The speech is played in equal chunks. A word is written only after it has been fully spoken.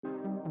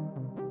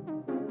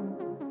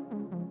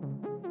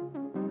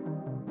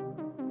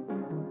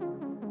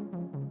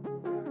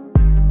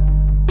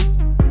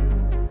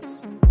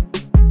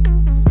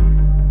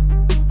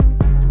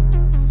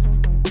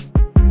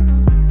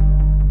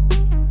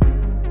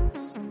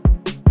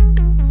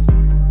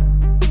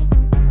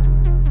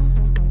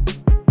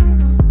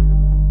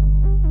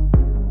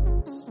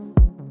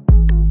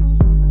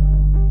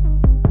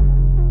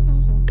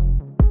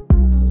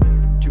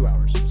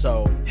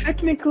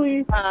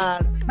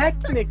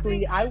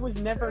technically, I was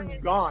never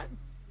gone.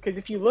 Because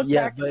if you look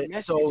back at the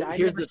message, so I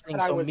here's never the thing.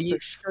 said I So was me,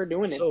 for sure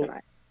doing it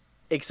tonight.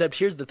 Except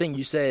here's the thing.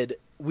 You said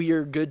we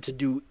are good to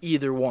do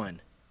either one.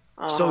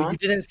 So you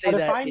didn't say but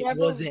that if I it never,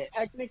 wasn't.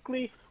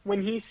 technically,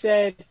 when he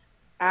said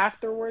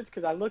afterwards,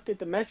 because I looked at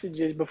the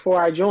messages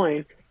before I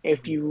joined,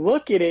 if you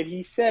look at it,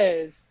 he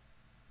says,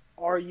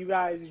 are you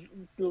guys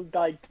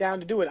like down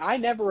to do it? I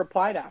never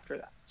replied after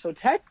that. So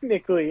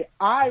technically,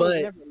 I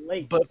was never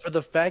late. But for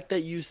the fact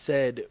that you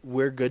said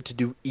we're good to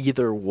do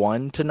either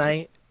one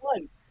tonight,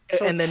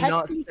 so and then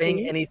not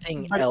saying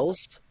anything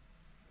else,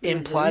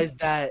 implies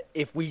that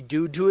if we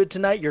do it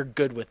tonight, you're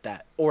good with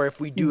that. Or if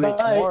we do it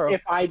tomorrow,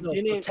 if I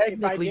didn't,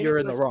 technically you're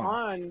in the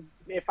wrong.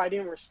 If I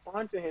didn't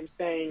respond to him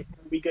saying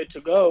we good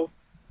to go,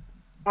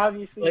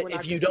 obviously. But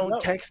if you don't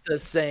text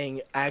us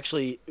saying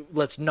actually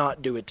let's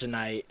not do it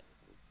tonight,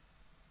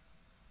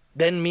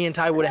 then me and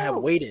Ty wouldn't have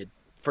waited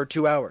for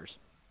 2 hours.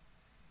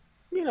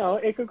 You know,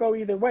 it could go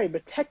either way,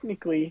 but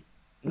technically,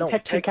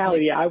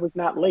 technicality, I was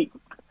not late.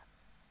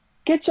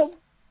 Get your.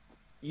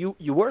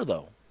 You were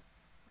though.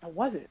 I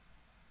wasn't.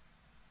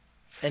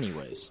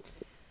 Anyways.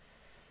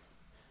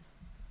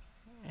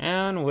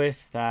 And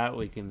with that,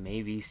 we can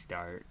maybe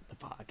start the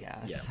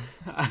podcast.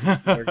 Yeah.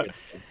 We're good.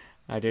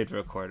 I did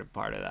record a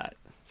part of that,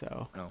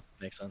 so. Oh,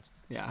 makes sense.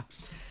 Yeah.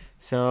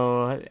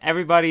 So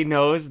everybody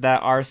knows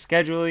that our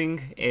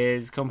scheduling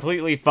is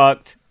completely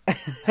fucked.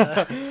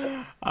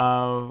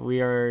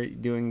 We are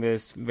doing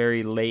this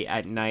very late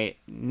at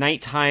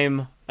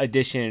nighttime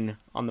edition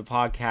on the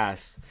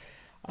podcast.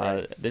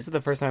 This is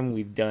the first time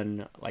we've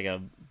done like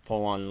a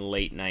full-on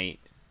late night,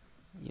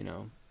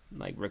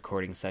 like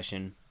recording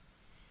session.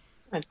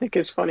 I think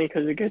it's funny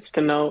because it gets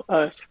to know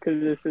us,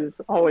 because this is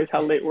always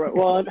how late we're up.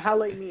 Well, how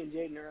late me and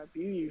Jaden are up.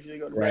 You usually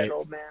go to bed,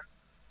 old man.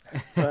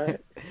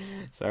 But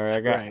sorry,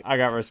 I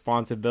got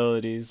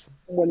responsibilities.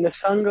 When the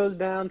sun goes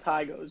down,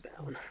 Ty goes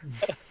down.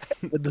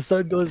 When the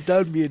sun goes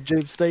down, me and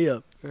James stay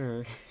up.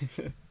 I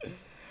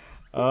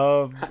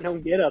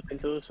don't get up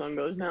until the sun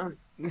goes down.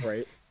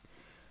 Right.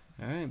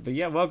 All right, but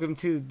yeah, welcome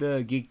to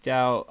the Geeked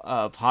Out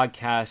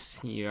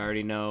podcast. You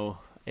already know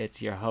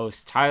it's your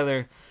host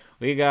Tyler.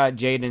 We got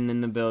Jaden in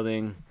the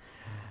building.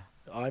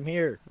 I'm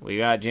here. We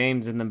got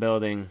James in the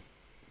building.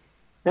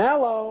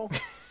 Hello.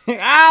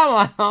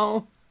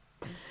 Hello.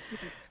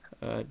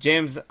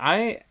 James,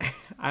 I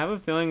have a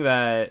feeling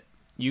that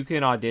you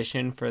can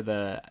audition for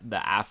the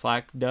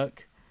Affleck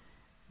duck,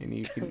 and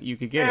you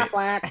could get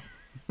Affleck.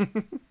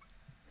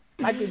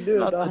 I could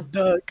do it, the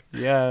duck.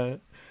 Yeah.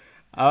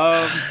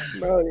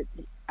 Bro,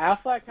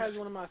 Affleck has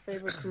one of my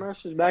favorite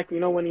commercials back. You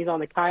know when he's on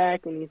the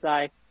kayak and he's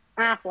like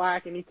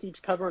Affleck, and he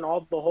keeps covering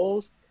all the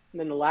holes, and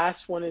then the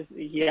last one is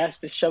he has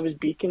to shove his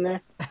beak in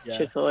there. Yeah.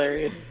 Shit's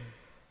hilarious.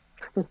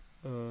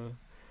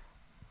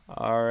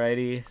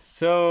 Alrighty,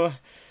 so.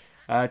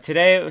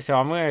 Today, we're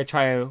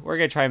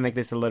gonna try and make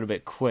this a little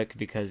bit quick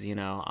because,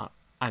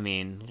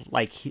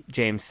 like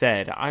James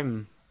said,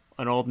 I'm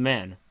an old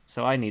man,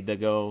 so I need to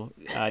go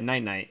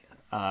night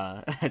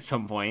at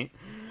some point.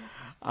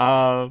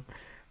 But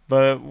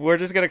we're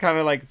just gonna kind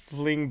of like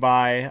fling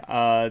by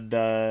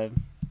the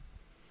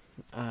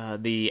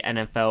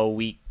NFL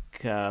week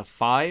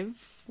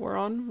 5. We're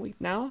on week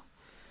now.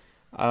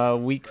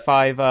 Week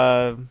 5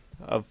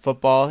 of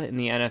football in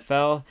the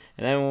NFL,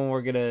 and then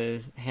we're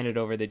gonna hand it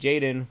over to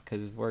Jaden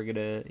because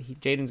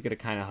Jaden's gonna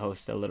kind of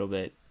host a little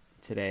bit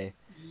today.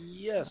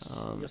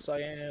 Yes, yes I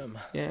am.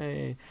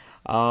 Yay!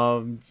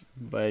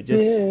 But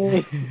just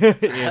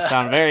you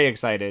sound very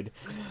excited.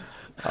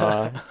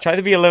 Try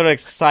to be a little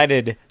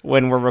excited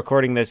when we're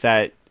recording this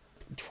at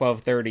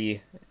 12:30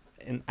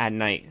 at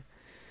night.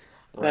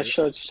 That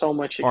shows so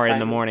much excitement. Or in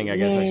the morning, I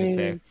guess I should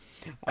say.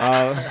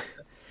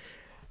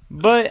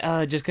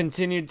 But just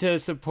continue to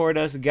support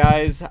us,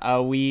 guys.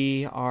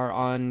 We are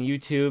on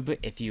YouTube.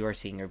 If you are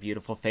seeing our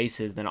beautiful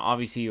faces, then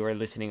obviously you are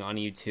listening on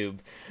YouTube.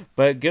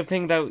 But good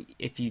thing that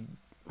if you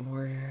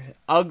were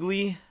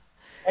ugly,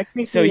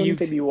 technically so you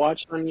could be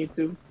watched on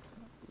YouTube.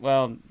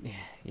 Well,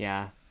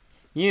 yeah.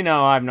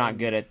 I'm not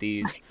good at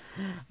these.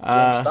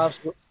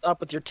 Stop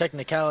with your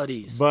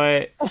technicalities.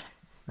 But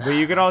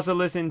you can also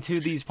listen to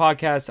these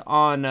podcasts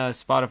on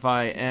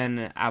Spotify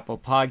and Apple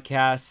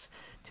Podcasts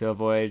to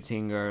avoid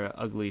seeing our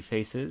ugly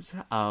faces.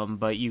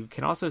 But you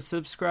can also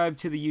subscribe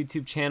to the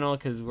YouTube channel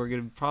because we're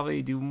going to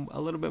probably do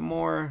a little bit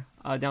more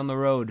down the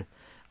road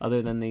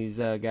other than these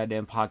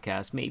goddamn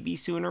podcasts. Maybe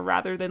sooner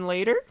rather than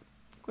later?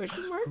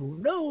 Question mark? Who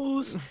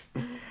knows?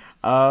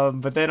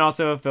 But then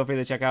also feel free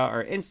to check out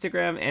our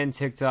Instagram and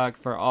TikTok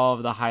for all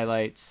of the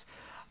highlights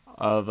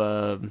of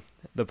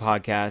the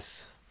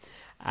podcast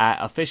at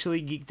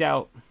Officially Geeked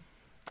Out.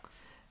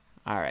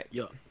 All right.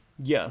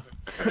 Yeah.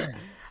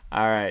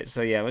 All right,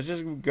 so yeah, let's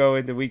just go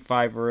into week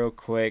 5 real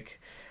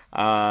quick.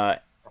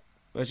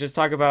 Let's just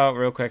talk about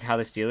real quick how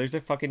the Steelers are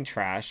fucking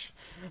trash,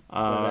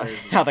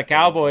 how the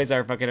Cowboys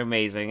are fucking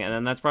amazing, and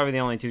then that's probably the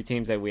only 2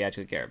 teams that we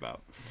actually care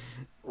about.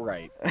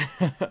 Right.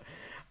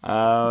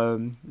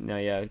 No,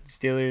 yeah,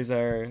 Steelers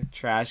are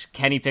trash.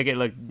 Kenny Pickett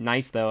looked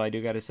nice though, I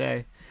do gotta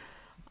say.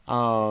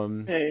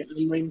 Hey,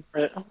 I'm waiting for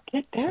it. Oh,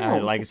 get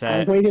down. Like I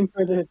said, I'm waiting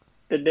for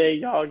the day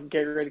y'all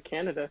get rid of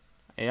Canada.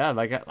 yeah,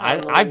 like I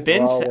don't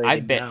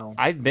know.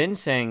 I've been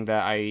saying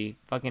that I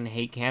fucking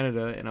hate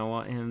Canada and I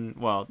want him.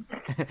 Well,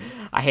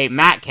 I hate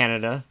Matt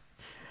Canada.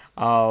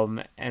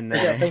 And then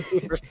Yeah, thank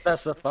you for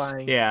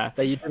specifying yeah,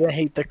 that you didn't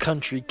hate the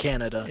country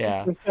Canada.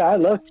 yeah. I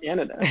love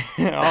Canada.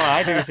 Oh,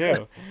 I do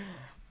too.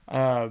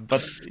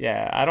 But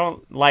yeah, I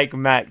don't like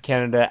Matt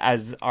Canada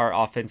as our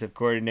offensive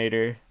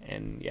coordinator,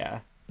 and yeah.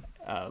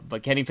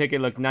 But Kenny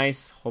Pickett looked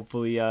nice.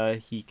 Hopefully,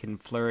 he can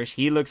flourish.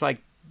 He looks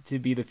like to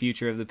be the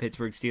future of the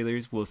Pittsburgh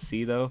Steelers. We'll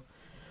see though.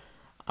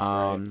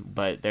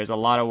 But there's a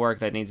lot of work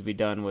that needs to be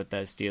done with the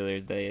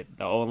Steelers. The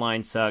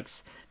O-line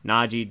sucks.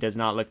 Najee does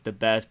not look the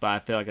best, but I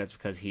feel like that's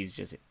because he's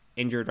just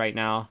injured right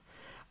now.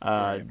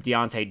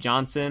 Deontay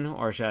Johnson,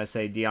 or should I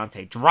say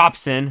Deontay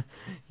Dropson,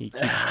 he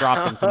keeps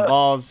dropping some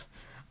balls.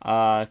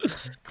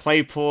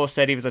 Claypool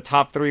said he was a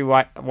top 3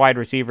 wide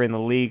receiver in the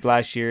league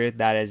last year.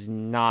 That is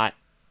not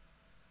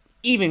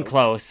even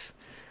close.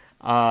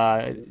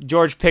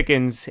 George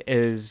Pickens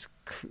is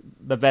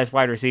the best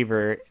wide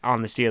receiver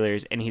on the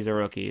Steelers, and he's a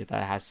rookie.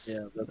 That's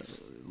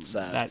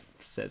sad. That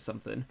says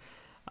something.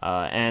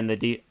 And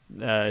the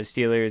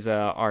Steelers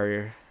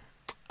are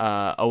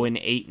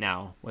 0-8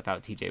 now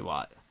without TJ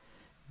Watt.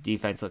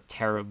 Defense looked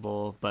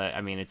terrible, but I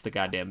mean it's the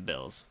goddamn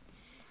Bills.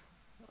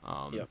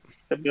 Yep.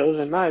 The Bills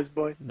are nice,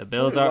 boy. The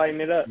Bills are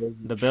lighting it up.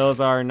 The Bills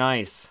are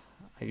nice.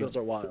 Bills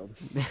are wild.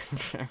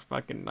 They're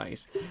fucking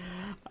nice.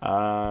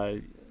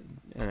 And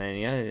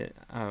then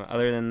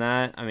other than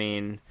that, I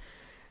mean,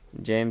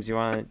 James, you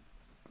want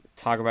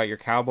to talk about your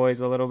Cowboys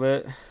a little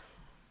bit?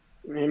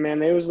 Hey, man,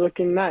 they was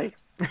looking nice.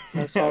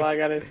 That's all I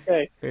gotta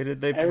say. Who did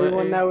they play?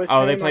 Everyone that was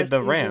they played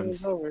the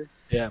Rams.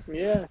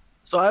 Yeah.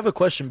 So I have a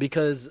question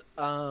because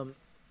I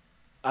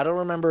don't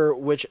remember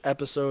which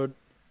episode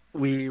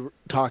we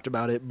talked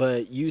about it,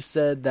 but you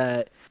said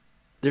that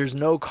there's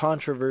no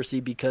controversy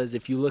because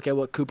if you look at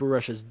what Cooper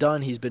Rush has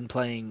done, he's been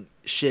playing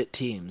shit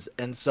teams.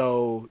 And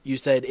so you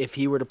said if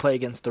he were to play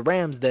against the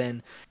Rams,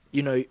 then,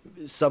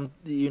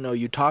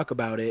 you talk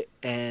about it,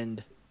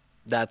 and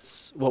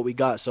that's what we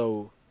got.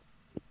 So,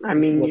 I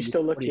mean, you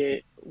still look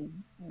at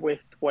with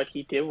what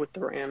he did with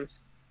the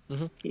Rams.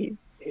 Mm-hmm.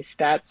 His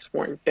stats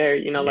weren't there.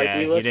 We look.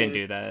 He didn't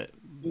do that.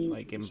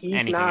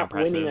 He's not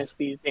impressive. winning us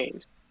these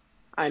games.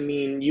 I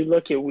mean, you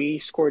look at we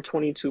scored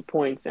 22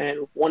 points,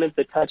 and one of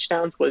the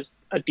touchdowns was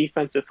a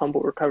defensive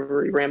fumble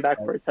recovery, ran back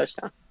for a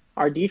touchdown.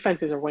 Our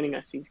defenses are winning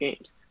us these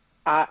games.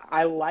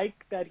 I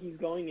like that he's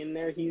going in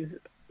there. He's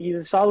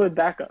a solid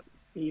backup.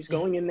 He's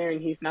going in there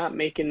and he's not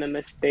making the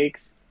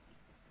mistakes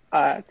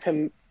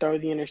to throw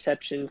the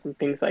interceptions and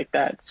things like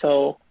that.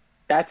 So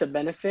that's a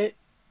benefit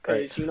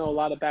because a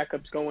lot of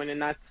backups go in, and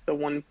that's the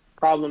one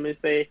problem is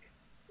they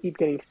keep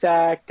getting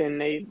sacked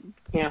and they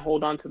can't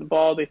hold on to the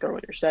ball. They throw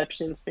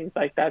interceptions, things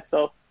like that.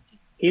 So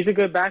he's a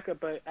good backup.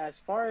 But as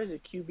far as a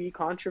QB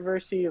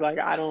controversy, like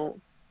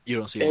you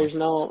don't see there's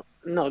one.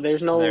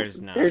 There's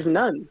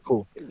none.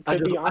 Cool. I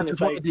just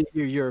wanted to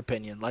hear your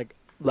opinion. Like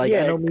I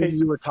know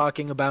you were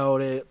talking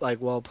about it like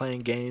while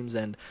playing games,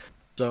 and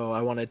so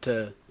I wanted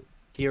to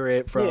hear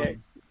it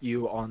from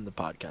you on the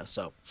podcast.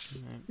 So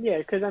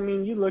because I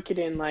mean, you look at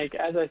it and like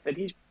as I said,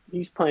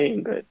 he's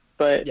playing good,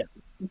 but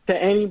to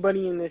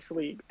anybody in this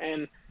league,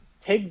 and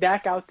take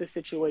Dak out the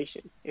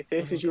situation. If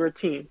this is your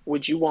team,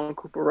 would you want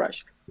Cooper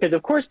Rush? Because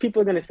of course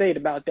people are going to say it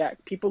about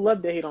Dak. People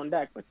love to hate on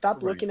Dak, but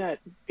stop looking at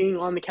being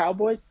on the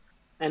Cowboys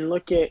and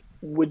look at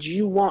would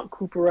you want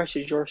Cooper Rush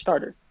as your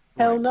starter?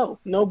 Hell no,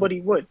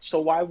 nobody would. So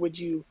why would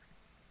you,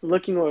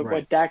 looking at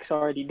what Dak's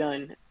already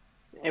done,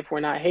 if we're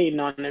not hating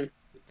on him,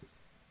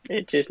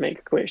 it just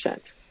makes clear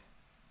sense.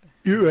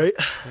 You're right.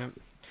 Yep.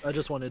 I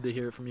just wanted to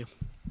hear it from you.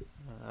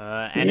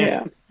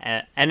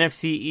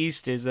 NFC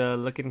East is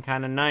looking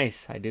kind of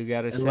nice. I do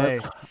gotta say.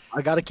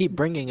 I gotta keep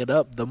bringing it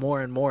up. The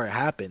more and more it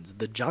happens,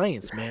 the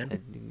Giants,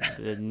 man.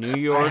 The New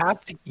York. I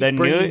have to keep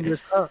bringing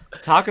this up.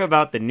 Talk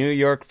about the New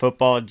York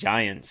Football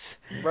Giants,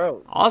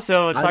 bro.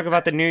 Also, let's talk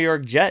about the New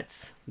York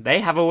Jets. They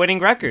have a winning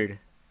record.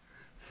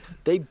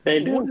 They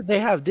do. What did they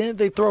have? Didn't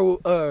they throw?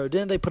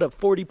 Didn't they put up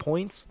 40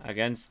 points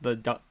against the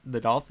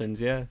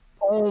Dolphins? Yeah.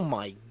 Oh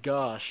my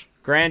gosh.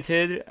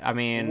 Granted, I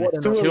mean,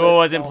 Tua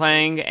wasn't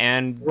playing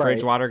and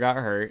Bridgewater got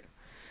hurt.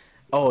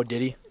 Oh,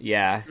 did he?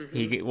 Yeah,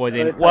 he was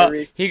in. Well,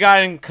 he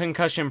got in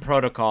concussion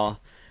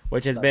protocol,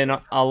 which has been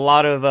a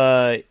lot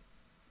of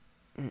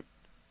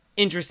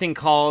interesting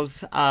calls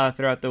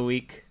throughout the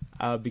week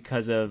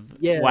because of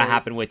what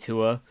happened with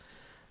Tua.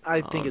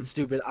 I think it's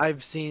stupid. I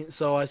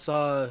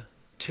saw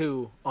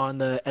two on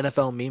the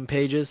NFL meme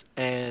pages,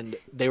 and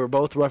they were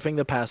both roughing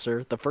the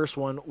passer. The first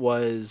one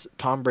was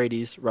Tom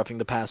Brady's roughing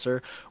the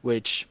passer,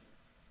 which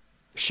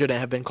shouldn't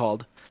have been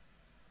called.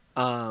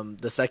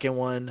 The second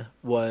one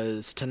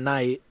was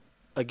tonight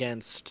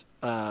against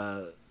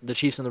the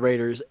Chiefs and the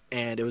Raiders,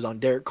 and it was on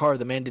Derek Carr.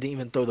 The man didn't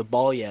even throw the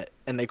ball yet,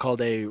 and they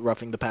called a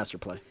roughing the passer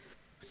play.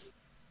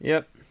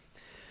 Yep.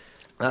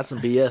 That's some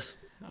BS.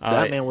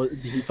 That man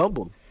he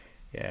fumbled.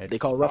 Yeah, they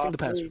call roughing the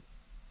passer.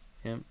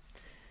 Yep.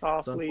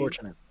 It's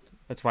unfortunate.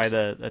 That's why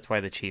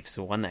the Chiefs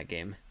won that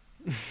game.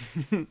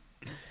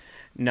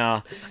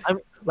 No,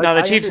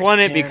 the Chiefs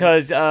won it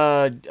because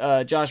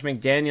Josh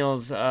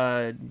McDaniels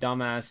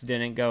dumbass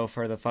didn't go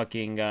for the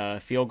fucking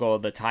field goal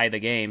to tie the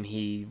game.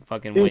 He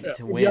fucking went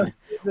to win,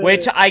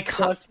 which all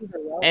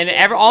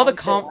the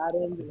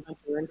Adams and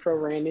Hunter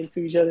Renfrow ran into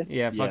each other.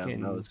 Yeah,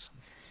 fucking that was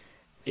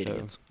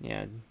idiots.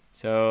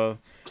 So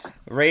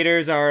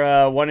Raiders are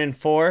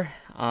 1-4.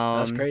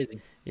 That's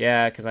crazy.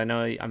 Yeah, because I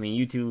know. I mean,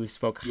 you two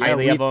spoke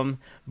highly of them,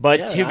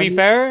 but to be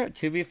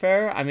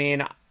fair, I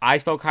mean, I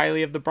spoke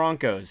highly of the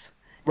Broncos.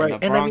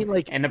 Right,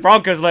 and the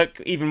Broncos look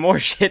even more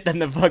shit than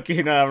the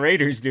fucking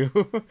Raiders do.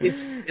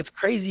 It's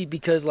crazy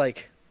because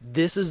like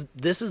this is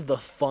the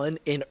fun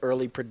in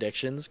early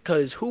predictions,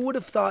 because who would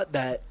have thought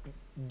that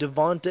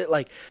Devonta,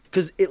 like,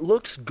 because it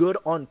looks good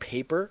on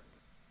paper,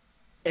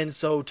 and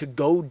so to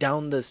go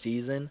down the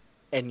season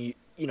and you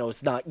know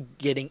it's not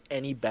getting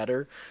any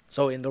better.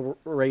 So in the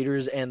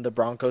Raiders and the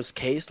Broncos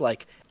case,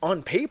 like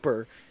on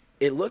paper,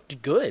 it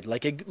looked good.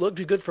 Like it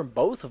looked good from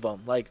both of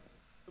them. Like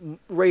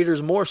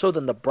Raiders more so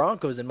than the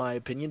Broncos, in my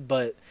opinion,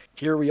 but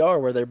here we are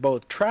where they're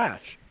both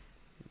trash.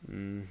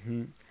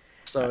 Mm-hmm.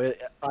 So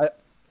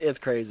it's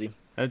crazy.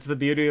 That's the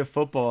beauty of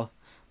football.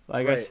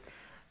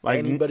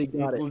 Anybody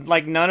got it.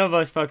 Like none of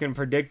us fucking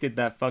predicted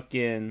that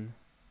fucking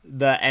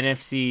the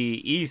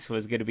NFC East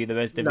was going to be the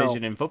best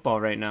division in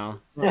football right now.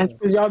 That's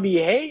because y'all be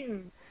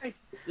hating.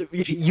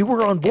 You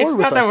were on board. It's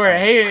with not that us. we're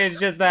hating. It's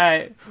just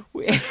that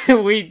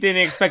we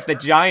didn't expect the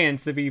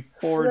Giants to be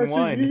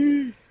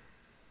 4-1.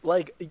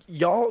 Like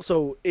y'all,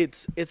 so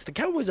it's the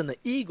Cowboys and the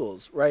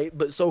Eagles, right?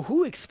 But so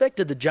who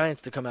expected the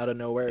Giants to come out of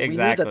nowhere?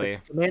 Exactly. We knew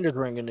that the Commanders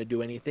weren't going to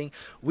do anything.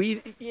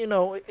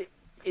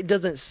 It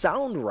doesn't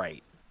sound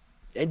right,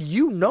 and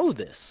you know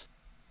this.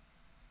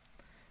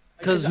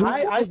 Because as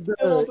I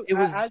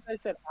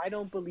said, I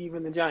don't believe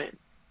in the Giants.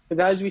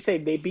 Because as we say,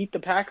 they beat the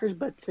Packers,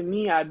 but to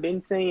me, I've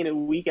been saying it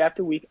week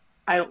after week,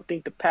 I don't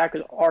think the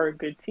Packers are a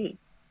good team.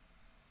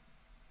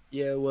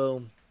 Yeah,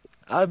 well,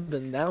 I've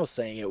been now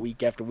saying it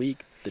week after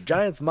week. The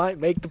Giants might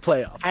make the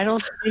playoffs. I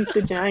don't think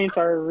the Giants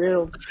are a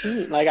real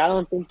team. Like, I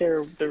don't think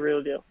they're the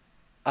real deal.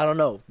 I don't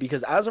know,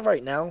 because as of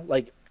right now,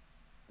 like,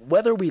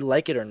 whether we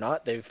like it or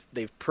not,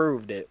 they've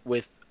proved it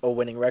with a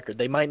winning record.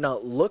 They might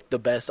not look the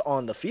best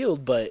on the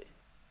field, but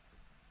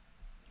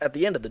at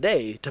the end of the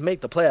day, to make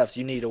the playoffs,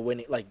 you need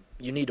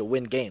to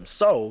win games.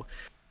 So,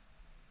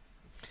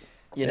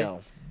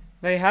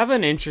 they have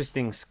an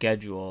interesting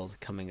schedule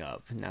coming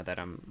up. Now that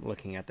I'm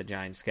looking at the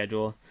Giants'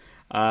 schedule,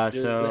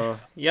 so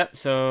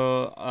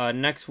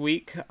next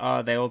week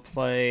they will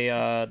play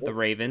the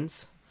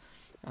Ravens,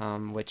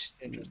 which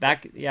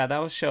that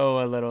will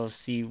show a little,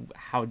 see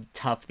how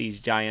tough these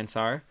Giants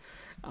are.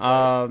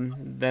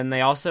 Then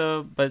they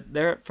also, but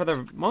they're, for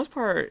the most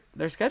part,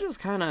 their schedule's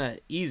kind of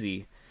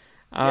easy.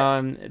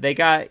 They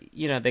got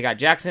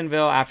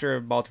Jacksonville after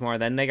Baltimore,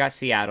 then they got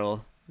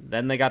Seattle,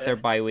 then they got their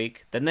bye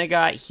week, then they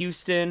got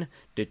Houston,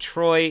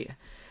 Detroit.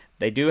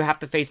 They do have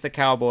to face the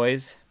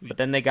Cowboys, but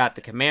then they got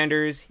the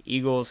Commanders,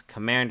 Eagles,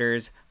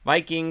 Commanders,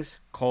 Vikings,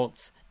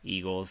 Colts,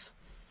 Eagles.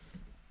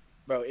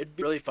 Bro, it'd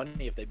be really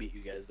funny if they beat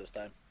you guys this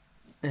time.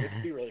 It'd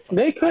be really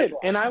funny. They could,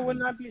 and I would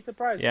not be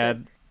surprised. Yeah.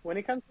 When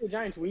it comes to the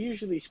Giants, we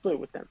usually split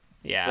with them.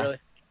 Yeah. Really?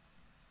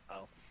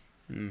 Oh.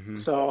 Mm-hmm.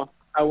 So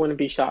I wouldn't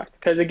be shocked.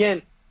 Because,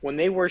 again, when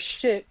they were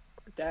shit,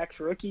 Dak's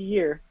rookie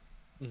year,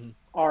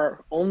 our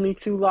only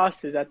two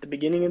losses at the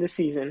beginning of the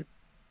season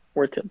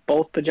were to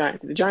both the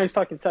Giants. The Giants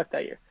fucking sucked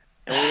that year.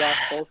 And we lost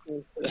both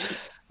games to them.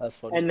 That's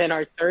funny. And then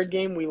our third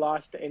game, we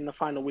lost in the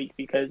final week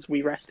because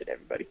we rested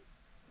everybody.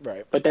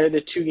 Right. But they're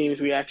the two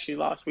games we actually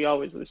lost. We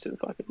always lose to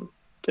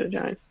the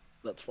Giants.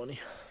 That's funny.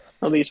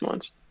 At least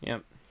once.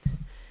 Yep.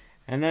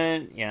 And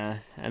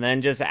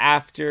then just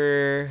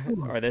after,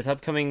 or this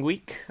upcoming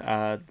week,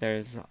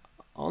 there's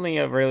only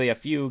really a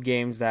few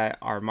games that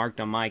are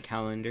marked on my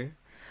calendar.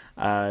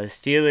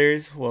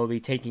 Steelers will be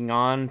taking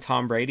on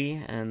Tom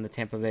Brady and the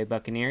Tampa Bay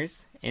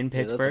Buccaneers in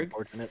Pittsburgh. That's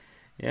unfortunate.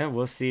 Yeah,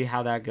 we'll see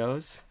how that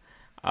goes.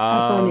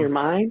 That's on your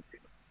mind?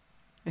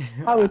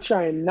 I would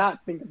try and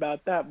not think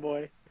about that,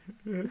 boy.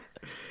 And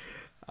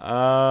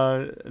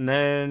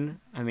then,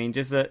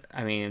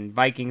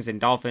 Vikings and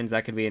Dolphins,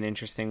 that could be an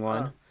interesting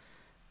one.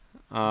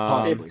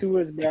 If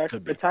Tua's back,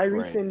 but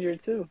Tyreek's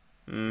injured too.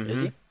 Mm-hmm.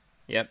 Is he?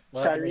 Yep.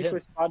 Tyreek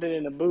was spotted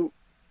in a boot.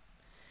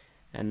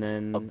 And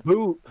then a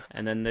boot.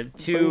 And then the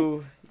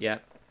two.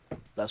 Yep.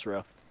 That's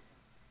rough.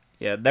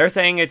 Yeah, they're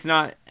saying it's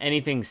not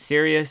anything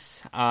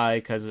serious,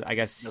 because I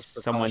guess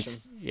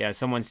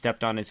someone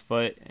stepped on his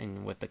foot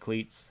and with the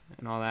cleats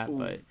and all that.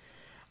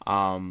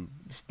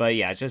 But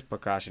yeah, it's just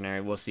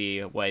precautionary. We'll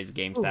see what his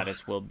game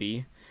status will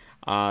be.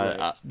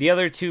 The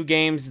other two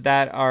games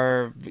that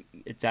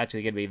it's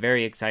actually going to be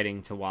very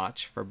exciting to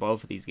watch for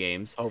both of these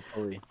games.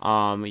 Hopefully.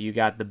 You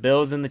got the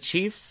Bills and the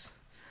Chiefs.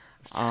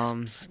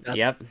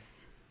 Yep.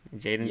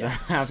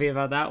 Jaden's happy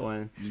about that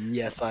one.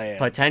 Yes, I am.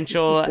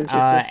 Potential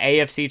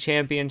AFC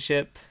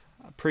Championship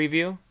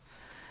preview.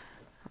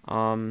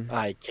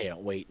 I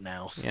can't wait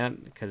now. Yeah,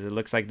 because it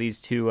looks like these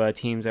two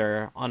teams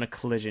are on a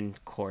collision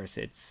course.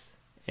 It's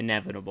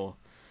inevitable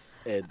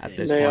at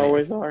this They point.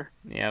 always are.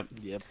 Yep.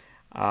 Yep.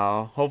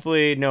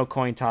 Hopefully no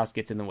coin toss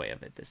gets in the way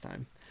of it this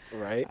time.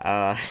 Right.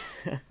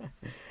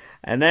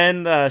 And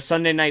then the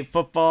Sunday Night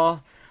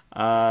Football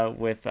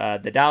with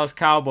the Dallas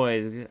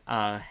Cowboys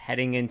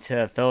heading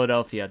into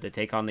Philadelphia to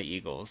take on the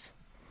Eagles.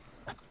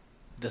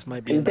 This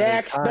might be And another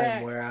Dak's time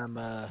back. where I'm.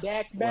 Dak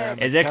where back. I'm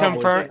a Is it Cowboys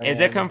confirmed? fan. Is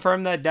it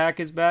confirmed that Dak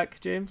is back,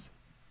 James?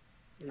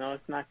 No,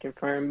 it's not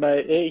confirmed,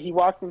 but he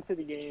walked into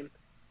the game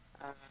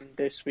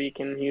this week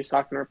and he was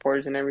talking to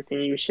reporters and everything.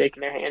 He was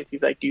shaking their hands.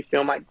 He's like, "Do you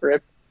feel my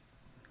grip?"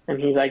 And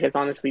he's like, "It's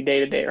honestly day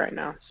to day right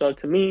now." So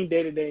to me,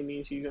 day to day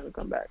means he's gonna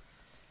come back.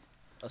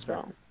 That's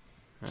fair.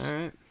 So, All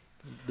right.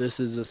 This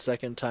is the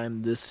second time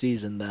this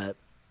season that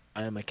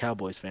I am a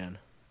Cowboys fan.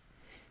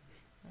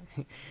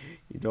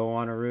 You don't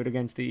want to root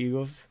against the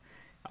Eagles?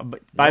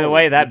 But by the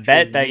way, that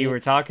bet that you were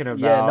talking about,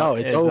 yeah, no,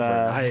 it's is, over.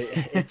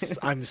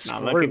 I'm it's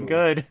screwed. not looking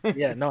good.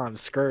 Yeah, no, I'm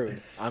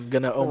screwed. I'm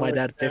gonna owe my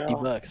dad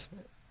 $50.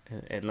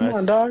 Come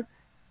on, dog.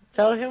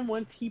 Tell him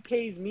once he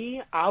pays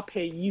me, I'll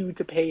pay you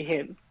to pay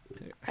him.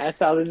 That's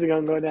how this is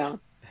gonna go down.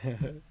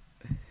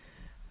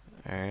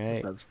 All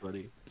right. That's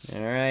funny.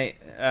 All right.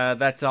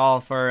 That's all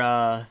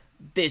for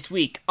this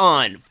week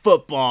on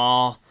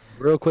football.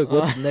 Real quick,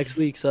 what's next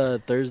week's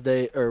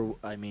Thursday? Or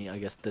I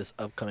guess this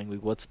upcoming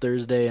week. What's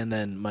Thursday and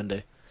then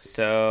Monday?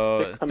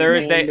 So The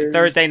Thursday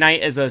Commanders.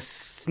 night is a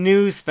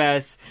snooze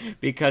fest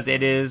because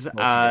it is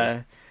Most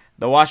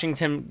the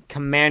Washington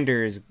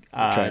Commanders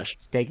Trash.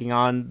 taking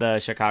on the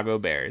Chicago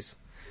Bears.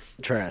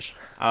 Trash.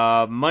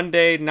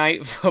 Monday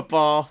night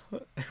football.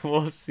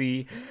 We'll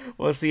see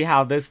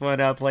how this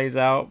one plays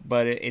out.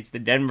 But it's the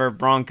Denver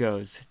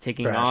Broncos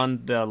taking Trash.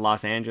 on the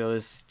Los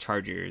Angeles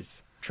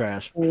Chargers.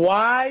 Trash.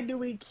 Why do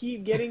we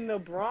keep getting the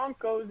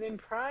Broncos in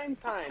prime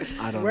time?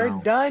 I don't We're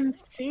know. done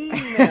seeing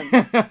them.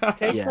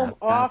 Take Yeah, them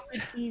off the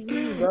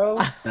TV,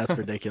 bro. That's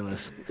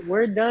ridiculous.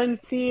 We're done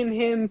seeing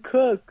him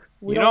cook.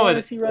 We You don't know want to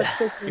what- see Russ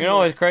cook. You know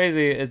what's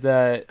crazy is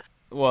that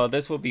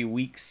this will be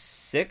week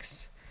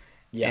 6,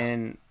 Yeah.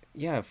 and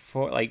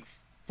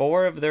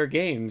four of their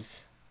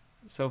games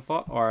so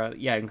far, or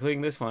including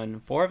this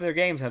one, 4 of their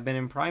games have been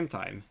in prime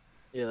time.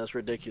 Yeah, that's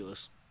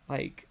ridiculous.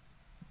 Like,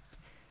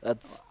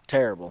 That's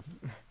terrible.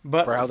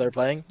 but For how they're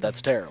playing,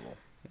 that's terrible.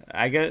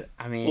 I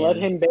mean, Let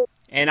him be.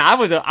 and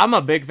I'm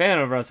a big fan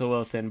of Russell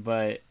Wilson,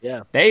 but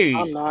Yeah, they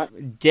I'm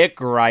not. dick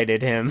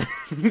rided him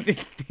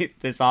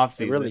this offseason.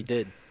 they really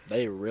did.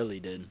 They really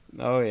did.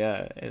 Oh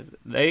yeah,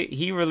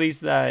 he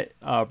released that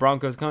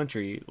Broncos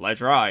Country,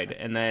 Let's Ride,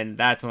 and then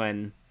that's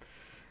when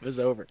It was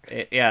over.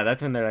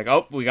 that's when they're like,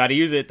 oh, we got to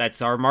use it.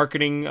 That's our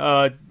marketing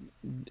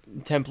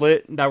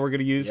template that we're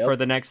gonna use Yep. for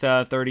the next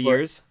 30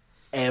 years.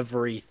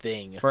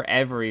 Everything. For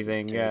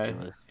everything, yeah.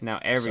 Ridiculous. Now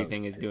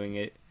everything Sounds is doing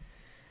it.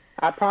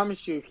 I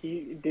promise you,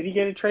 did he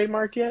get it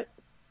trademarked yet?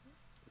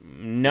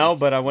 No,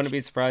 but I wouldn't be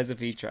surprised if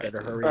he tried Better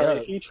to. hurry Or up.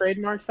 if he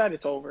trademarks that,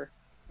 it's over.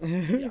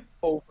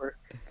 Over.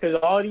 Because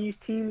all these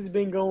teams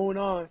been going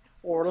on.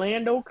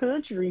 Orlando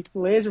Country,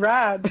 let's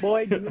ride,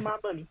 boy. Give me my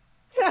money.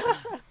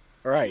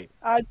 Right.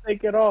 I'd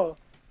take it all.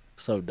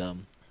 So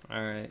dumb.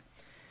 All right.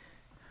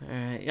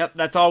 Yep,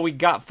 that's all we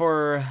got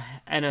for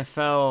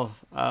NFL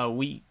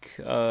week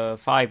 5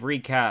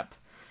 recap.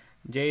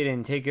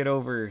 Jaden, take it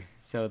over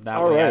so that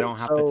All way I right, don't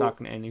have to so-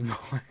 talk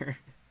anymore.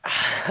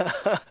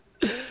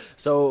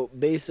 So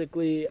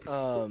basically,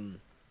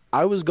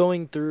 I was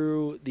going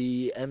through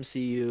the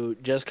MCU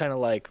just kind of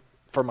like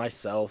for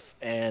myself,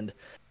 and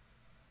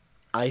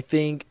I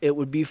think it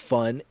would be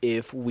fun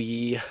if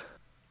we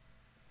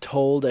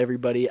told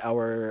everybody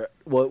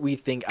what we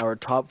think our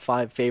top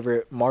 5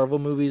 favorite Marvel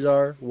movies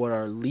are, what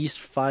our least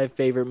 5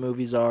 favorite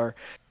movies are,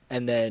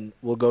 and then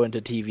we'll go into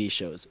TV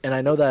shows. And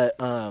I know that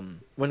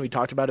when we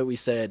talked about it, we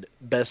said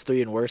best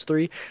 3 and worst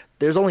 3.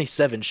 There's only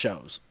 7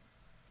 shows.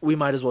 We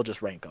might as well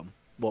just rank them.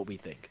 What we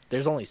think.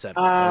 There's only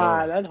 7.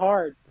 That's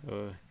hard.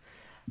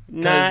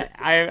 Nah,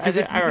 I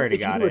already if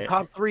got you do it. a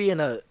top 3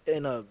 and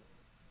a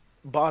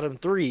bottom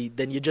 3,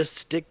 then you just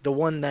stick the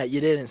one that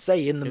you didn't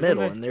say in the Isn't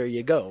middle, there- and there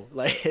you go.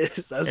 Like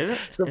it's as Isn't-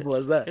 simple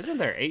as that. Isn't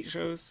there 8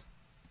 shows?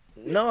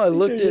 No, I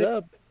looked it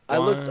up. I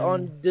looked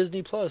One. on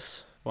Disney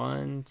Plus.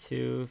 1,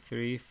 2,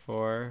 3,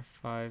 4,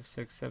 5,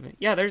 6, 7.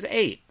 Yeah, there's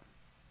 8.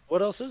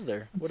 What else is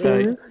there? What So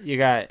else? you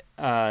got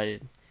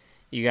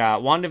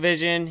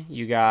WandaVision,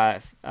 you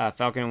got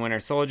Falcon and Winter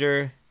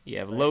Soldier, you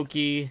have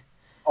Loki.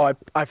 Oh,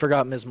 I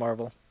forgot Ms.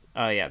 Marvel.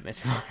 Oh yeah,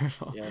 Miss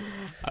Marvel. Yeah.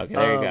 Okay,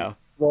 there you go.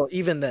 Well,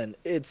 even then,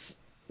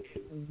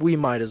 we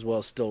might as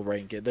well still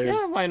rank it.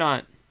 Yeah, why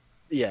not?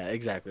 Yeah,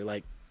 exactly.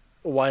 Like,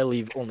 why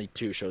leave only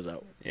 2 shows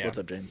out? Yeah. What's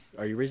up, James?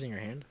 Are you raising your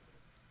hand?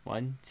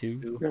 1,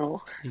 2.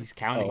 No. He's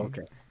counting. Oh,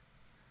 okay.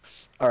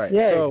 All right.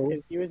 Yeah, So,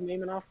 'cause he was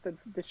naming off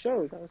the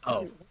shows. I was oh,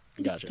 like,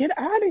 gotcha. get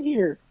out of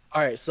here.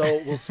 All right. So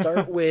we'll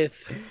start with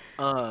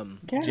God.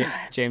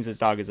 James's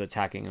dog is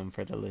attacking him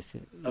for the course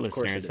it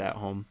listeners is. at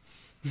home.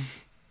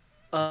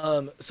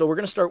 So we're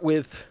gonna start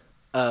with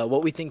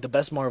what we think the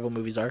best Marvel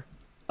movies are,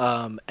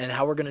 and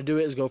how we're gonna do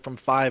it is go from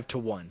 5 to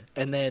 1,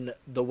 and then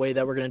the way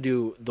that we're gonna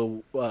do the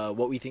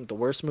what we think the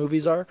worst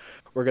movies are,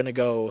 we're gonna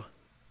go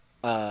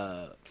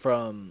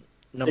from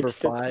number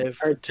Six to 5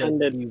 or to 10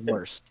 to the 6.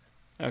 worst.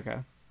 Okay.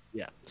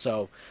 Yeah.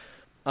 So,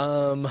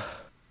 um,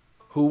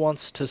 who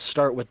wants to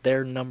start with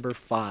their number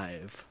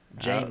 5?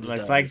 James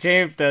Looks does. like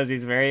James does.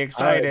 He's very All right,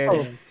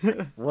 excited.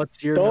 James,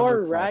 what's your Thor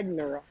number 5?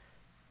 Ragnarok.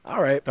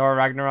 All right, Thor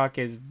Ragnarok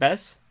is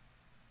best.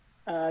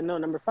 No,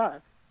 number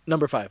 5.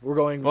 number 5. We're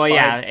going Well, 5.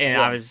 yeah, and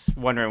I 1. was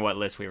wondering what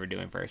list we were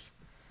doing first.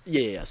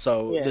 Yeah.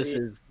 So Yeah, this yeah.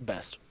 is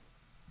best.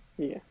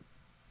 Yeah.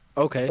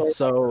 Okay. Thor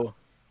So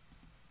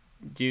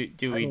Do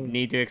I we mean,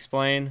 need to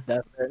explain?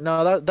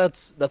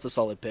 that's a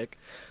solid pick.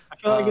 I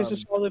feel like it's a Um,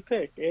 solid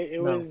pick.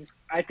 It no, was.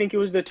 I think it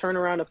was the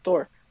turnaround of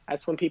Thor.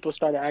 That's when people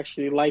started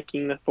actually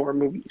liking the Thor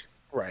movies.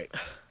 right.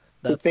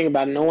 The thing That's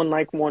about it, no one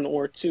liked 1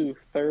 or 2.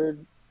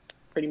 Third,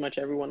 pretty much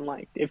everyone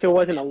liked. If it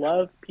wasn't a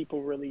love,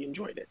 people really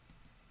enjoyed it.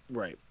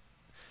 right.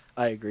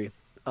 I agree.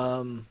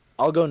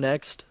 I'll go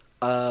next.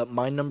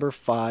 My number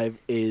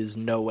 5 is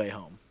No Way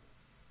Home.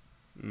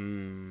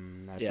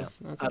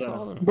 That's I a don't know.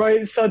 solid one.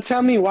 But so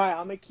tell me why.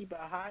 I'm gonna keep it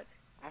hot.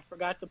 I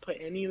forgot to put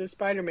any of the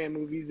Spider-Man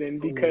movies in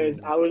because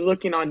Ooh. I was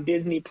looking on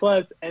Disney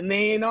Plus and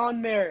they ain't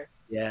on there.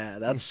 Yeah,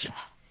 that's a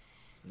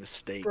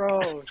mistake.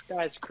 Bro,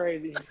 that's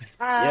crazy.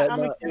 Yeah,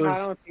 I'm no, a, it I was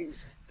don't think.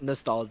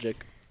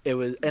 nostalgic. It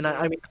was, and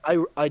I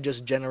mean, I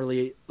just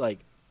generally like,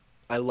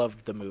 I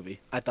loved the movie.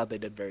 I thought they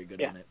did very good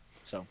Yeah. in it.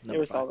 So It number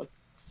was 5. solid.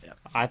 Yeah.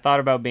 I thought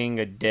about being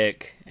a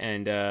dick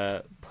and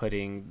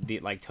putting the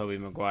Tobey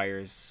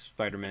Maguire's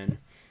Spider-Man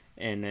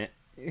in it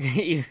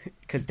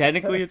because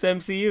technically it's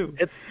MCU.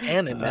 It's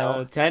canon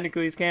now.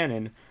 Technically it's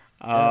canon.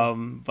 But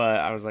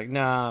I was like,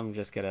 nah, I'm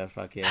just gonna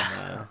fucking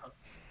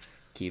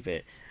keep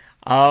it.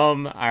 All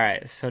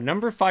right. So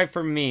number 5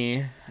 for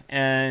me,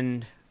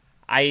 and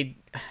I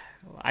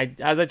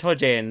as I told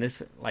Jay, and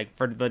this like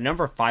for the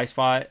number 5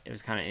 spot, it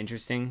was kind of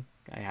interesting.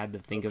 I had to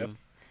think of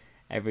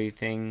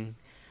everything,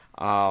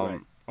 Right.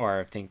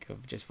 or think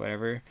of just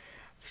whatever.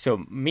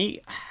 So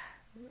me,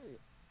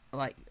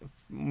 like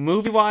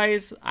movie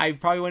wise, I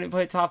probably wouldn't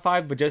put it top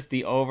 5, but just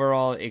the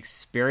overall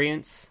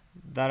experience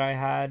that I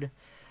had,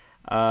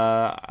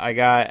 I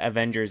got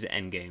Avengers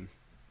Endgame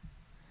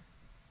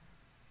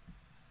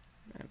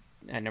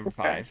at number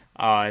 5.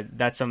 I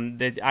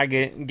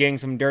getting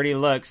some dirty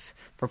looks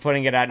for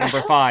putting it at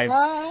number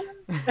 5.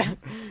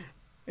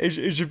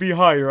 It should be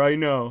higher, I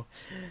know.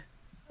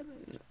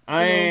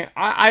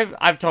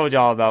 I've told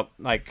y'all about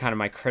like kind of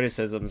my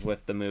criticisms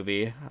with the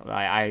movie.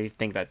 I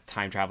think that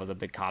time travel is a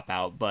big cop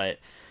out, but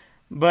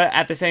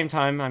at the same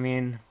time, I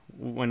mean,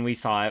 when we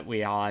saw it,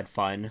 we all had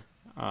fun.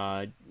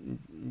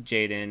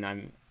 Jaden,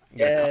 I'm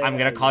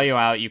gonna call you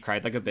out. You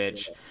cried like a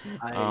bitch.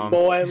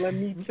 Boy, let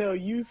me tell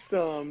you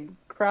some.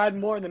 Cried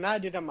more than I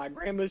did at my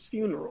grandma's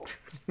funeral.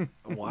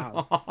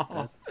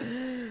 Wow.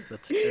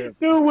 That's terrible.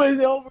 Dude was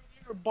over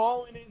here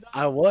bawling his eyes.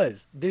 I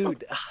was,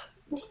 dude.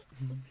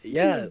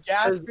 Yeah,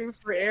 Gasping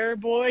for air,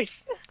 boy.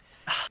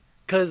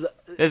 because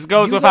This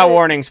goes without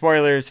warning.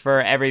 Spoilers for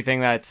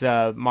everything that's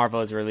Marvel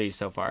has released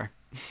so far.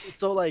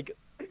 So like,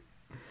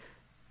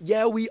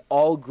 yeah, we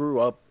all grew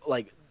up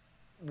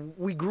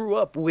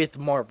with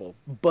Marvel,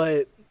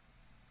 but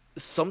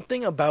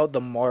something about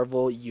the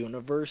Marvel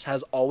universe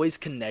has always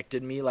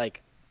connected me.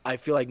 Like, I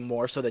feel like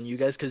more so than you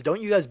guys, because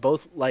don't you guys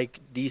both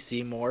like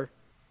DC more?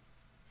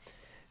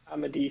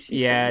 I'm a DC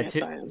Yeah, fan.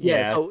 Yes, I am.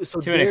 Yeah. So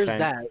to an there's extent.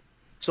 that.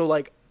 So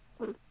like,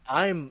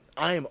 I am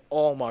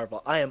all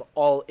Marvel. I am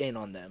all in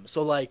on them.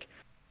 So like,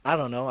 I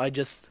don't know. I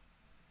just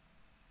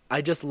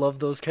love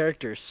those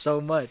characters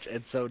so much,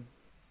 and so,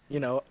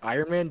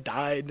 Iron Man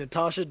died,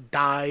 Natasha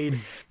died.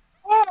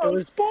 Oh,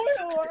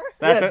 spoiler!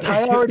 That's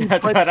I already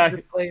that's put what the I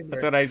disclaimer.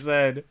 that's what I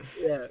said.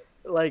 Yeah,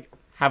 like,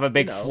 Have a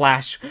big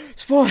flash.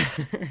 Spoiler.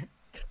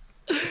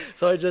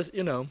 so I just,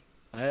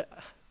 it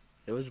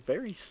was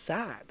very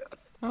sad.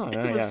 Oh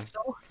It was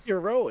so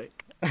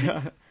heroic.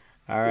 yeah.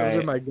 All right. Those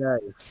are my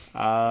guys.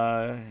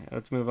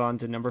 Let's move on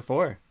to number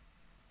 4.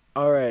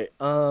 All right.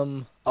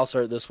 I'll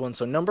start this one.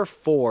 So number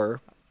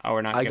 4. Oh,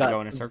 we're not gonna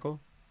go in a circle.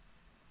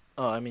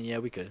 Oh, I mean, yeah,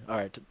 we could. All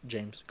right,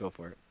 James, go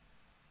for it.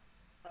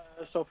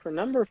 So for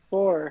number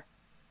 4,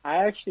 I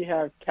actually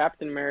have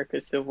Captain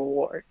America: Civil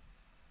War.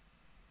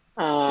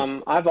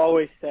 I've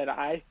always said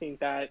I think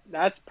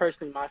that's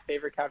personally my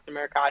favorite Captain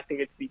America. I think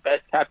it's the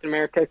best Captain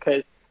America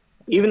because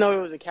even though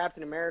it was a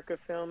Captain America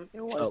film,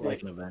 it wasn't Felt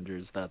like an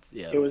Avengers.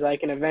 It was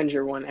like an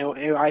Avenger one.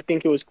 And I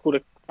think it was cool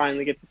to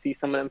finally get to see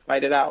some of them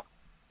fight it out.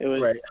 It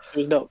was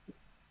dope.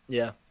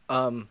 Yeah.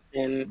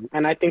 And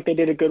I think they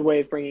did a good way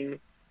of bringing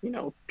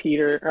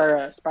Peter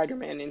or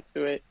Spider-Man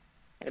into it.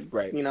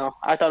 Right.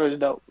 I thought it was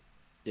dope.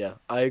 Yeah,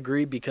 I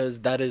agree because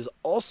that is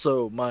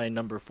also my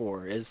number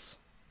 4 is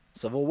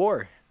Civil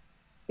War.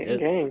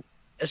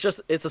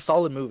 It's a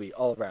solid movie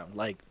all around.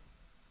 Like,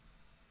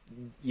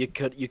 you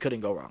couldn't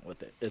go wrong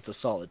with it. It's a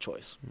solid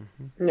choice.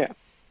 Mm-hmm. Yeah.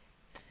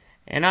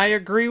 And I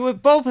agree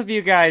with both of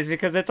you guys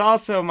because it's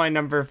also my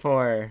number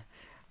 4.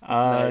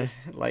 Nice.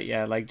 Like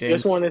James.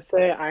 Just want to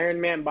say Iron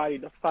Man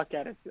bodied the fuck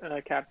out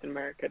of Captain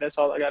America. That's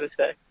all I gotta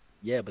say.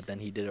 Yeah, but then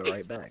he did it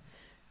right back.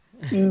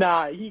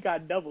 Nah, he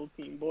got double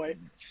team, boy.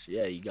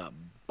 Yeah, he got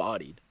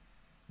bodied.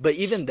 But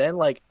even then,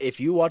 like if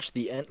you watch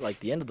the end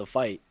of the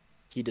fight,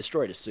 he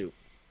destroyed his suit.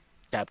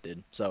 Cap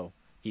did. So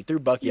he threw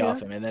Bucky Yeah.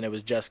 off him, and then it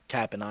was just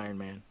Cap and Iron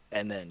Man,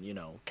 and then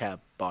Cap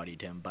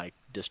bodied him by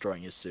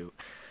destroying his suit.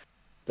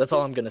 That's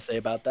all I'm gonna say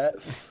about that.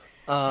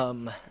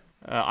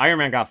 Iron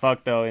Man got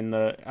fucked though in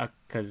the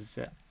because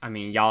I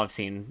mean y'all have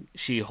seen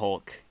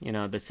She-Hulk, the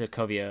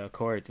Sokovia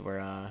Accords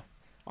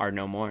are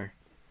no more.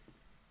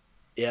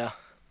 Yeah,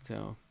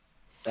 So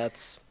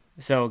that's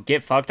so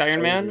get fucked, Iron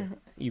crazy. Man,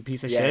 you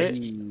piece of Yeah,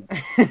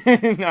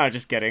 shit. No,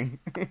 just kidding.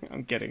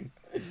 I'm kidding.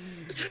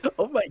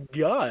 Oh my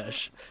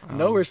gosh.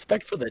 No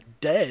respect for the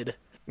dead.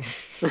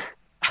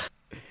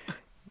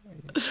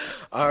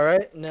 All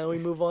right, now we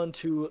move on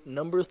to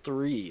number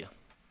 3.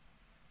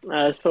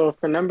 So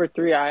for number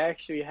 3, I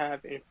actually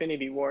have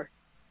Infinity War.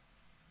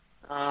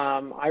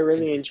 I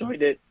really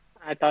enjoyed it.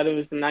 I thought it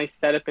was a nice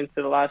setup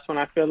into the last one.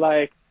 I feel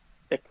like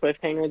the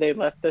cliffhanger they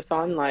left us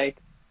on, like,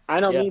 I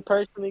know Yeah. me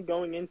personally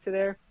going into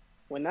there,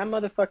 when that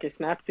motherfucker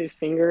snapped his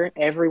finger,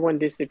 everyone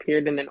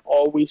disappeared, and then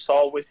all we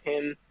saw was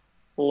him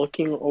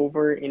looking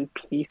over in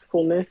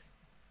peacefulness.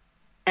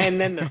 And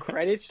then the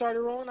credits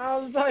started rolling. I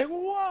was like,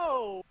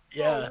 whoa,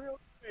 Yeah. real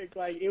quick.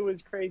 Like, it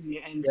was crazy.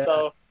 And Yeah.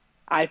 so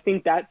I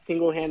think that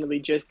single-handedly,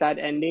 just that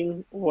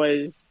ending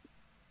was,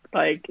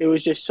 like, it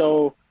was just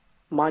so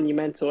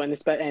monumental. And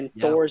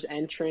Yeah. Thor's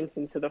entrance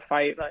into the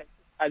fight, like,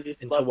 I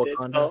just Into loved it.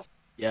 Wakanda. So,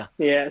 Yeah.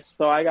 yeah,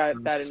 so I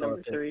got that at Solid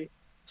number pick. 3.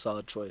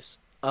 Solid choice.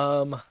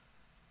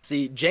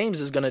 See,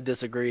 James is gonna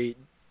disagree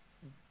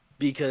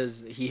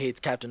because he hates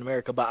Captain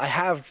America, but I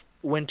have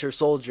Winter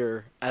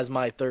Soldier as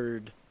my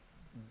third.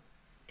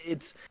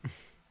 It's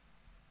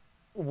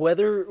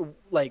whether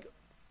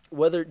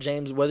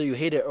James, whether you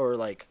hate it or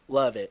like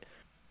love it,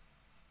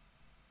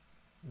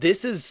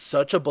 this is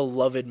such a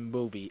beloved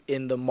movie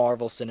in the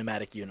Marvel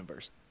Cinematic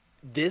Universe.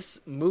 This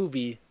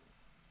movie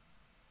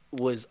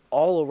was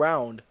all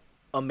around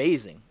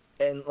amazing.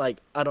 And like,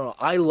 I don't know,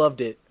 I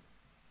loved it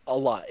a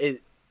lot.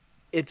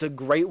 It's a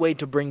great way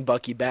to bring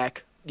Bucky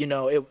back.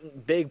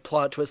 Big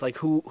plot twist, like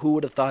who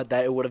would have thought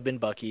that it would have been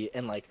Bucky,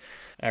 and like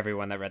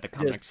Everyone that read the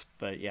comics,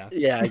 but yeah.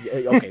 Yeah,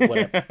 okay,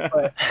 whatever.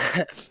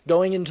 But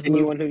going into the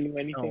Anyone movie, who knew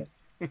anything.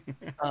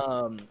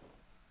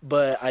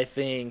 but I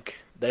think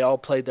they all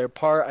played their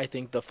part. I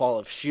think the Fall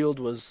of Shield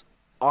was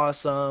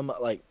awesome.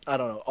 Like, I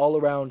don't know, all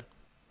around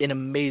an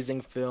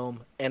amazing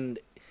film. And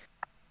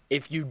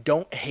if you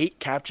don't hate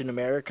Captain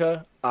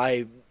America,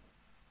 I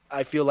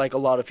feel like a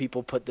lot of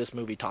people put this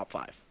movie top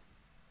 5.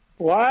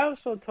 Well, I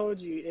also told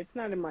you it's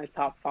not in my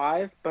top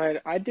 5,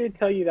 but I did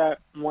tell you that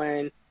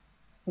when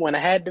I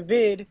had the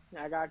vid,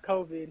 I got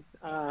COVID,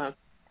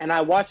 and I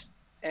watched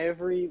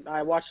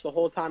the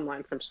whole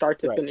timeline from start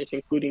to Right. finish,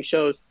 including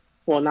shows.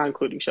 Well, not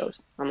including shows.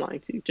 I'm lying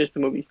to you, just the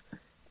movies.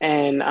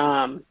 And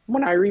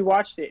when I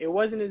rewatched it, it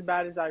wasn't as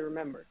bad as I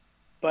remember,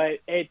 but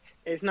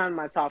it's not in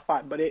my top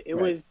 5. But it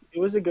Right.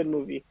 was a good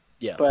movie.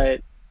 Yeah.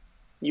 But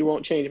you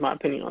won't change my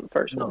opinion on the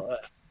first No, one.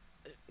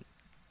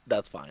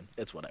 that's fine.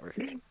 It's whatever.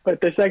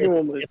 But the second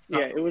one was, it's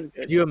not- it was good.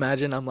 Could you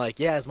imagine? I'm like,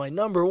 yeah, it's my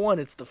number 1.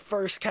 It's the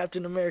first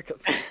Captain America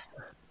film.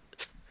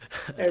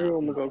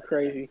 Everyone will go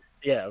crazy.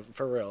 Yeah,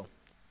 for real.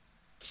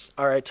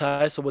 All right,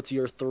 Ty, so what's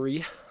your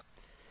 3?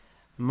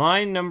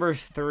 My number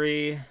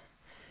 3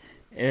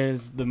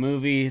 is the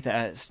movie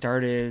that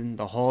started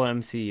the whole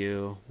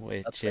MCU,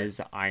 which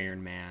is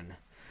Iron Man.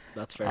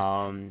 That's fair.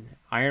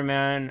 Iron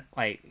Man,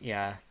 like,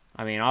 yeah.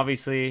 I mean,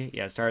 obviously,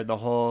 yeah, started the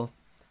whole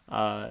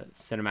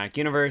cinematic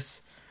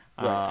universe.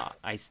 Right.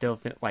 I still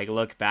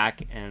look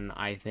back and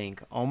I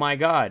think, oh my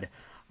god,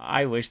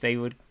 I wish they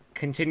would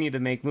continue to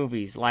make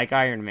movies like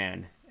Iron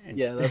Man.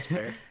 Yeah, that's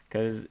fair.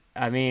 Because,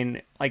 I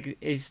mean, like,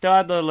 it still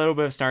had the little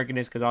bit of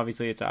snarkiness because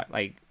obviously it's,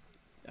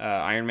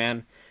 Iron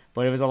Man.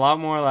 But it was a lot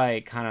more,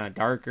 like, kind of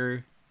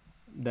darker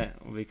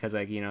because,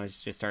 like,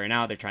 it's just starting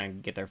out. They're trying to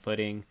get their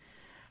footing.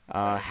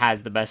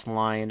 Has the best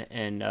line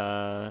in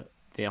the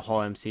whole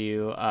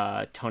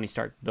MCU. Tony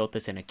Stark built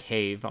this in a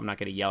cave. I'm not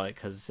going to yell it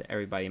because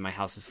everybody in my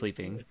house is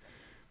sleeping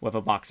with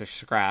a box of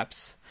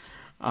scraps.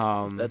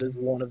 That is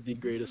one of the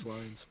greatest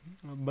lines.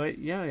 But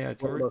yeah,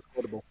 it's One of the most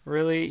quotable.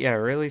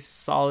 really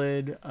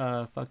solid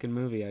fucking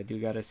movie, I do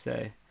gotta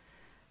say.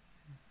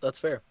 That's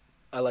fair.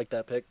 I like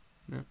that pick.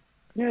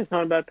 Yeah, it's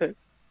not a bad pick.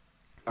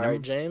 All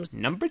right, James.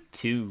 Number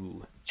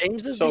 2.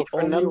 James is So the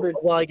for only.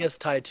 Well, I guess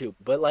Ty too,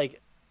 but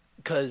like,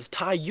 because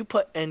Ty, you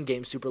put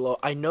Endgame super low.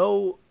 I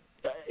know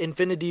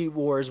Infinity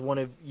War is one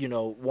of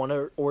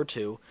 1 or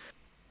 2.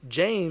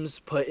 James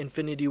put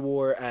Infinity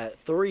War at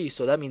 3,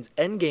 so that means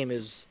Endgame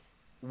is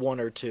 1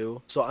 or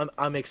 2. So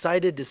I'm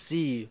excited to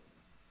see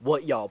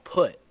what y'all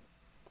put.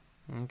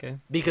 Okay.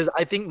 Because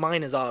I think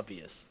mine is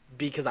obvious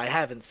because I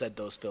haven't said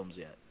those films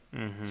yet.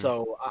 Mm-hmm.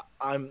 So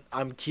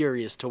I'm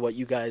curious to what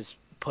you guys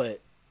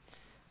put.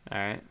 All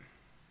right.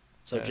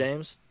 So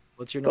James,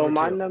 what's your So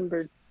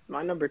number 2?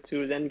 my number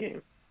 2 is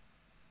Endgame.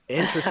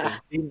 Interesting.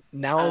 See,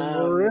 now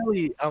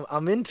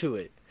I'm into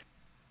it.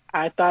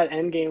 I thought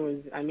Endgame was,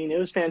 I mean, it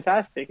was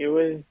fantastic. It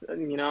was,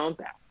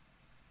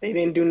 they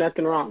didn't do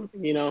nothing wrong.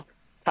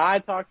 Ty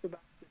talks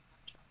about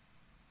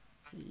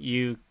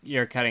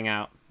You're cutting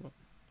out.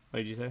 What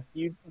did you say?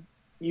 You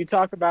you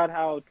talk about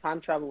how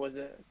time travel was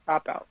a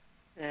cop out,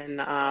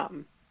 and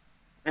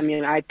I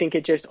mean, I think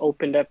it just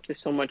opened up to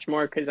so much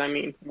more because I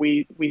mean,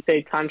 we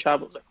say time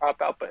travel is a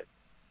cop out, but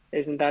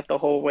isn't that the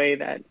whole way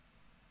that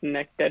the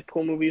next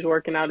Deadpool movie is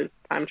working out is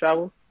time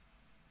travel?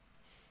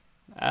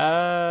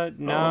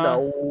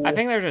 No. I No,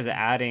 think they're just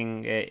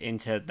adding it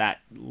into that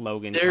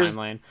Logan there's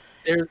timeline.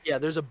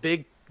 there's a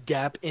big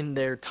gap in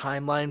their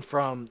timeline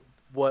from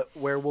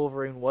where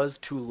Wolverine was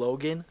to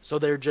Logan, so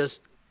they're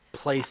just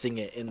placing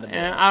it in the And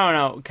middle. I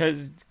don't know,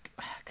 cause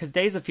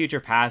Days of Future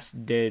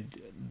Past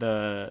did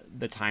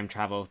the time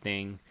travel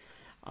thing,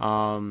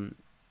 um,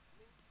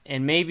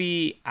 and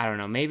maybe I don't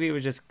know, maybe it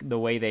was just the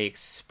way they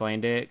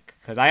explained it.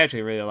 Cause I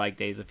actually really like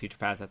Days of Future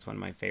Past. That's one of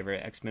my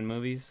favorite X-Men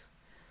movies.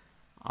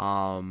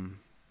 Um,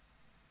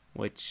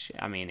 which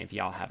I mean, if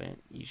y'all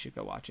haven't, you should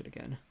go watch it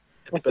again.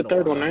 It's That's the been a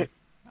third one, while. right?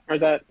 Or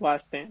that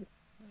Last Stand?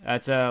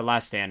 That's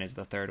Last Stand is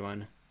the third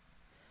one.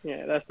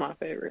 Yeah, that's my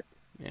favorite.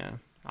 Yeah,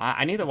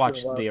 I need to It's been a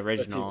watch while the since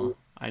I've seen original. the-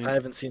 I I need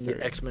haven't seen the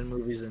third. X-Men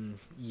movies in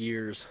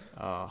years.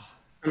 Oh,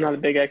 I'm not a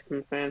big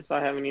X-Men fan, so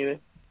I haven't either.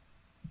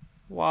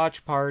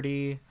 watch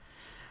party.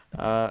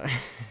 Uh,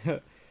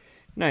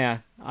 no, yeah.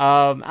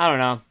 I don't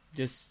know.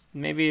 Just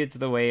maybe it's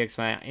the way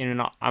explain. You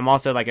know, I'm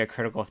also like a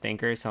critical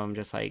thinker, so I'm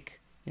just like,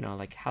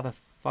 like how the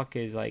fuck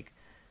is like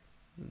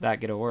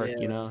that gonna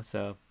work? You Yeah. know,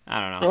 so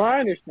I don't Oh, know. I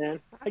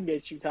understand. I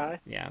get you, Ty.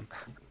 Yeah,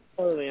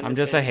 Totally I'm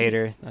just a understand.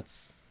 hater.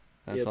 That's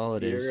Yep, all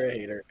it is. you're a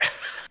hater.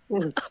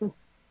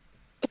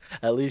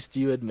 At least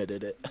you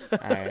admitted it.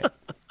 All right.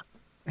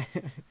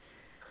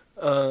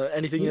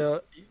 Anything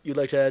you'd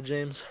like to add,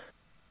 James?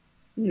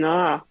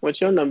 Nah,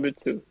 what's your number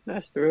two?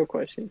 That's the real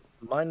question.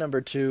 My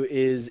number two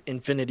is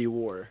Infinity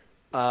War.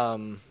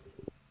 Um,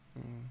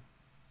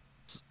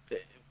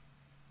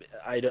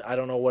 I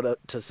don't know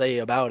what to say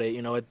about it.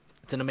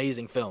 It's an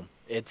amazing film.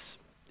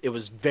 It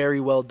was very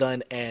well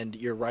done, and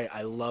you're right.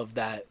 I love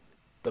that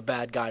the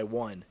bad guy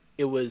won.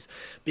 It was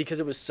because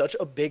it was such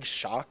a big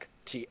shock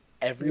to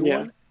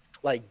Yeah. everyone.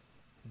 Like,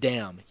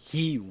 damn,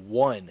 he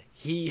won.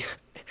 He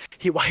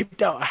he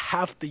wiped out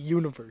half the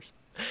universe.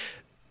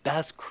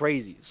 That's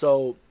crazy.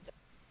 So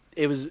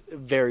it was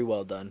very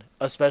well done,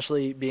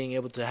 especially being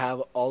able to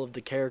have all of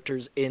the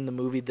characters in the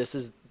movie. This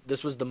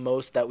was the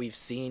most that we've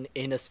seen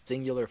in a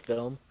singular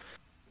film.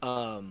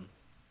 Um,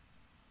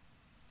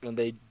 and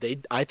they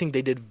I think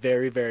they did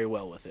very, very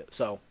well with it.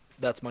 So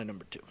that's my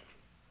number two.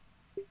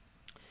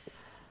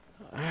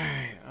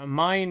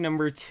 My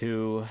number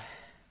two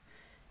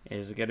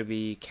is gonna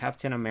be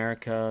Captain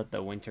America: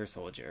 The Winter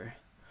Soldier.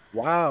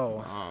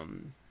 Wow.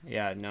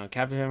 Yeah, no,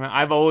 Captain America.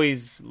 I've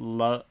always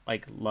loved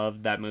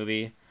that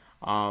movie.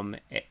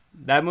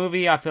 That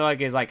movie I feel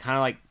like is like kind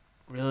of like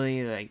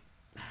really like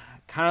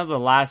kind of the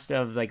last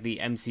of like the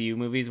MCU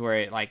movies where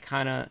it like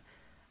kind of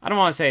I don't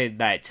want to say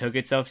that it took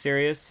itself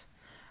serious,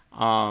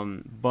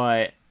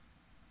 but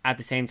at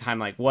the same time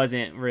like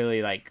wasn't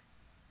really like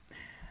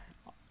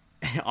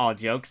all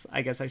jokes,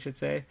 I guess I should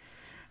say.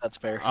 That's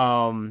fair.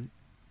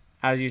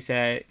 As you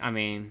said, I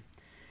mean,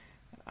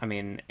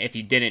 if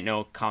you didn't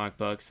know comic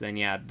books, then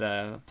yeah,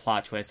 the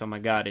plot twist. Oh my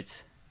god,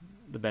 it's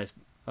the best,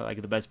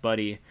 like the best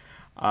buddy.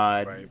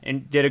 Right.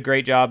 And did a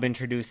great job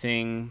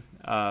introducing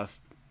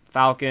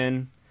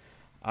Falcon,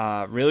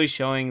 really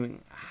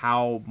showing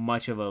how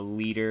much of a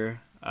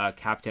leader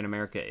Captain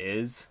America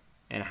is,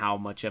 and how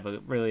much of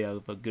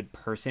a good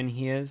person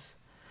he is.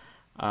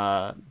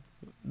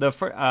 The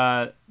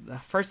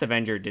first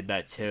Avenger did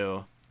that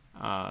too,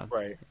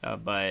 Right.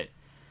 but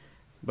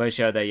it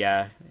showed that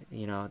yeah,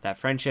 that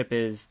friendship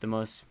is the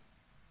most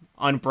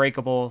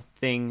unbreakable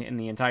thing in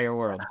the entire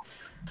world.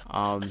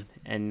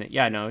 And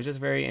yeah, no, it was just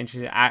very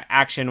interesting.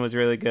 Action was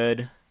really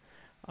good.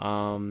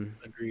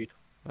 Agreed.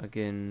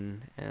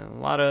 Fucking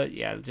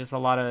and just a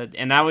lot of,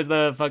 and that was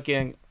the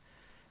fucking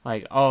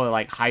like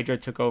Hydra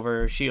took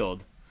over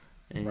Shield,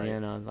 and Right.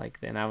 then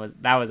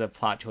that was a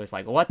plot twist.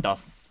 Like what the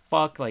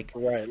fuck, like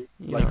Right.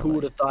 Who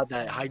would have thought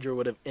that Hydra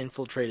would have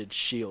infiltrated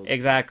Shield?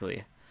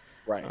 exactly.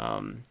 Right.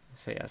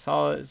 So yeah,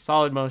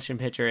 solid motion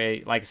picture.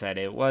 Like I said,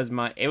 it was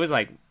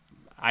like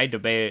I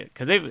debated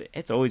because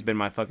it's always been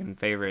my fucking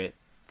favorite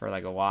for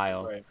like a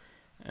while, Right.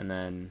 and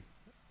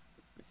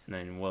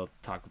then we'll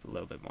talk a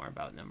little bit more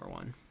about number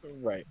one.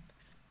 Right.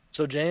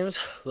 So James,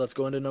 let's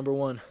go into number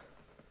one.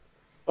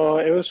 Oh,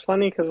 it was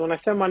funny because when I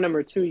said my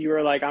number two, you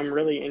were like, "I'm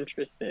really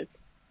interested,"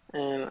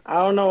 and I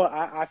don't know.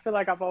 I feel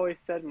like I've always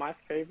said my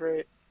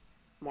favorite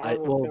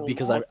Marvel film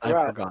Because all I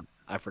throughout. forgot.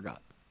 I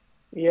forgot.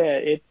 Yeah,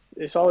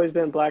 it's always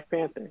been Black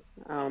Panther.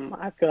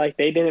 I feel like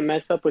they didn't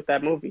mess up with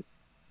that movie.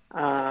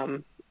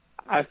 Um,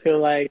 I feel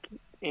like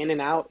In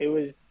and Out, it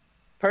was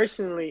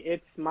personally,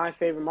 it's my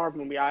favorite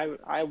Marvel movie.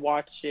 I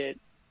watch it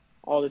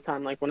all the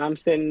time. Like when I'm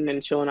sitting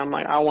and chilling, I'm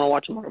like, I want to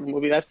watch a Marvel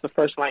movie. That's the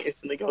first one I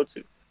instantly go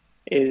to.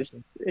 Is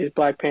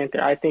Black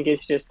Panther. I think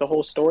it's just the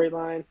whole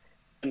storyline,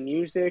 the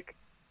music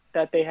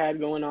that they had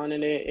going on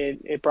in it.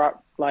 It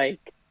brought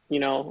like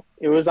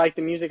it was like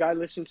the music I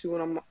listened to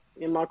when I'm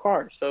in my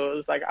car. So it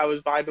was like I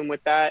was vibing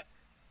with that.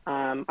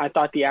 I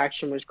thought the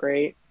action was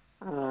great.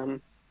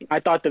 I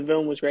thought the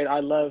villain was great. I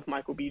love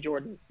Michael B.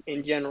 Jordan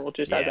in general,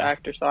 just as an Yeah.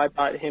 actor. So I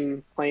thought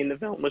him playing the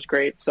villain was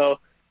great. So,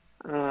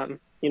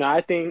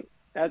 I think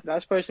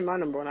that's personally my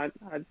number one.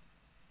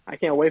 I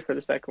can't wait for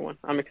the second one.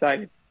 I'm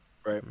excited.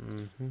 Right.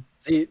 Mm-hmm.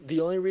 See,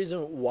 the only reason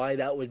why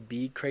that would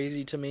be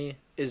crazy to me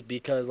is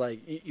because,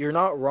 like, you're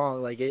not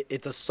wrong. Like,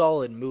 it's a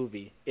solid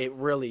movie. It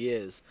really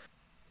is.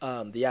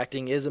 The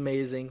acting is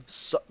amazing.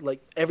 So,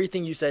 like,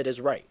 everything you said is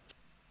right.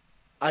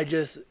 I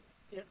just,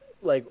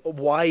 like,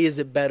 why is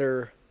it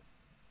better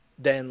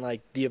than,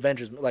 like, the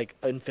Avengers, like,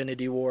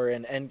 Infinity War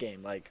and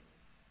Endgame? Like,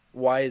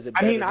 why is it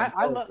I better mean,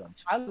 than those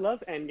ones? I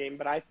love Endgame,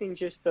 but I think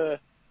just the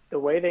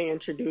way they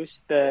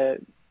introduced the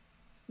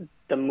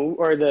move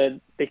or the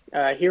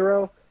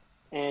hero,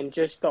 and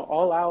just the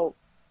all out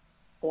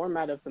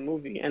format of the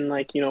movie, and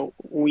like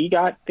we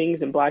got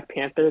things in Black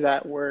Panther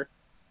that were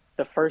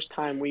the first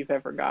time we've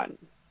ever gotten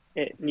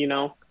it,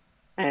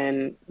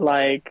 and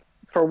like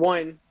for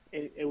one,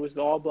 it was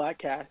the all black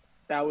cast.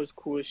 That was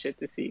cool as shit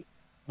to see.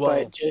 But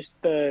Well,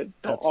 just the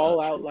that's not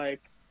all out true.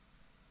 like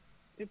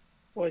it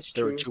was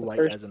There were true. It was two the white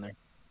first, guys in there.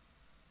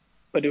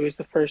 but it was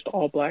the first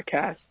all black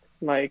cast.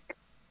 Like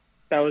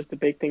that was the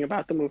big thing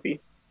about the movie.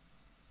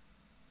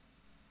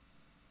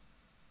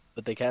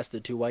 But they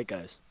casted two white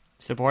guys.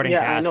 Supporting Yeah,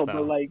 I cast know, but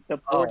though. like the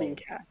boarding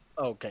Oh, cast,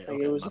 okay, like it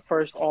okay. was the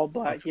first all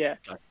black, Okay, yeah.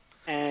 okay.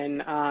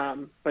 And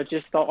but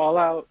just the all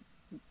out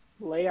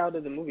layout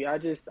of the movie, I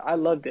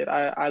loved it.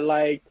 I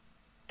liked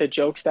the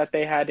jokes that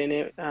they had in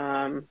it.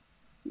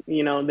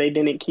 They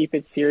didn't keep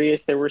it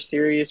serious. There were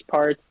serious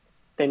parts.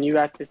 Then you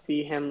got to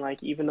see him,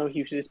 like, even though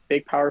he was this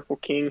big, powerful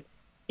king,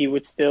 he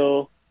would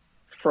still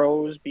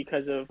froze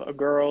because of a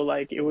girl.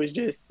 Like it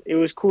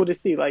was cool to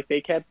see. Like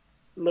they kept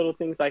little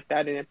things like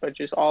that in it, but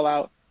just all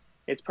out.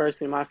 It's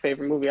personally my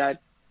favorite movie. I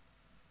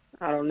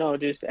don't know,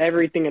 just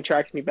everything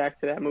attracts me back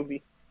to that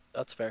movie.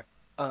 That's fair.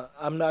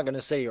 I'm not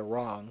gonna say you're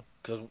wrong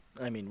because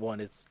I mean, one,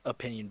 it's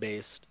opinion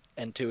based,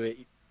 and two,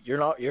 you're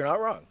not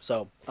wrong.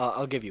 So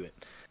I'll give you it.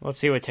 Let's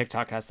see what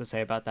TikTok has to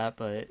say about that,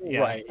 but yeah.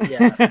 Right?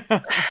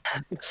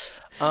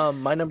 Yeah.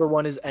 My number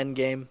one is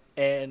Endgame,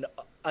 and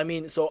I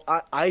mean, so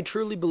I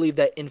truly believe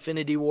that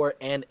Infinity War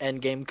and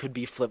Endgame could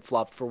be flip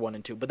flopped for one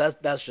and two, but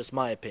that's just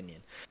my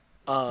opinion.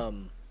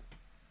 Um,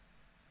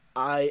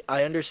 I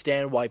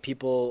understand why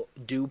people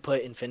do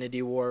put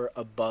Infinity War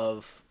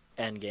above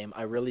Endgame.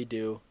 I really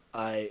do.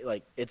 I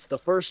like it's the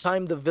first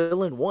time the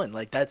villain won.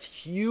 Like that's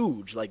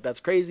huge. Like that's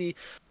crazy.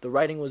 The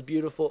writing was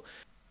beautiful.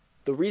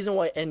 The reason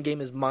why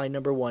Endgame is my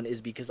number one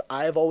is because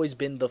I've always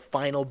been the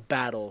final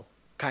battle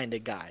kind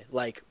of guy.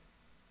 Like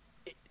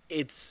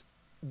it's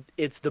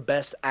it's the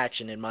best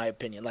action in my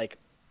opinion. Like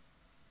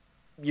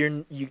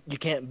you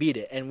can't beat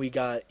it. And we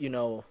got,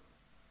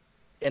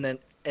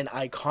 an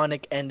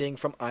iconic ending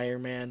from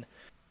Iron Man.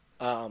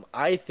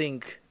 I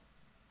think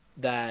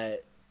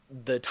that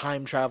the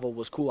time travel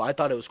was cool. I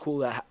thought it was cool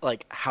that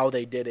like how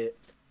they did it.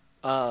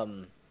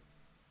 Um,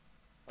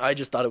 I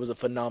just thought it was a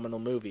phenomenal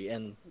movie,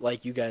 and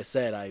like you guys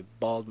said, I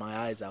bawled my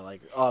eyes out. Like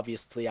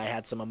obviously, I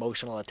had some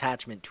emotional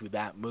attachment to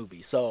that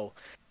movie. So,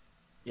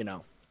 you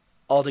know,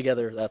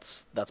 altogether,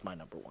 that's my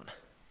number one.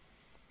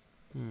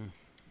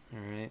 All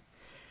right.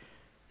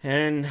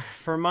 And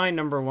for my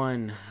number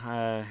one,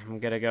 I'm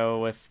gonna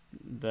go with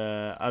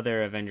the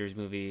other Avengers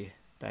movie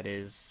that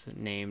is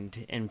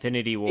named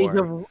Infinity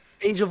War.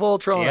 Age of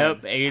Ultron.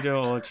 Yep, Age of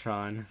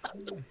Ultron.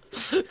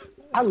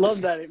 I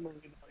love that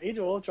movie. Age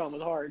of Ultron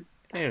was hard.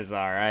 It was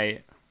all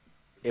right.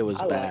 It was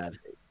I liked bad.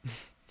 It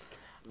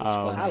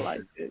was fun. I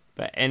liked it.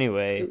 But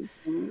anyway, It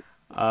was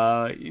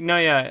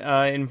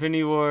cool.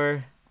 Infinity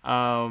War.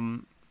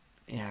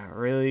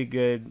 Really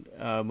good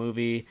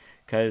movie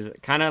because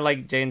kind of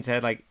like Jane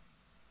said, like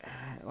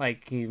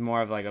he's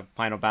more of like a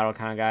final battle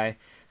kind of guy.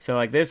 So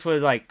like this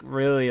was like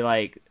really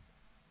like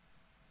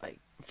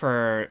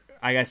for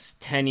I guess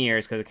 10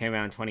 years because it came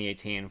out in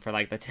 2018. For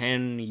like the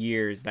 10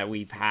 years that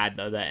we've had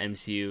the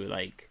MCU,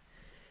 like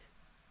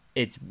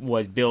it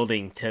was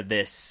building to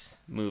this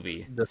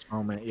movie. This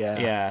moment, yeah.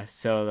 Yeah.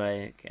 So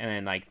like, and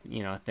then like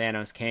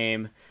Thanos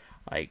came.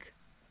 Like,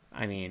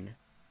 I mean,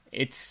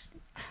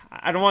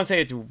 I don't want to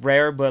say it's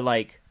rare, but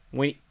like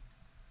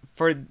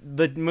for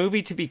the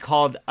movie to be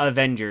called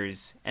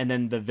Avengers and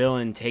then the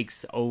villain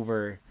takes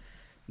over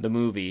the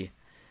movie,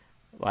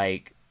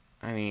 like,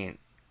 I mean,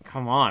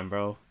 come on,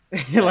 bro.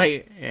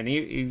 Like, and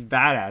he's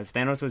badass.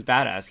 Thanos was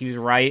badass. He was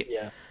right.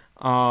 Yeah.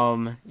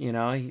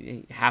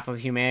 Half of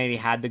humanity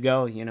had to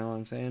go. You know what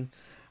I'm saying?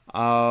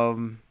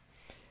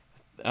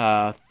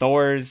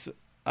 Thor's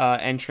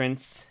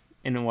entrance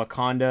in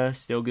Wakanda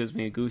still gives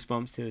me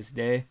goosebumps to this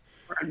day.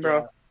 Right,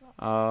 bro.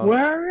 Yeah.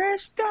 Where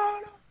is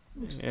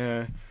Thanos?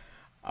 Yeah.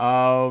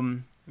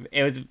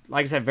 It was,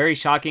 like I said, very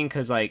shocking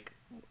because like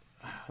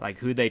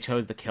who they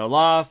chose to kill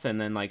off, and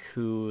then like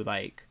who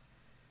like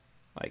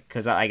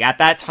because like at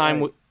that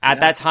time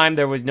that time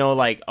there was no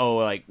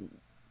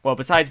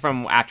besides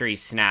from after he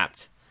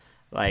snapped,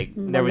 like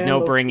there was no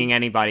Loki. bringing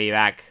anybody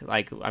back.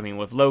 Like I mean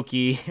with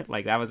Loki,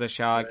 like that was a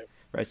shock.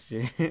 Right.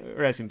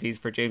 Rest in peace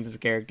for James's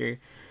character.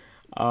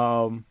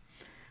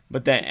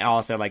 But then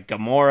also like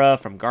Gamora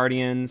from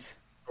Guardians.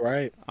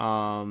 Right.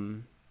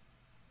 I'm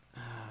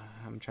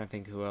trying to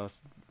think who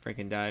else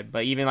freaking died,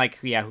 but even like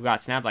who got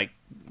snapped? Like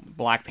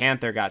Black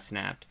Panther got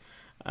snapped.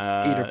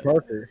 Peter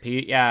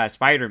Parker.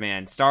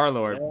 Spider-Man,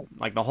 Star-Lord, Yeah.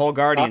 like the whole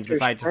Guardians Doctor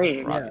besides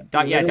Strange.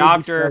 Literally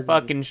Doctor besides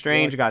fucking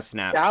Strange got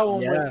snapped. That one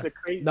was Yeah. the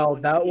crazy No,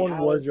 one. that to me. one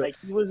was like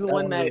he was the that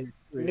one one that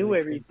was knew really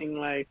everything.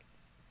 Like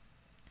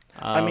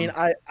I mean,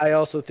 I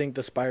also think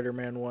the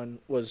Spider-Man one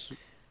was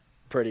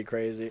pretty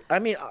crazy. I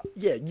mean,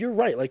 yeah, you're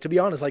right. Like, to be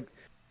honest, like,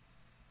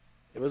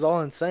 it was all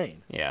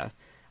insane. Yeah.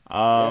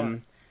 Yeah.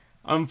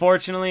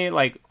 Unfortunately,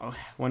 like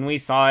when we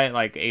saw it,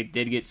 like it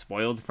did get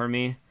spoiled for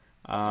me.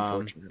 It's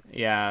unfortunate.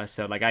 Yeah,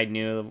 so like I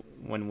knew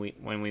when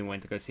we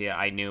went to go see it,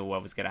 I knew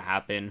what was gonna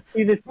happen.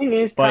 see, the thing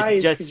is, But Ty,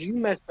 is just- because you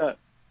messed up.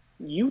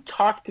 You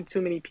talk to too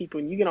many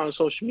people and you get on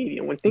social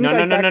media. When things No,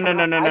 like no, that no, come no,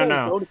 no, out, no, I no, don't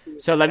no. go to people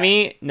So like let that.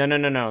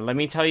 me no. Let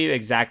me tell you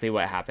exactly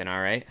what happened.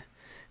 All right.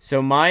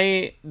 So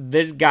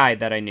this guy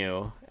that I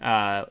knew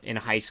in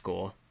high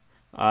school,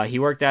 he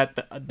worked at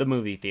the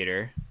movie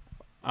theater,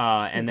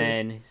 and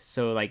then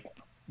so like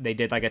they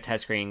did like a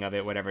test screening of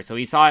it, whatever. So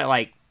he saw it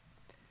like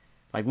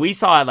we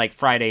saw it like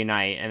Friday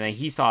night, and then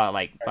he saw it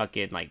like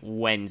fucking like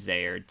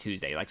Wednesday or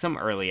Tuesday, like some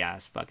early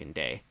ass fucking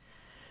day.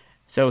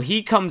 So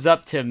he comes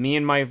up to me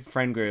and my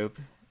friend group,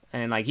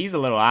 and like he's a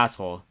little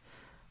asshole.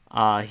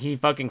 He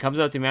fucking comes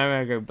up to me,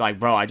 I'm like,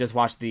 bro, I just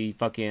watched the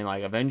fucking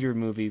like Avenger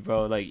movie,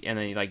 bro. Like, and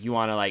then like you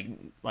want to like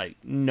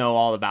know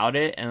all about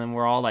it, and then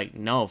we're all like,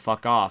 no,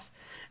 fuck off.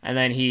 And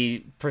then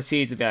he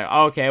proceeds to be like,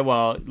 oh, okay,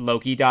 well,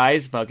 Loki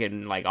dies,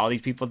 fucking like all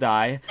these people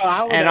die,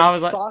 and I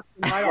was like,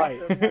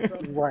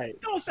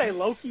 Right. Don't say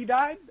Loki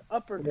died.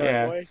 Uppercut,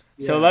 Yeah. boy.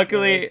 So Yeah,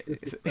 luckily,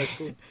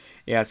 disrespectful.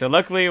 yeah. So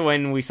luckily,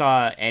 when we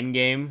saw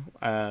Endgame,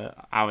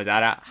 I was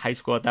out of high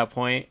school at that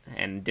point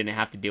and didn't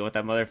have to deal with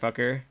that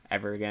motherfucker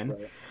ever again.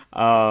 Right.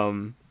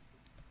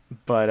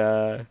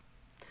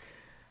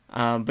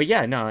 But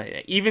yeah, no.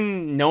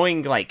 Even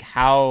knowing like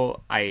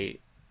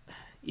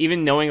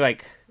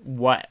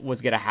what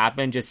was gonna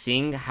happen, just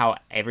seeing how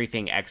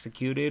everything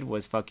executed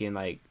was fucking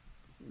like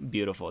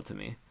beautiful to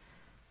me.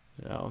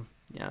 So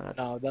yeah,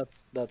 No,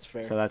 that's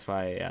fair. so that's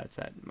why it's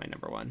at my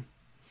number one.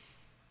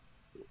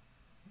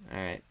 All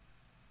right.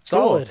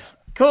 Solid.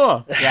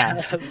 Cool.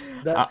 Yeah.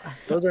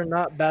 Those are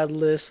not bad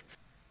lists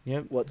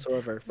Yep.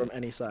 whatsoever from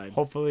any side.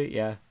 Hopefully,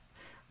 yeah.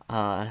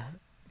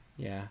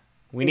 Yeah.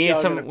 We Think need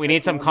y'all some gonna we need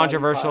pick some one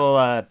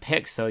controversial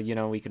picks so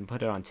we can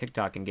put it on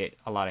TikTok and get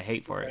a lot of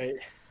hate for it.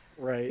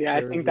 Right. Yeah, I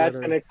They're think that's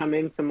literally- gonna come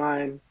into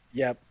mine.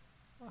 Yep.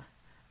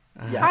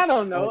 I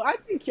don't know. I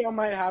think y'all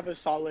might have a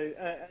solid,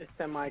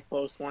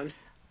 semi-close one.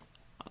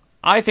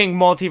 I think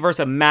Multiverse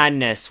of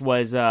Madness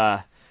was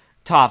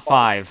top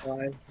 5.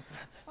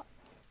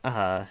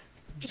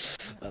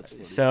 That's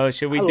funny. So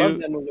should we I do love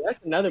that movie.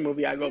 That's another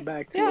movie I go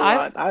back to. Yeah, a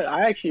lot.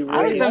 I actually really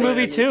I like that like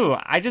movie that too.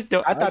 I just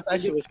don't I thought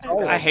that shit was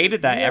solid. I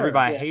hated that Yeah.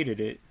 everybody Yeah. hated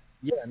it.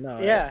 Yeah, no.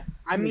 Yeah,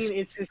 I It was mean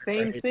it's the super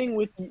same tight. thing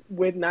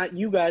with not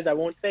you guys. I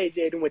won't say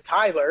Jaden with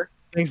Tyler.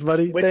 Thanks,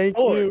 buddy. With Thank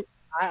Thor. you.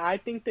 I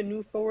think the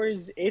new Thor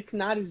it's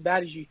not as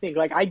bad as you think.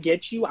 Like I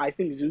get you. I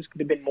think Zeus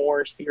could have been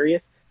more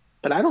serious,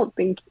 but I don't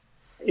think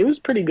it was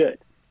pretty good.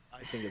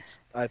 I think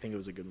it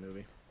was a good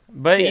movie.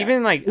 But Yeah.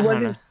 even like It I don't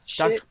wasn't know.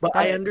 shit, But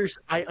I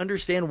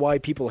understand why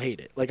people hate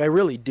it. Like I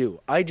really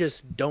do. I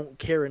just don't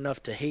care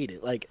enough to hate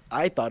it. Like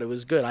I thought it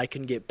was good. I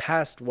can get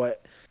past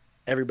what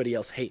everybody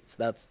else hates.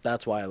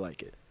 That's why I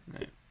like it.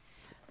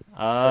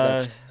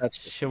 That's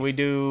should we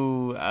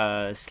do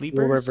sleepers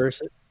We'll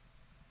reverse it.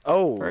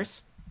 Oh,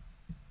 first?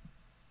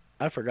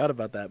 I forgot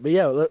about that. But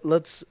yeah,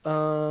 let's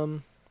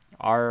do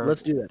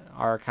that.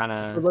 Our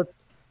kind So of let's.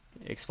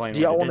 explain Do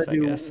y'all what want it is, to I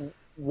do guess.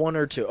 one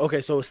or two?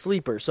 Okay, so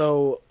Sleeper.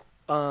 So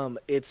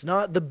it's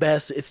not the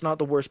best, it's not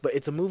the worst, but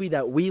it's a movie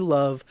that we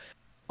love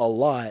a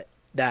lot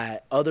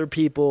that other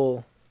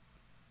people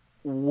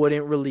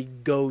wouldn't really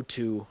go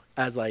to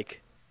as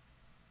like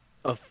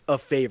a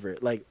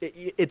favorite. Like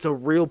it's a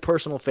real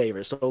personal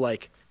favorite. So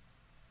like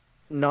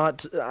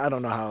not I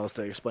don't know how else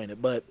to explain it,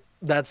 but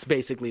that's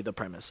basically the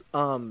premise.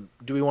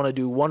 Do we want to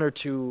do one or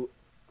two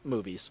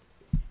movies?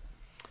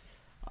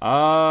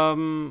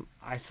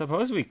 I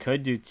suppose we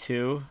could do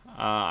 2.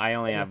 I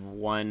only have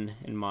 1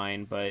 in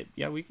mind, but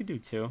yeah, we could do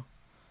 2.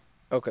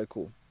 Okay,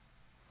 cool.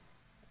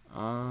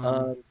 Um,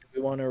 Do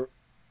we want to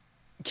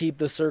keep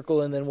the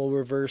circle and then we'll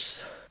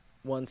reverse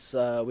once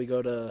we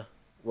go to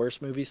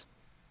worst movies?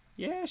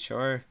 yeah,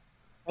 sure.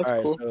 That's All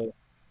right, cool. so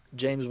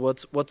James,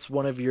 what's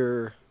one of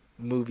your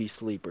movie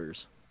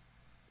sleepers?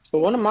 So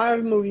one of my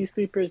movie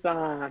sleepers,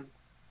 I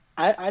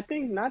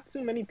think not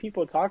too many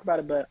people talk about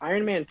it, but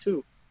Iron Man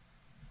 2.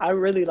 I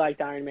really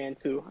liked Iron Man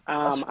 2.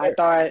 That's I fair.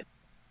 thought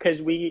because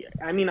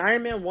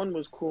Iron Man 1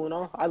 was cool and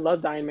all. I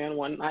loved Iron Man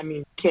 1. I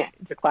mean, can't.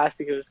 It's a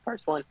classic. It was the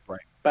first one.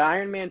 Right. But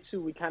Iron Man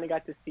 2, we kind of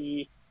got to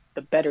see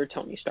the better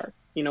Tony Stark.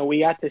 You know, we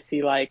got to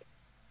see like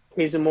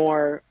his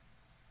more,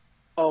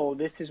 oh,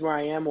 this is where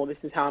I am. Well,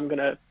 this is how I'm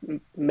gonna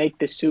make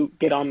the suit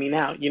get on me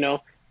now. You know,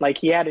 like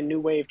he had a new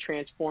way of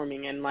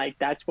transforming, and like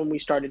that's when we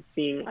started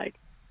seeing like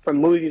from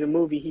movie to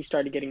movie he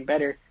started getting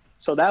better.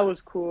 So that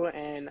was cool,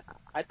 and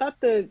I thought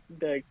the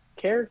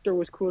character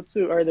was cool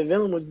too, or the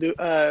villain was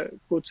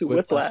cool too.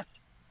 Whiplash. Whiplash.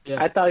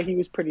 Yeah. I thought he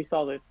was pretty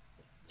solid.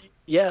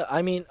 Yeah,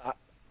 I mean,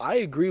 I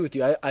agree with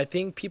you. I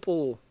think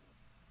people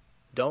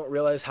don't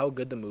realize how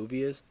good the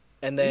movie is.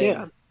 And then,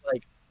 Yeah.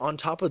 like, on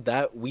top of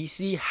that, we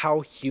see how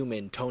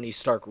human Tony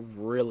Stark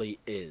really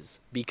is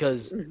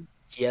because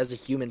he has a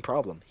human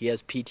problem. He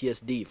has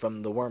PTSD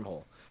from the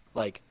wormhole.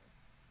 Like,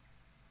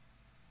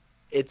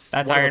 That's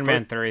Iron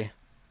Man 3.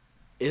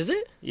 Is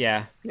it?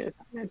 Yeah. Yeah, it's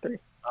Iron Man 3.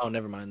 Oh,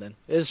 never mind then.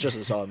 It's just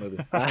a solid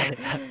movie.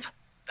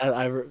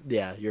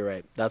 Yeah, you're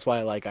right. That's why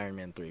I like Iron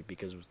Man 3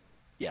 because,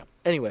 yeah.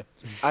 Anyway,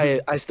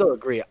 I still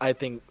agree. I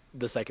think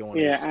the second one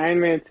is. Yeah, Iron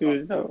Man 2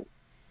 is dope.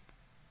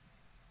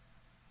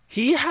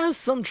 He has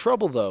some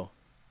trouble though.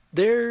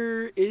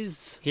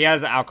 He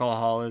has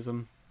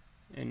alcoholism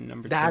in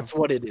number 2. That's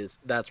what it is.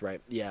 That's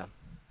right. Yeah.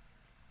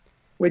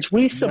 Which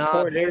we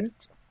supported.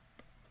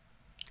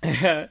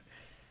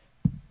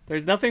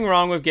 There's nothing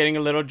wrong with getting a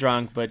little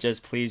drunk, but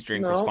just please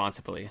drink No.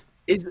 responsibly.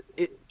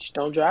 Just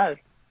don't drive.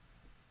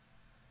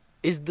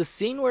 Is the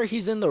scene where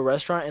he's in the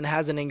restaurant and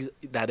has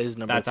that is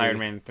number That's 3. Iron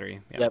Man 3.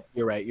 Yep,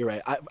 you're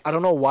right. I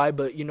don't know why,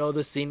 but you know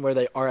the scene where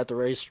they are at the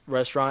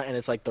restaurant and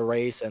it's like the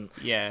race, and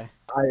Yeah.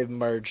 I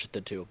merged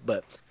the two,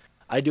 but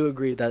I do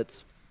agree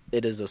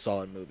it is a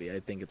solid movie. I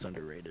think it's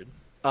underrated.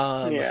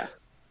 Yeah.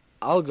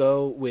 I'll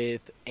go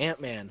with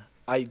Ant-Man.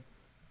 It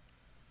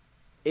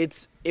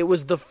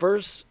was the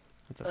first.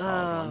 That's a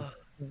solid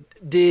one.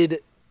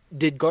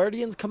 Did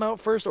Guardians come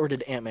out first or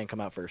did Ant-Man come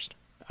out first?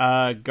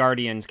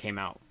 Guardians came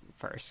out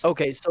first.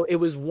 Okay, so it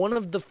was one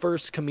of the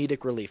first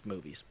comedic relief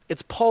movies.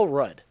 It's Paul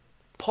Rudd.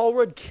 Paul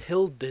Rudd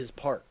killed his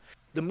part.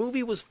 The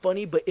movie was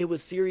funny, but it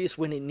was serious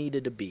when it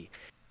needed to be.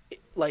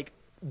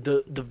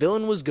 The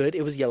villain was good.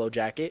 It was Yellow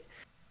Jacket.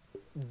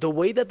 The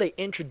way that they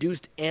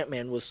introduced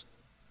Ant-Man was,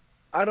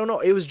 I don't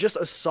know. It was just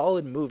a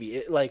solid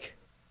movie.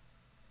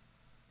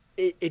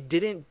 It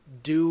didn't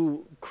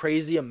do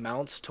crazy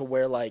amounts to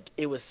where like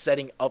it was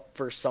setting up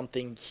for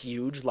something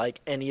huge like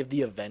any of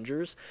the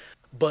Avengers,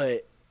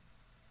 but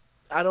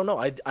I don't know.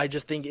 I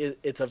just think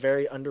it's a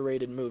very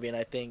underrated movie, and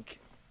I think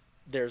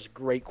there's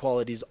great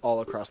qualities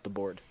all across the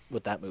board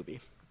with that movie.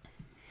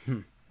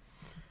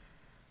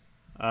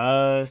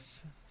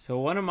 So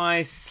one of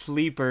my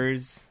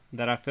sleepers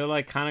that I feel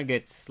like kind of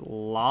gets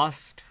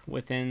lost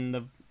within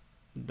the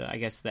I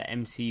guess the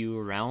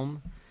MCU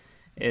realm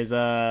is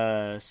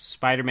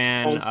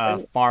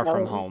Spider-Man Far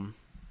From Home.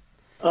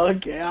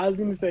 Okay, I was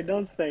gonna say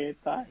don't say it.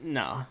 Ty.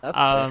 No.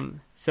 That's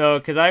So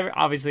because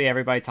obviously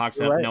everybody talks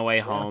You're up right. No Way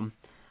Yeah.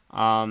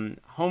 Home.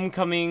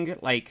 Homecoming,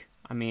 like,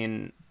 I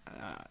mean,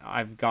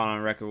 I've gone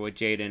on record with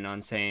Jaden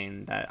on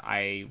saying that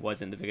I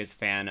wasn't the biggest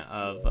fan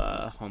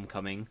of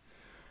Homecoming.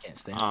 Can't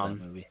stand that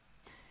movie.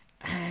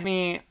 I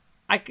mean,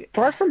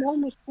 Far From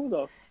Home was cool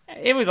though.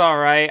 it was all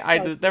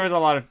right. There was a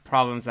lot of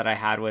problems that I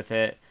had with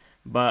it,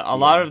 but a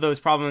lot of those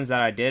problems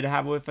that I did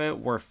have with it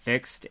were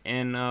fixed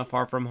in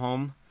Far From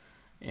Home.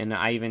 And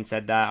I even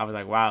said that. I was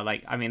like, wow,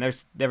 like, I mean,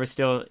 there were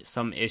still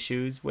some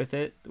issues with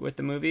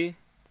the movie.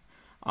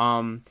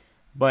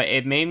 But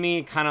it made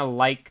me kind of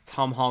like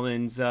Tom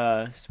Holland's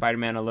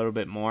Spider-Man a little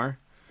bit more.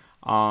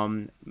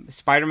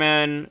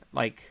 Spider-Man,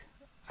 like,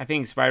 I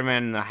think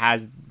Spider-Man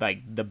has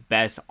like the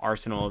best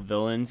arsenal of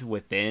villains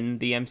within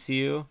the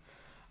MCU.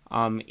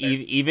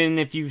 Even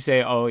if you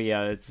say, oh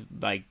yeah, it's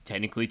like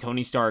technically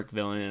Tony Stark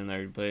villain and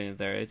they're putting it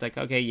there, it's like,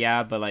 okay,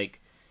 yeah, but like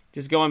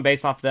just going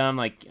based off them,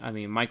 like, I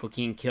mean, Michael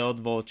Keaton killed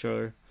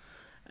Vulture,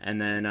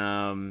 and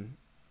then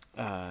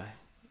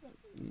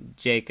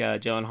Jake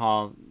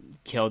Gyllenhaal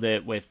killed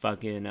it with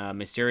fucking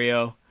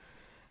Mysterio.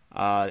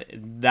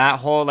 That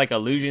whole like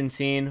illusion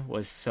scene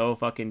was so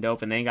fucking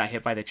dope, and then he got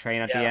hit by the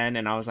train at the end,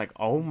 and I was like,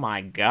 oh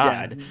my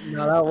god. Yeah.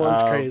 No, that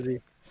one's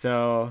crazy.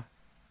 So,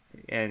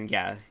 and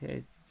yeah,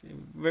 it's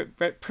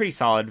pretty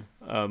solid.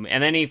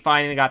 And then he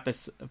finally got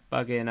this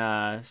fucking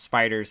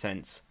spider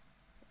sense,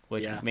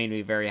 which made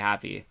me very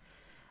happy.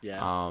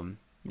 Yeah.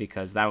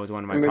 Because that was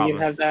one of my And then problems.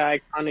 you have the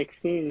iconic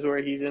scenes where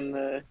he's in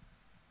the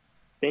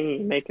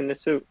thingy making the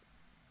suit.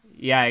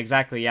 Yeah,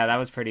 exactly. Yeah, that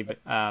was pretty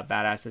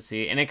badass to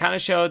see. And it kind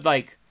of showed,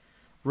 like,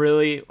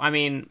 really, I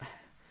mean,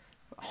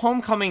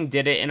 Homecoming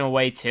did it in a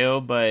way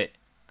too, but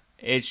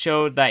it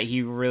showed that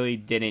he really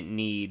didn't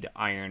need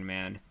Iron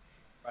Man.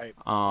 Right.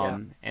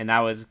 And that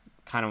was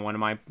kind of one of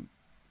my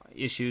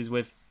issues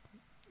with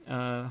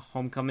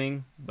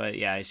Homecoming. But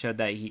yeah, it showed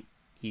that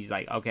he's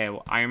like, okay,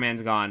 well, Iron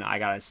Man's gone, I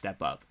gotta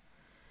step up.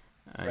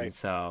 And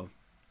so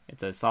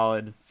it's a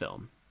solid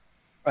film.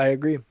 I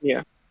agree.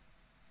 Yeah.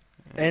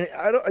 And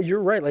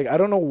you're right. Like, I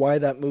don't know why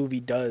that movie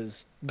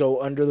does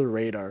go under the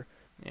radar,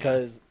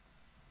 because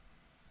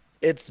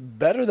it's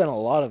better than a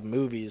lot of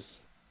movies,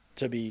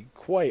 to be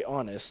quite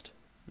honest.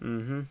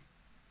 Mm-hmm.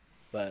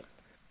 But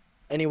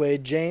anyway,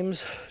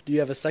 James, do you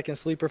have a second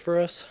sleeper for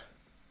us?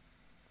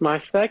 My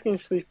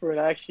second sleeper would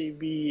actually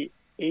be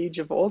Age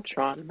of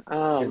Ultron.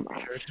 I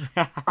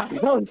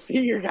don't see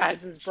your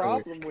guys'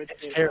 problem with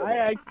it's it.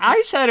 terrible.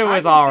 I said it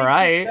was all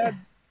right.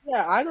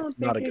 I don't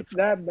think it's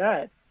that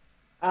bad.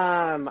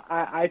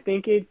 I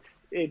think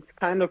it's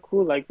kind of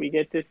cool. Like, we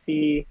get to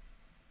see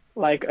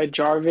like a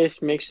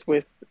Jarvis mixed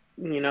with,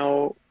 you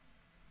know,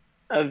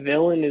 a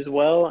villain as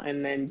well,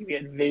 and then you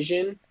get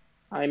Vision.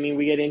 I mean,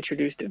 we get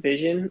introduced to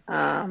Vision.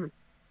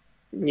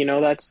 You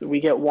know, that's we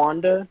get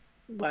Wanda.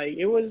 Like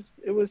it was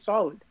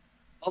solid.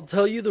 I'll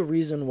tell you the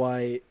reason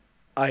why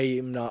I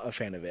am not a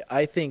fan of it.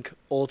 I think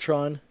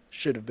Ultron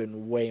should have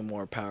been way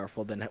more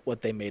powerful than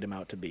what they made him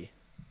out to be.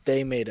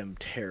 They made him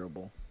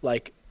terrible.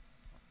 Like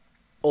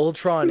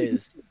Ultron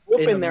is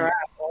Whooping in their a,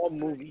 ass all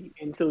movie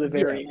until the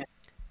yeah. very end.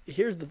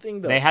 Here's the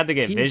thing though. They had to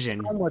get He's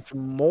Vision. so much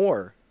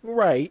more.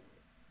 Right.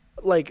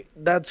 Like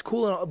that's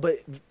cool and all, but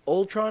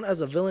Ultron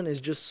as a villain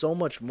is just so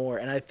much more,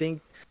 and I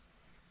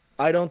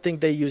don't think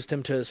they used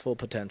him to his full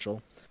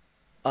potential.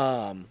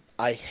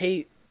 I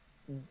hate.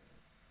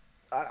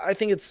 I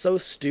think it's so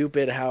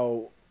stupid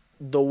how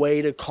the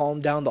way to calm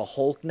down the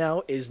Hulk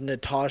now is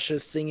Natasha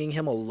singing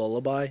him a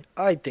lullaby.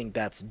 I think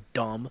that's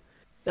dumb.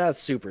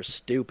 That's super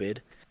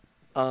stupid.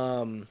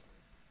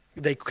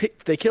 They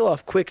kill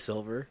off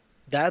Quicksilver.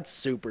 That's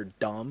super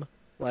dumb.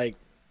 Like,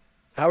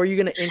 how are you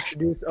going to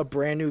introduce a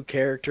brand new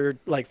character,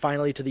 like,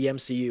 finally to the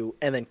MCU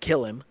and then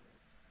kill him?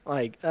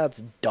 Like,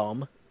 that's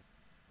dumb.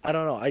 I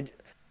don't know.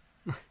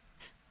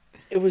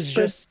 It was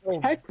just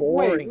so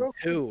boring,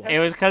 too. It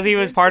was because he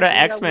was part of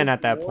X-Men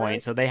at that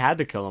point, so they had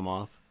to kill him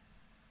off.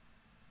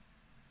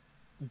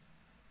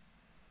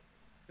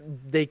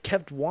 They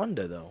kept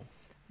Wanda, though.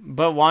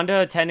 But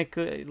Wanda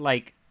technically,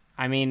 like,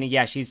 I mean,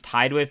 yeah, she's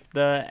tied with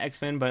the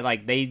X-Men, but,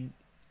 like, they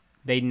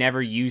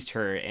never used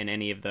her in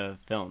any of the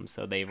films,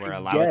 so they were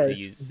allowed to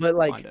use but,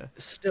 like, Wanda.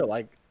 Still,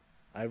 like,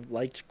 I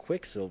liked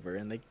Quicksilver,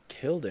 and they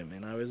killed him,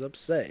 and I was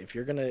upset. If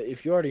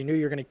you already knew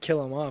you're gonna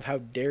kill him off, how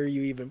dare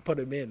you even put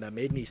him in? That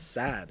made me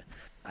sad.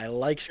 I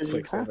liked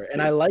Quicksilver,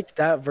 and I liked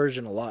that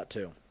version a lot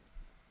too.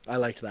 I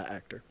liked that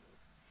actor.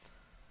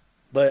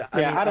 But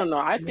I don't know.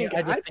 I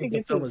just think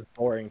the film was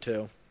boring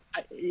too.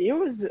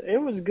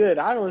 It was good.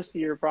 I don't see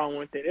your problem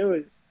with it.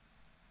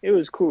 It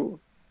was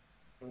cool.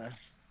 All right.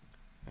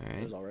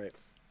 It was all right.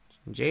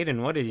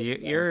 Jaden, what is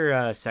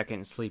your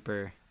second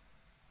sleeper?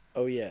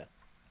 Oh yeah.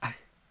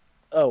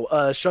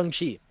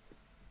 Shang-Chi.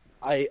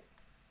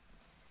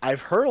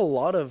 I've heard a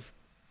lot of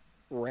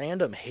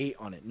random hate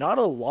on it. Not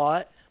a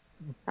lot.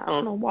 I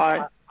don't know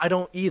why. I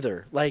don't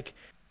either. Like,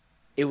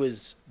 it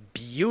was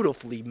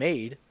beautifully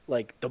made.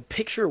 Like, the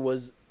picture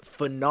was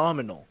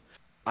phenomenal.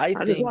 I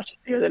just watched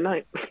it the other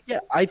night.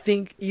 Yeah, I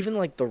think even,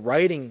 like, the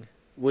writing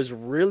was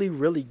really,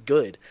 really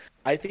good.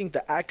 I think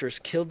the actors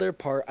killed their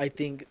part. I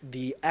think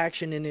the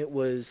action in it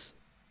was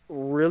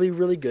really,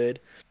 really good.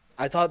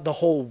 I thought the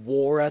whole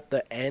war at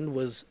the end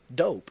was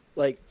dope.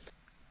 Like,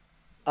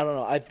 I don't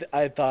know.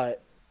 I thought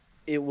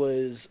it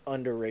was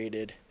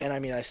underrated. And, I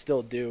mean, I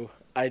still do.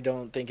 I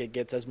don't think it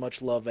gets as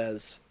much love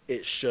as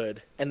it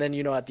should. And then,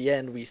 at the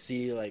end we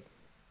see, like,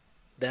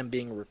 them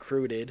being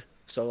recruited.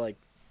 So, like,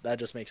 that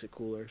just makes it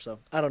cooler. So,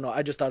 I don't know.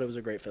 I just thought it was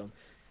a great film.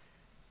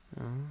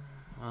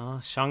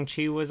 Well,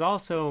 Shang-Chi was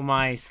also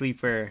my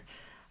sleeper.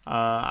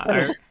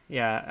 I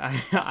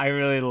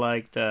really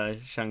liked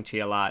Shang-Chi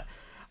a lot.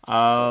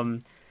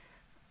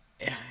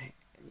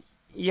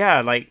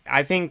 Yeah, like,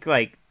 I think,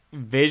 like,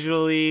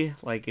 visually,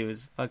 like, it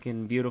was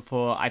fucking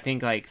beautiful. I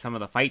think, like, some of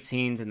the fight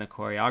scenes and the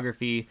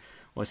choreography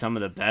was some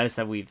of the best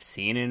that we've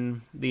seen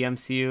in the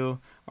MCU,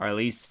 or at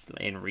least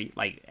in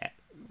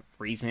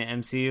recent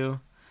MCU.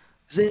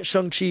 Isn't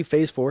Shang-Chi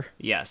Phase 4?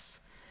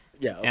 Yes.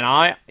 Yeah.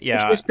 And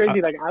it's just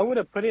crazy. Like, I would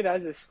have put it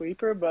as a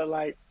sleeper, but,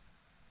 like,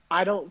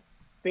 I don't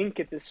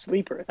think it's a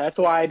sleeper. That's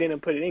why I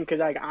didn't put it in, because,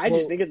 like, I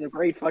just think it's a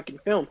great fucking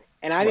film.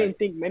 And I didn't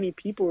think many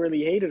people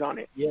really hated on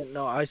it. Yeah,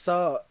 no, I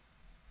saw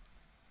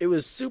it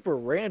was super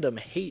random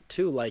hate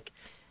too. Like,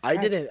 I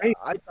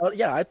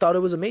thought it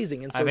was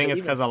amazing. And so I think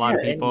it's because a lot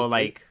of people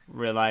like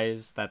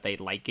realize that they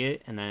like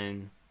it, and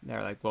then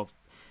they're like, well,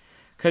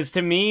 because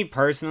to me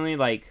personally,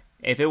 like,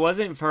 if it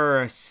wasn't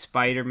for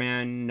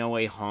Spider-Man No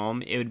Way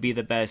Home, it would be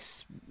the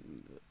best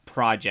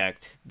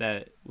project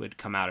that would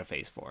come out of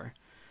Phase 4.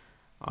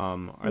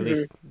 Or at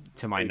least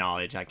to my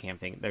knowledge, I can't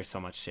think. There's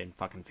so much in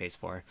fucking Phase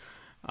 4.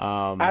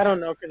 I don't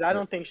know, because I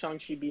don't think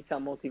Shang-Chi beats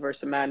out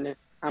Multiverse of Madness.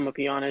 I'm going to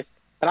be honest.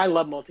 But I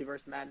love Multiverse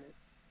of Madness.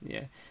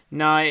 Yeah.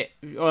 No,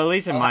 or at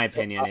least in my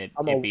opinion,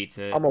 it beats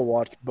it. I'm going to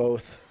watch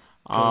both.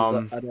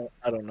 I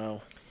don't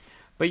know.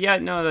 But yeah,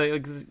 no,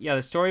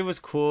 the story was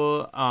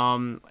cool.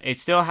 It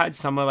still had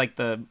some of, like,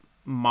 the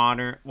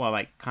modern, well,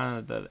 like, kind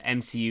of the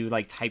MCU,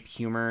 like, type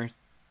humor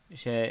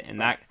shit.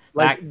 And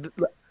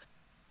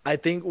I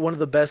think one of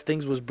the best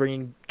things was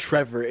bringing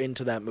Trevor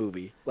into that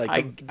movie. Like,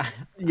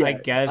 I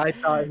guess I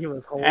thought he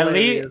was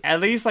hilarious.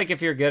 At least, like,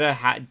 if you're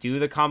gonna do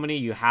the comedy,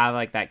 you have,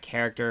 like, that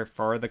character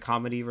for the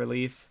comedy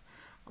relief.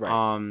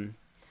 Right.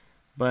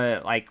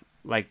 But like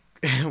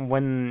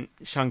when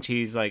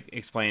Shang-Chi's, like,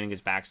 explaining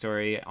his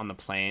backstory on the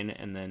plane,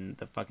 and then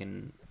the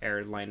fucking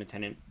airline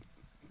attendant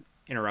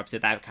interrupts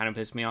it, that kind of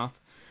pissed me off.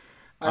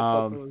 I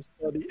thought that was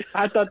funny.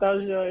 I thought that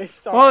was really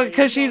sorry. Well,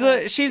 because she's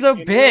a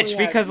bitch.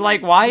 Because,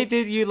 like, why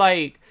did you,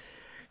 like,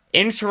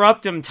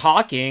 interrupt him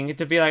talking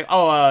to be like,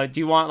 oh, do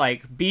you want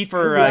like beef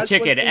or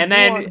chicken? And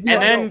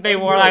then they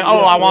were like, oh,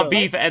 I want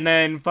beef, and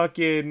then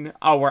fucking,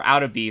 oh, we're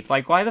out of beef.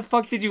 Like, why the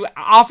fuck did you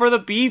offer the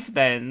beef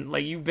then?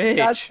 Like, you bitch.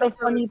 That's the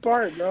funny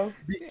part, bro.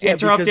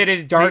 Interrupted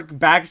his dark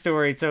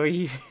backstory so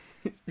he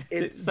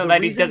so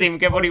that he doesn't even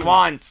get what he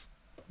wants.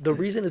 The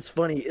reason it's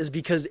funny is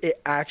because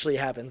it actually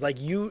happens. Like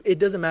it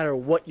doesn't matter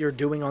what you're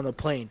doing on the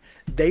plane.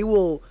 They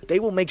will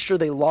make sure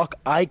they lock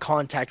eye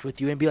contact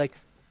with you and be like,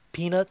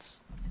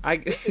 peanuts.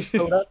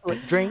 Soda,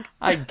 drink.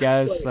 I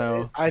guess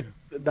so. That's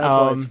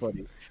why it's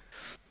funny.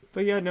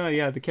 But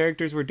the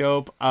characters were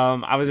dope.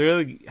 I was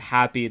really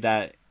happy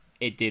that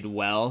it did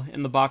well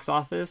in the box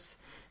office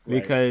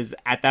because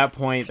at that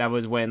point, that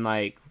was when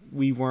like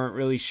we weren't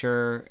really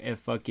sure if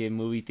fucking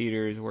movie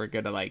theaters were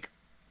gonna like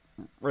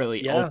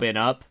really open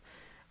up.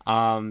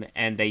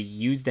 And they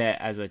used it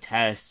as a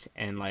test,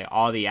 and like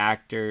all the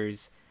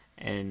actors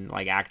and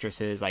like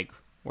actresses like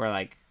were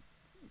like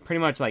pretty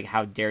much like,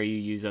 how dare you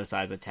use us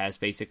as a test,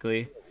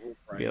 basically.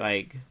 Be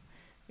like,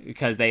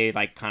 because they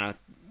like kind of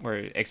were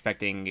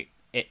expecting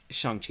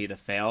Shang-Chi to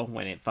fail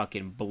when it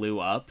fucking blew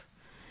up,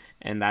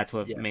 and that's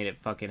what made it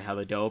fucking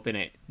hella dope. And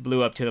it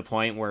blew up to the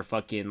point where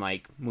fucking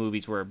like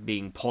movies were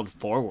being pulled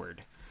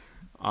forward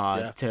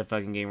to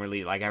fucking game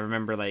release. Like I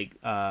remember like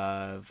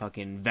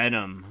fucking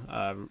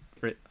Venom,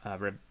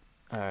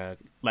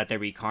 Let There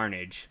Be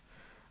Carnage.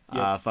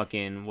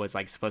 Fucking was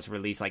like supposed to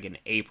release like in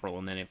April,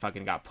 and then it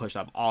fucking got pushed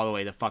up all the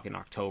way to fucking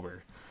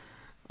October.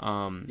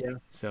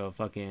 So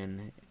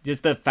fucking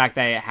just the fact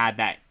that it had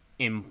that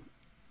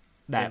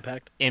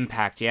impact,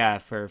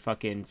 for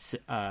fucking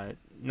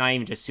not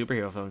even just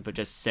superhero films, but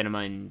just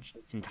cinema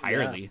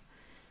entirely,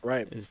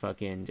 is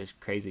fucking just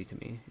crazy to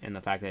me. And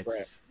the fact that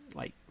it's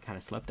like kind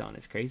of slept on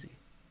is crazy.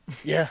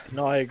 Yeah,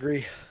 no, I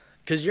agree.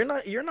 Because you're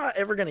not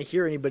ever gonna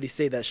hear anybody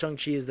say that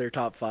Shang-Chi is their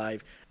top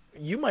 5.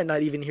 You might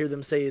not even hear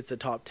them say it's a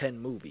top 10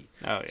 movie.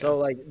 Oh, yeah. So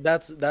like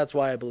that's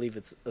why I believe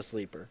it's a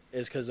sleeper,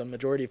 is because a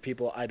majority of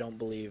people I don't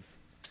believe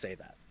say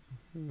that.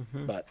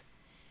 Mm-hmm. But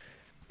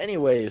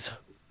anyways,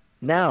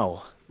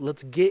 now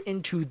let's get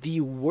into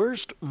the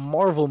worst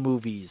Marvel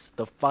movies,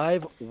 the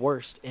 5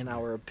 worst in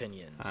our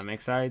opinions. I'm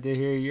excited to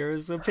hear your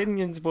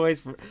opinions,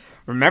 boys.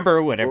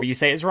 Remember, whatever you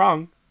say is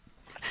wrong.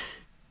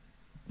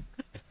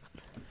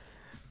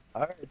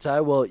 All right,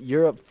 Ty, well,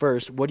 you're up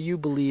first. What do you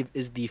believe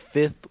is the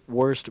 5th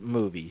worst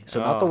movie? So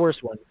not the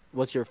worst one.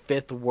 What's your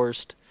 5th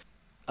worst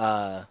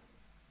MCU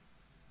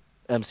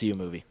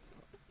movie?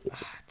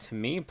 To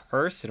me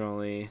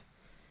personally,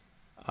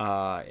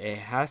 it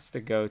has to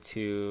go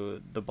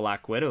to the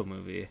Black Widow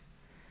movie.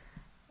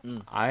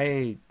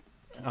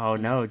 Oh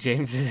no,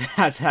 James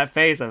has that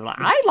face. I'm like,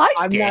 I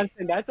liked it.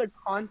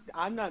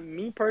 I'm not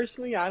me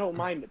personally. I don't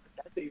mind it.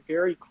 But that's a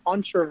very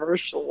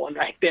controversial one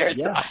right there.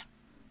 Yeah.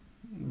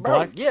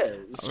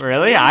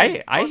 Really?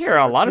 I hear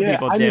a lot of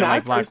people didn't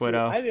like Black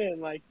Widow. I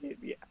didn't like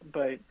it,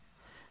 but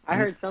I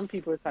heard some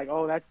people. It's like,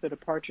 oh, that's the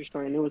departure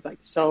story, and it was like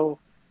so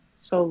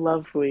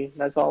lovely.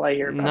 That's all I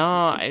hear about.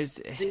 No,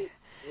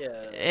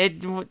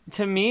 it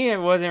to me it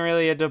wasn't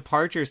really a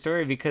departure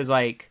story because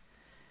like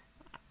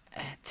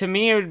to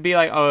me it would be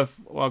like, oh,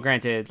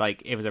 granted,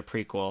 like it was a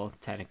prequel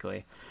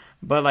technically,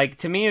 but like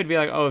to me it would be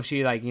like, oh, if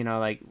she like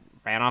like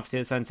ran off to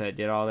the sunset,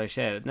 did all this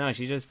shit. No,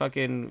 she's just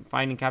fucking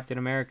finding Captain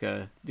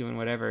America, doing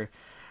whatever.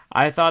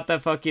 I thought the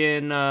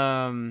fucking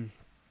I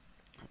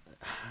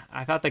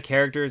thought the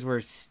characters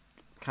were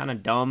kind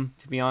of dumb,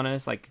 to be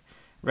honest. Like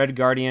Red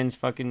Guardian's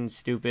fucking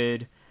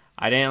stupid.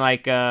 I didn't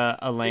like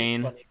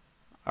Elaine,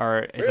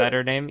 or is that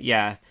her name?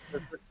 Yeah.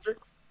 Her sister?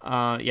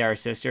 Her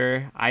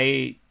sister.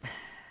 I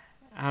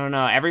don't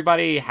know.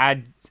 Everybody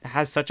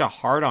has such a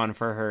hard on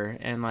for her,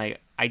 and like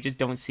I just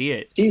don't see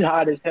it. She's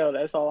hot as hell.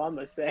 That's all I'm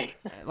gonna say.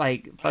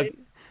 Like,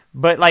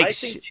 but like,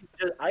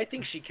 I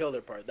think she killed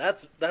her part.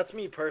 That's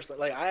me personally.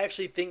 Like, I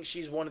actually think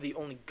she's one of the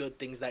only good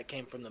things that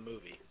came from the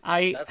movie.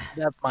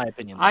 That's my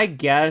opinion. I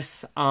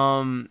guess.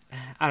 I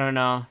don't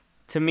know.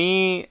 To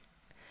me,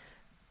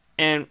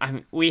 and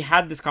we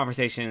had this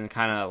conversation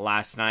kind of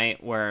last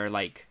night, where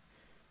like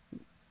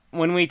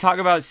when we talk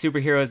about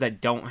superheroes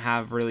that don't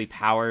have really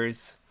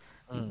powers,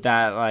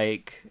 that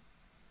like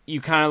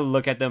you kind of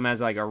look at them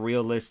as like a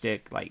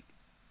realistic, like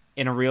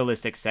in a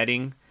realistic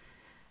setting.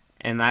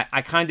 And I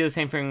kind of did the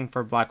same thing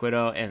for Black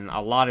Widow, and a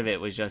lot of it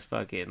was just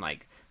fucking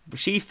like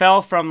she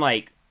fell from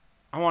like,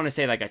 I want to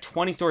say like a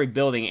 20-story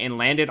building and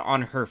landed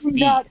on her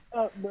feet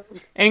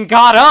and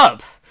got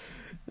up.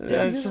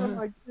 Yeah, just went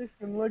like this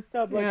and looked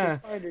up like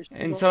a spider.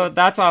 And so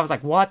that's why I was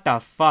like, what the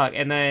fuck?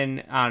 And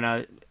then I don't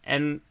know,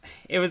 and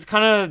it was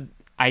kind of,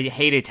 I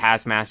hated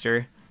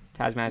Taskmaster.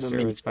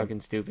 Taskmaster was fucking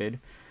stupid.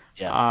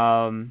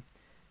 Yeah.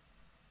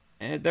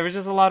 And there was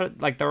just a lot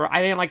of like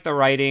I didn't like the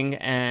writing,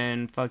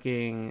 and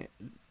fucking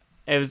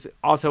it was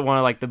also one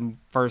of like the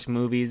first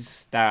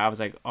movies that I was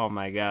like, oh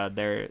my god,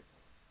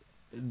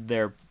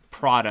 their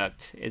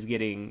product is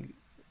getting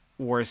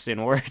worse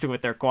and worse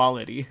with their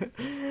quality.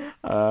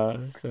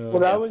 That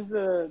was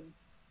the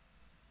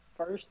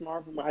first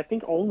Marvel, I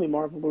think only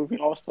Marvel movie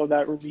also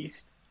that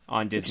released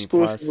on Disney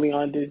exclusively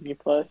Plus. on Disney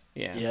Plus.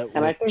 Yeah. Yeah,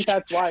 And I think which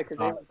that's why, because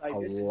they got was like, a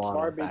this is lot of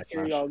garbage. Here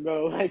backlash. y'all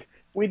go. Like,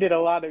 we did a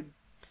lot of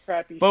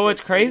crappy But shit.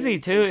 what's crazy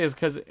too is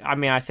because I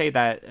mean I say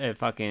that it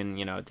fucking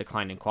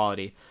declined in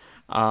quality,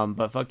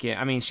 but fucking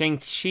I mean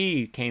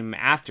Shang-Chi came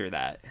after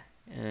that,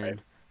 and Right.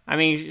 I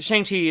mean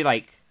Shang-Chi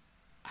like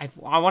I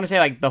want to say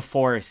like the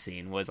forest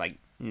scene was like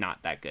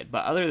not that good,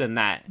 but other than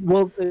that,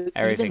 Well,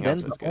 everything even then,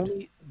 else was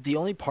good. the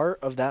only part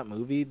of that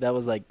movie that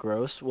was like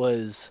gross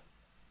was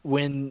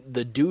when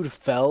the dude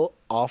fell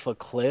off a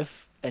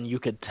cliff, and you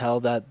could tell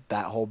that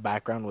that whole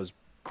background was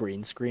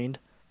green screened.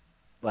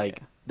 Like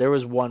Yeah, there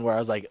was one where I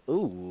was like,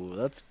 "Ooh,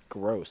 that's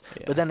gross."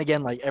 But yeah, then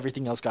again, like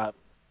everything else got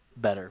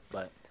better.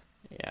 But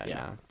yeah. yeah,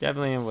 No,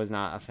 definitely was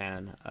not a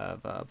fan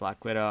of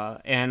Black Widow,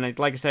 and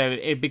like I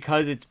said,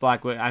 because it's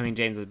Black Widow. I mean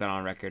James has been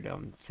on record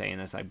saying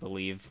this, I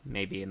believe,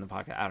 maybe in the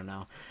podcast. I don't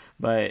know,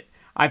 but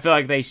I feel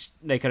like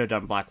they could have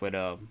done Black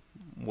Widow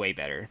way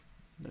better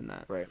than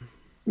that. right.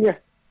 Yeah,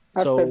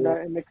 I've said So that,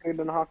 and they could have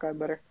done Hawkeye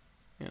better.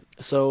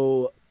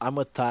 so I'm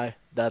with Ty.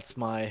 That's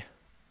my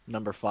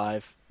number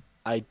 5.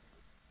 I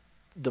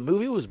The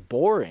movie was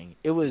boring.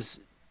 It was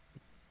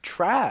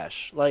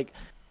trash. Like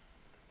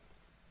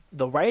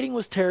the writing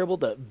was terrible.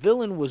 The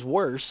villain was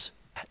worse.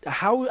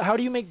 How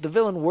do you make the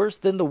villain worse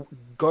than the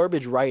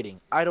garbage writing?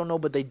 I don't know,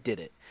 but they did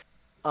it.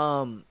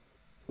 Um,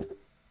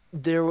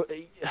 there,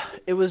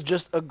 it was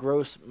just a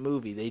gross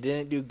movie. They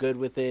didn't do good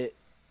with it,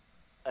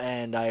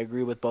 and I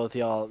agree with both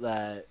y'all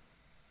that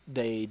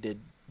they did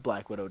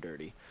Black Widow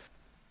dirty.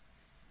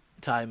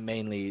 Ty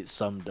mainly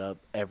summed up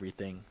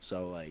everything,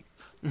 so like,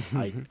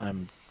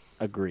 I'm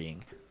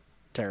agreeing.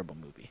 Terrible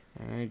movie.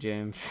 All right,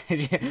 James.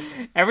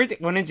 Everything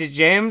when it's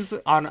James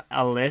on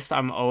a list,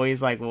 I'm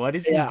always like, what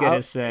is he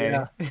gonna say?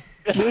 Yeah.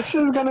 This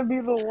is gonna be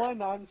the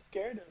one I'm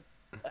scared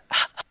of.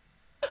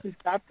 Is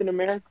Captain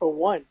America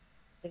 1.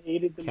 I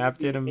hated the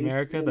Captain movie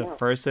America, inside the and out.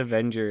 first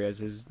Avenger, as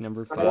his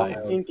number I don't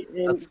 5. think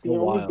That's the only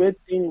wild.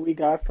 good thing we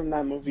got from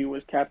that movie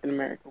was Captain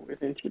America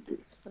was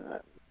introduced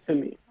to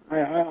me. I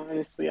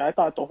honestly, I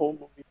thought the whole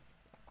movie,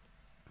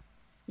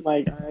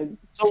 like,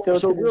 still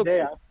So to this real day,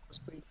 quick. I was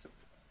pleased.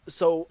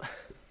 So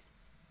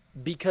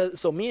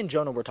me and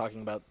Jonah were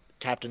talking about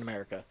Captain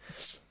America,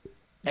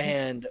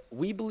 and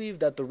we believe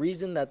that the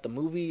reason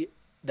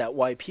that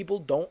why people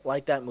don't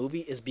like that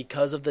movie is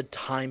because of the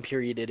time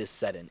period it is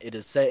set in. It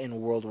is set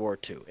in World War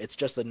II. It's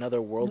just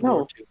another World War No,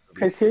 II movie.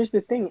 because here's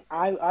the thing.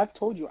 I've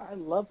told you I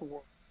love World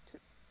War II.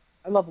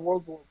 I love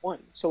World War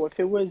One. So if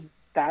it was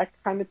that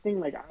kind of thing,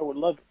 like I would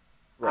love it.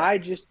 Right. I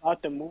just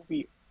thought the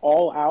movie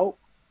All Out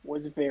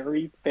was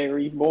very,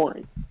 very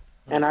boring.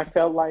 And I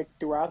felt like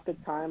throughout the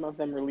time of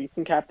them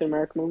releasing Captain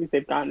America movies,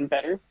 they've gotten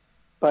better.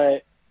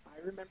 But I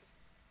remember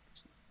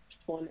the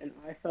first one, and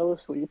I fell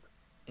asleep.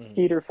 Mhm.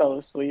 Peter fell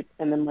asleep,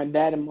 and then my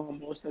dad and mom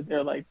both said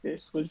they're like,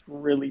 this was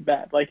really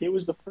bad. Like, it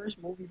was the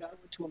first movie that I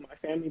went to in my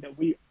family that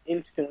we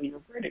instantly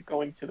regretted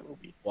going to the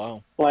movie.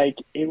 Wow. Like,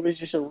 it was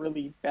just a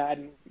really bad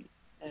movie.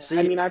 And See-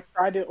 I mean, I've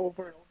tried it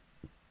over and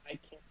over. I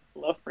can't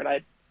love it.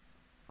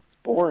 It's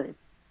boring.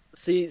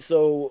 See,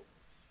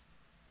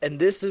 and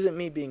this isn't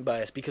me being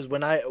biased because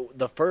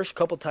the first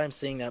couple times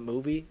seeing that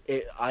movie,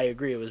 I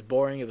agree it was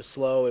boring, it was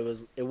slow,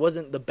 it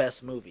wasn't the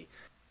best movie.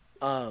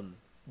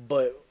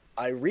 But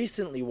I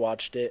recently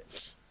watched it,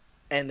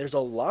 and there's a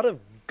lot of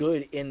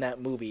good in that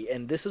movie,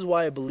 and this is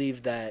why I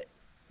believe that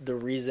the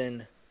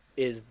reason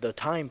is the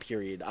time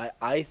period.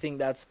 I think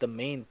that's the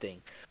main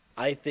thing.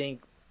 I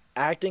think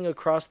acting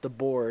across the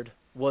board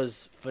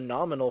was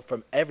phenomenal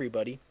from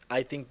everybody.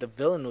 I think the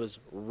villain was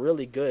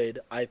really good.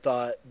 I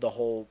thought the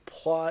whole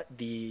plot,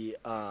 the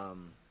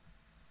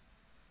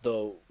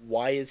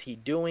why is he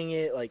doing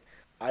it? Like,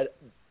 I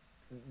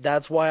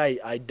that's why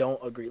I don't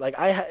agree. Like,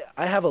 I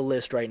have a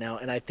list right now,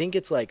 and I think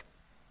it's like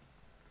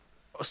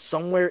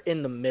somewhere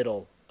in the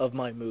middle of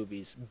my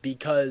movies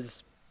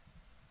because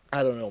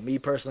I don't know. Me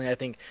personally, I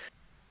think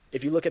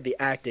if you look at the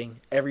acting,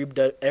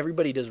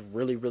 everybody does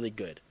really, really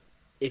good.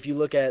 If you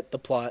look at the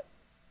plot,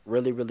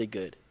 really, really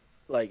good.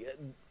 Like,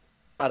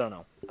 I don't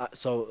know.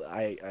 So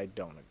I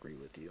don't agree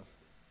with you.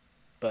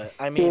 But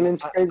I mean, And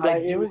it's crazy. I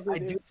Like, do it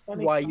was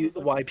funny.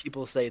 why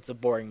people say it's a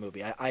boring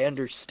movie. I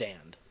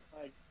understand.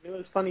 Like, it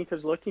was funny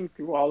because looking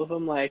through all of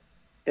them, like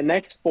the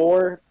next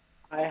four,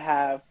 I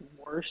have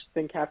worse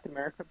than Captain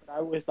America. But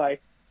I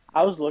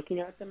was looking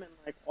at them and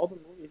like all the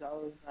movies, I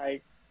was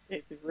like,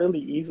 it's really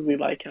easily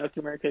like Captain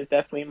America is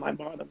definitely in my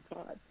bottom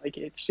five. Like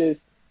it's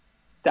just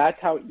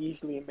that's how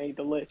easily it made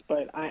the list.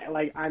 But I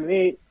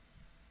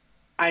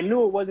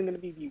knew it wasn't going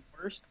to be the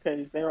worst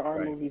because there are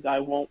Right. movies I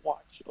won't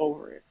watch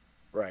over it.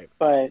 Right.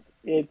 But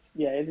it's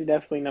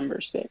definitely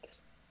number 6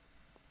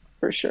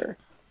 for sure.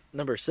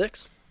 Number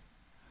 6.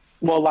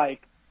 Well,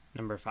 like.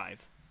 Number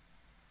 5.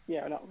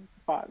 Yeah, no,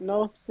 5.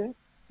 No, 6.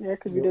 Yeah,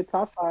 because we did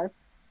top 5.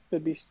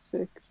 It'd be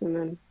 6, and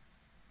then.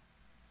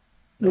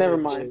 Never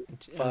mind.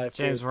 5,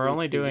 James, 4, we're 3,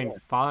 only 2, doing 1.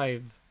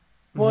 5.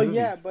 Well, movies.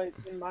 yeah, but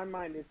in my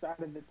mind, it's out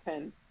of the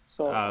 10.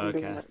 So Oh, I'm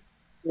doing okay. that.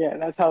 Yeah,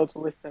 that's how it's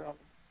listed on.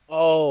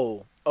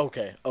 Oh,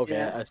 okay.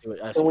 Yeah. I see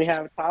So what we you're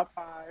have top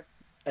 5,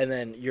 and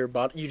then you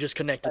just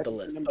connected the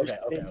list. Okay.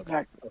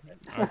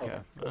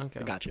 Okay.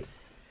 Got you.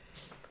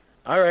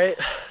 All right,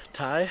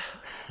 Ty,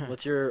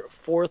 what's your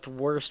fourth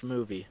worst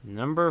movie?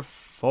 Number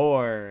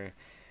 4.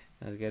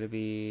 That's got to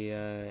be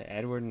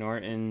Edward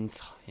Norton's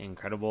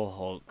Incredible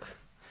Hulk.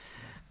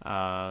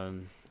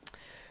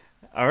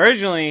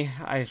 Originally,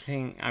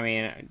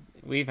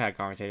 we've had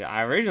conversations.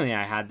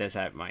 I had this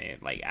at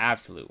my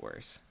absolute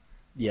worst.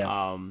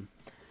 Yeah.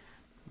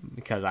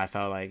 Because I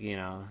felt like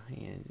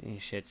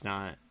shit's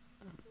not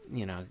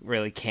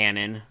really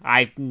canon.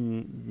 I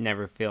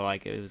never feel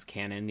like it was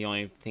canon. The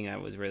only thing that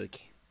was really,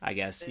 I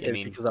guess,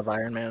 because of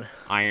Iron Man.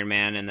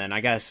 And then I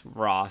guess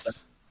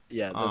Ross.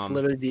 Yeah, that's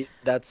literally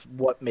that's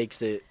what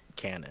makes it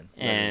canon.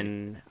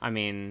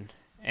 Literally.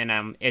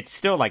 And it's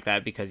still like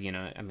that because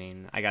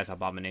I guess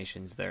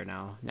Abomination's there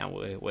now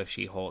with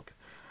She-Hulk.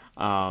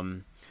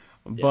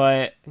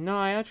 But no,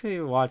 I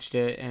actually watched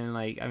it and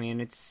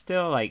it's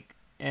still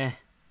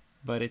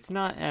but it's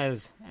not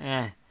as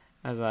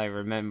I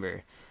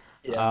remember.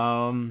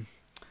 Yeah.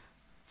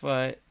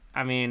 But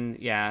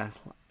yeah,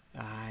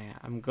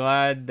 I'm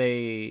glad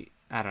they.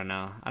 I don't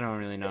know. I don't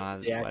really know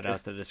what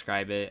else to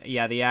describe it.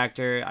 Yeah, the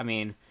actor.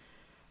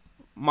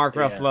 Mark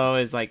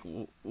Ruffalo is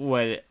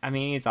what.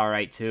 He's all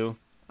right too.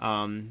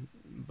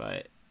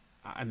 But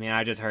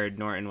I just heard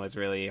Norton was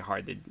really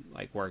hard to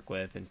work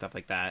with and stuff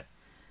like that.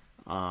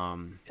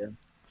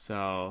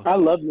 So I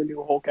love the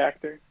new Hulk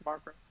actor,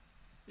 Mark.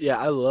 Yeah,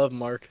 I love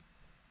Mark.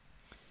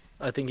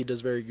 I think he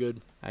does very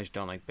good. I just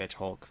don't like bitch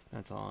Hulk.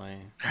 That's all I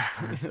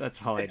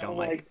don't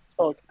like.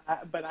 Hulk,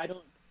 but I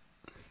don't.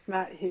 It's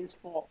not his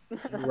fault.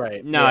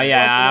 Right. No.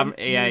 Yeah.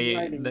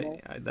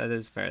 That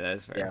is fair.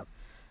 Yeah.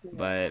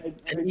 But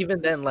and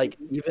even then,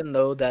 even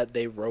though that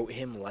they wrote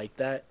him like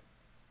that,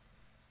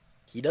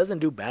 he doesn't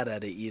do bad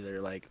at it either.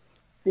 It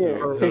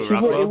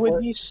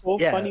would be so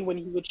funny when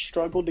he would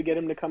struggle to get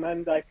him to come out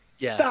and be like,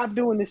 stop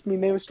doing this to me.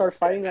 And they would start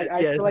fighting.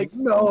 I feel like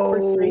no, he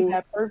portrayed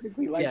that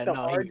perfectly.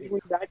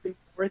 Arguing back and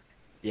forth.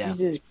 Yeah, he's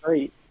just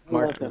great.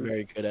 Mark is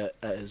very good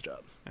at his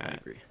job. I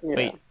agree.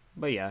 Yeah.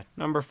 But yeah,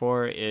 number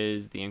 4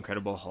 is The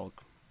Incredible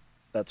Hulk.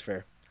 That's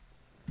fair.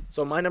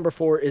 So my number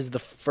 4 is the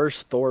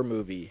first Thor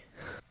movie.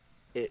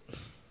 It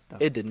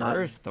did not.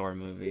 First Thor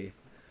movie.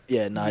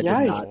 Yeah, no, I did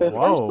not. The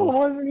first one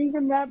wasn't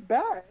even that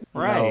bad.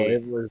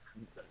 Right. No,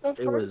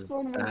 it was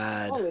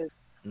bad. Solid.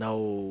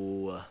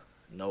 No.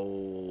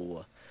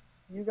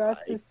 You got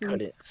to see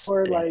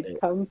or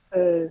come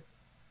to.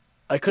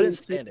 I couldn't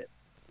stand it.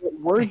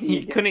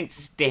 You couldn't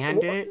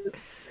stand it?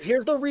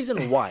 Here's the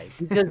reason why.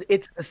 Because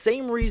it's the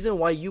same reason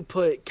why you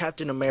put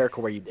Captain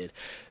America where you did.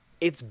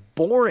 It's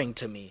boring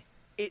to me.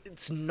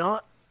 It's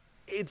not.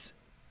 It's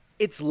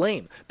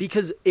lame.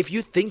 Because if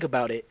you think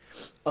about it,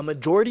 a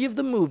majority of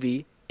the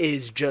movie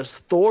is just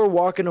Thor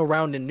walking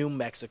around in New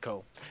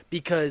Mexico.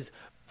 Because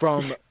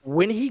from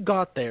when he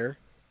got there,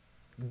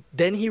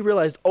 then he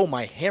realized, oh,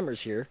 my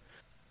hammer's here.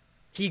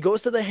 He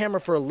goes to the hammer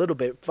for a little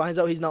bit, finds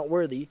out he's not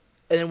worthy.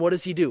 And then what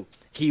does he do?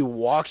 He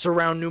walks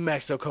around New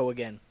Mexico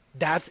again.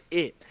 That's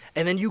it.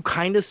 And then you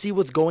kind of see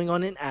what's going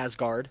on in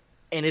Asgard.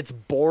 And it's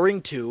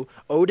boring too.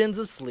 Odin's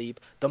asleep.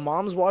 The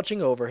mom's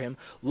watching over him.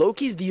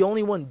 Loki's the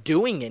only one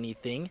doing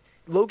anything.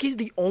 Loki's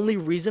the only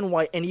reason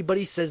why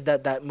anybody says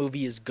that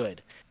movie is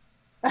good.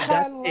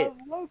 I love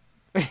Loki.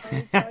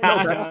 No,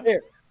 that's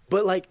fair.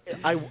 But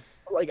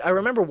I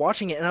remember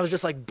watching it and I was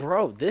just like,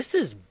 bro, this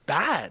is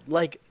bad.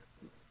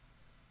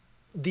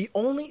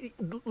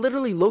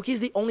 Literally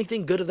Loki's the only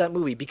thing good of that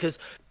movie because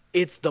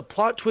it's the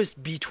plot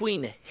twist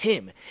between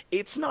him.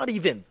 It's not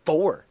even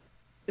Thor.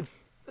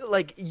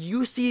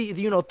 You see,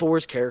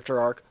 Thor's character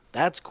arc.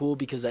 That's cool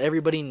because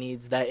everybody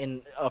needs that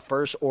in a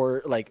first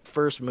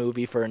first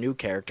movie for a new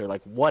character.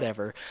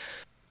 Whatever.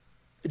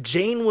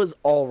 Jane was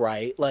all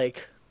right.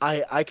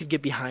 I could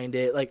get behind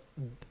it.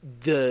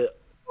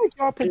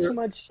 Y'all put too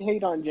much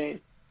hate on Jane.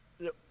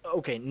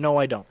 Okay, no,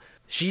 I don't.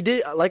 She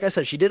did, like I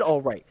said, she did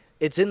all right.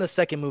 It's in the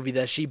second movie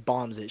that she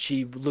bombs it.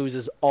 She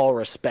loses all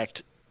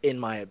respect, in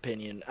my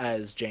opinion,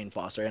 as Jane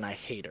Foster, and I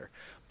hate her.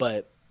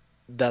 But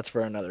that's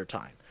for another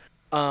time.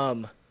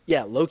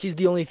 Yeah, Loki's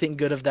the only thing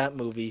good of that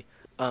movie.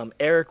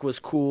 Eric was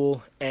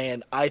cool,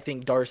 and I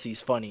think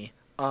Darcy's funny.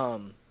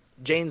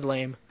 Jane's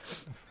lame.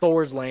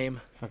 Thor's lame.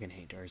 Fucking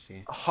hate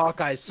Darcy.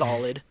 Hawkeye's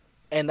solid,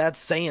 and that's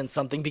saying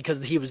something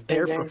because he was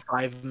there for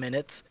 5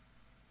 minutes.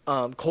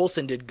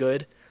 Coulson did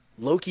good.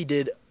 Loki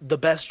did the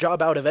best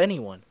job out of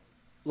anyone.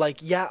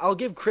 I'll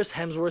give Chris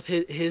Hemsworth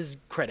his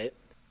credit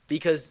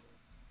because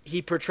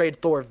he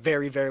portrayed Thor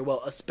very, very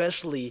well,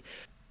 especially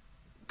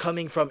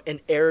coming from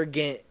an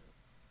arrogant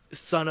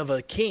son of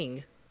a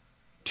king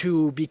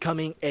to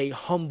becoming a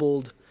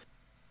humbled,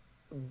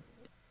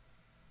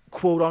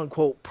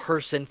 quote-unquote,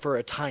 person for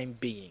a time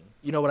being.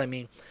 You know what I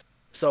mean?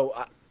 So,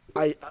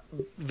 I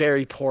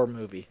very poor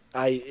movie.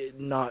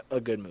 Not a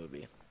good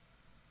movie.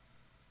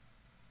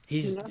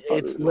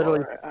 It's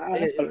literally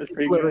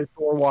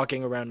Thor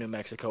walking around New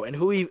Mexico, and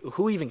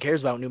who even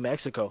cares about New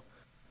Mexico?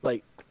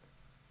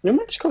 New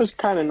Mexico is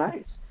kind of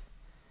nice.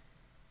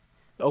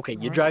 Okay,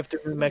 you drive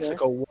through New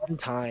Mexico one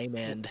time,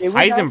 and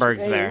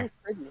Heisenberg's there.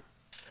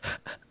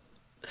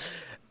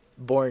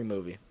 Boring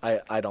movie.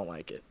 I don't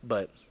like it,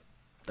 but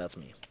that's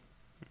me.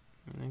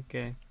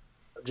 Okay.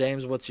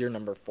 James, what's your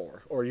number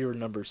 4 or your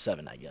number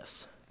 7? I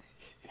guess.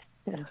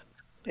 Yeah.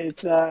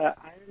 It's Iron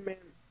Man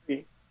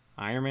 3.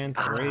 Iron Man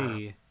Ah,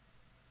 3.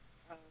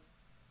 Uh,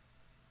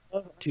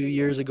 love 2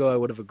 years ago, I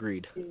would have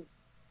agreed. I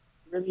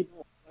really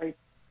don't like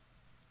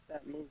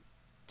that movie. I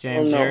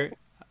don't James, know.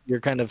 You're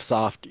kind of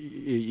soft.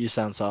 You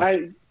sound soft.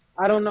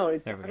 I don't know.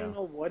 there we I don't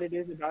go. know what it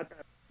is about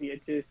that movie.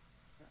 It just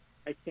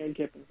I can't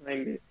get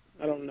behind it.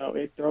 I don't know.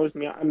 It throws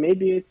me off.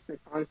 Maybe it's the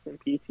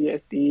constant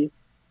PTSD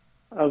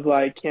of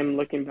like him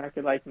looking back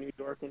at like New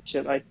York and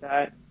shit like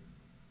that.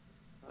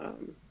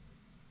 Um,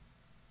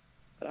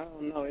 but I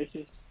don't know. It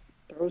just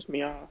throws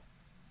me off.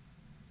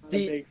 Not a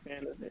See, big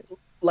fan of it.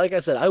 like I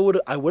said, I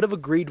would have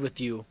agreed with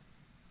you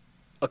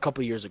a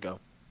couple years ago,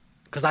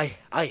 because I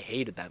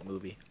hated that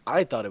movie.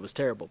 I thought it was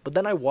terrible. But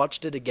then I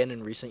watched it again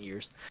in recent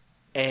years,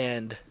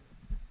 and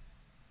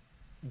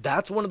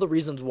that's one of the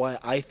reasons why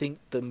I think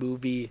the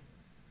movie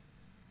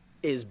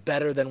is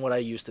better than what I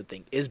used to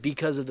think. Is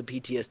because of the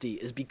PTSD.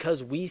 Is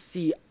because we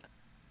see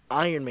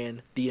Iron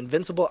Man, the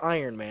invincible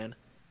Iron Man,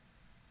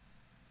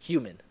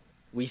 human.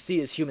 We see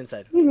his human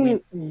side.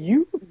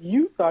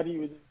 You thought he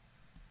was.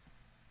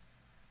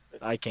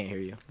 I can't hear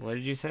you. What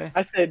did you say?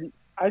 I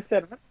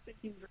don't think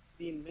he was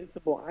the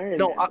invincible Iron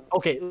No, Man.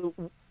 okay.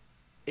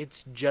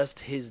 It's just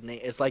his name.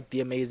 It's like the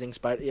Amazing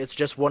Spider. It's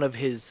just one of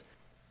his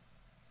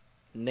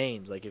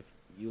names. Like if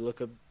you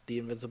look up the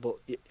Invincible,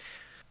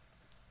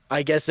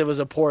 I guess it was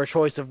a poor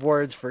choice of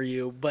words for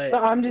you, No, but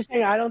I'm just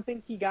saying I don't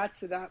think he got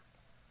to that.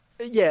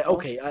 yeah,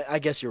 okay. I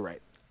guess you're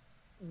right.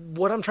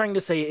 What I'm trying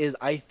to say is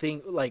I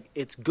think like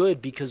it's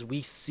good because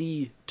we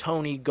see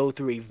Tony go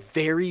through a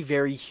very,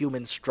 very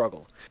human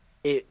struggle.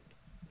 It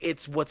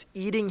it's what's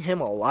eating him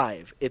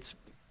alive.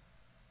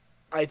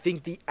 I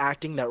think the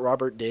acting that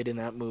Robert did in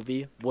that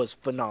movie was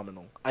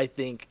phenomenal. I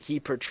think he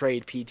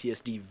portrayed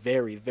PTSD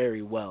very,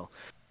 very well.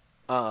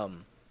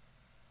 Um,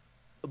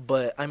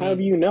 but I How do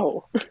mean, you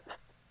know?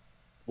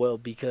 well,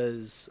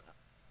 because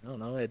I don't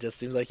know. It just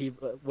seems like he.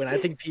 When I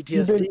think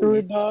You've been through PTSD,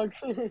 it, dog.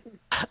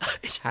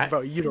 Ha-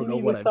 bro, you don't You know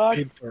need what to I've talk.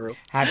 been through.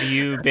 have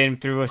you been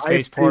through a I've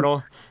space been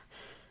portal?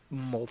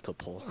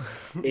 multiple.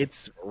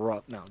 It's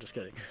rough. No, I'm just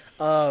kidding.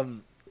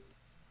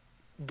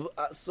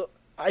 So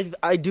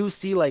I do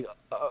see like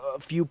a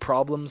few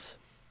problems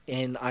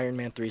in Iron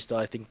Man 3 still.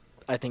 I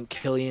think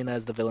Killian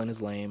as the villain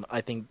is lame.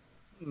 I think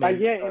Yeah,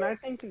 and I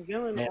think the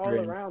villain all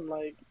Mandarin around,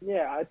 like,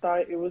 yeah, I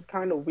thought it was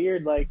kind of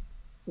weird. Like,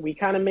 we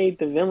kind of made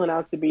the villain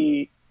out to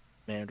be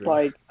Mandarin.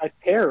 like a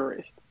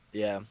terrorist,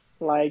 Yeah.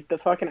 like the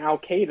fucking Al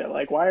Qaeda.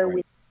 Like, why are we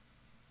Right.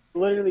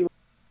 literally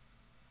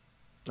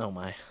Oh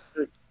my.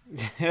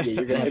 Yeah,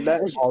 you're gonna have like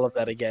to that? do all of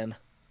that again.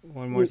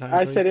 One more time,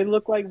 I said please. it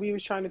looked like we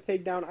was trying to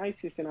take down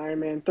ISIS in Iron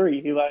Man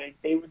 3. Like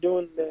they were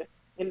doing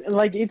and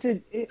like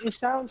it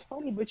sounds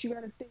funny, but you got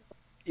to think what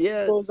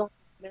Yeah. goes on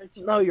in their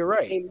team. No, you're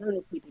right. They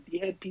murder people,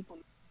 behead people.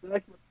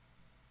 Like,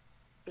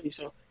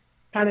 so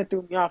kind of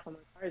threw me off. I'm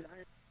like, why is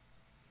Iron?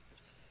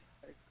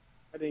 Like,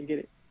 I didn't get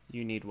it.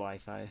 You need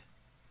Wi-Fi.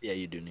 Yeah,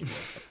 you do need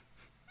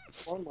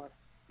Wi-Fi. One more.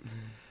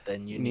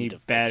 Then you You need need to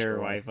fix better your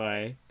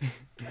Wi-Fi.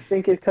 I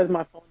think it's because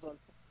my phone's on 10%.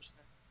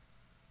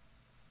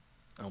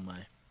 Oh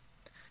my.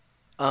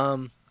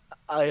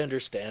 I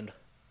understand.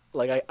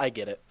 Like I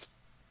get it.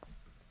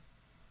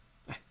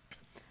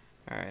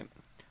 All right.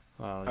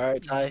 Well, All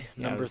right, Ty.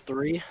 Yeah, Number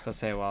 3. I'll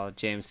say while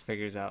James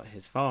figures out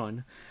his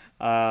phone.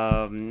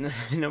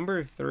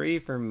 Number 3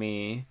 for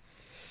me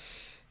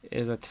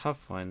is a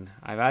tough one.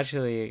 I've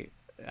actually,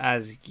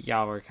 as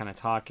y'all were kind of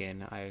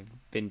talking, I've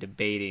been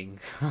debating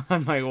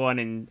on my 1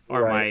 and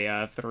or Right.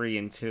 my 3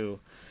 and 2.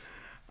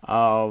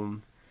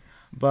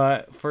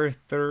 But for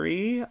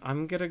 3,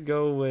 I'm gonna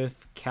go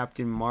with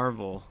Captain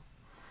Marvel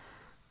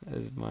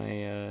as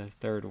my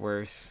third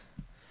worst.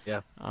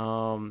 Yeah.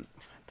 What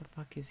the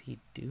fuck is he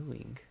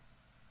doing?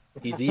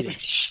 He's eating.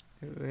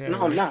 Yeah,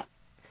 No, I'm not.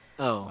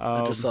 Oh,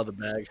 I just saw the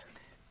bag.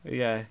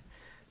 Yeah.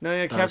 No, yeah,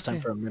 Oh, it's time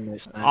Captain. for a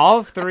midnight snack.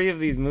 All 3 of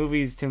these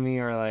movies to me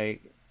are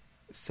like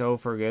so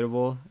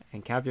forgettable,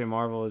 and Captain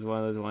Marvel is one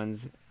of those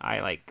ones I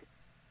like.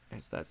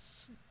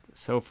 That's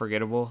so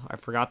forgettable. I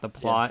forgot the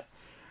plot.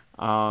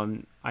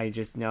 I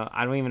just know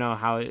I don't even know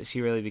how she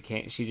really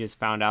became. She just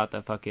found out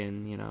that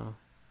fucking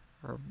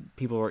or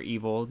people were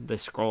evil. The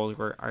scrolls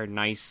are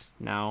nice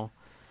now.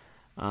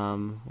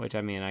 Which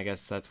I mean, I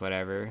guess that's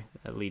whatever.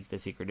 That leads to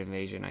Secret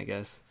Invasion, I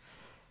guess.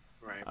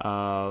 Right.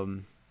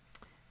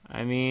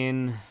 I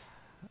mean,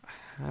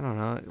 I don't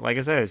know. Like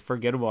I said, it's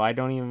forgettable. I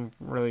don't even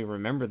really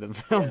remember the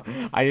film.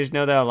 Yeah. I just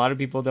know that a lot of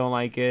people don't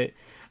like it.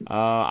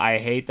 I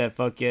hate that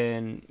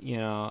fucking,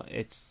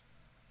 it's,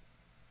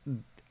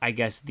 I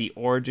guess, the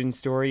origin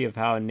story of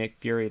how Nick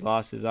Fury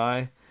lost his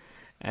eye.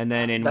 And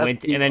then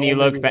That's the and then you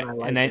only look reason back, I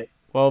like and then it.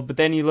 Well, but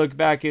then you look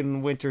back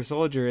in Winter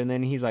Soldier, and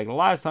then he's like,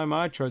 "Last time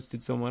I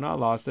trusted someone, I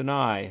lost an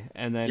eye."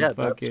 And then Yeah,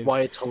 fucking that's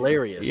why it's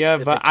hilarious. yeah,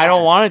 It's but a I don't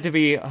cat. want it to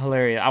be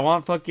hilarious. I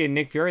want fucking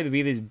Nick Fury to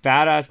be this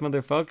badass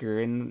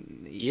motherfucker,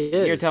 and He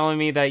you're is. telling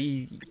me that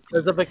you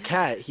Because of a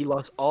cat, he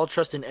lost all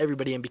trust in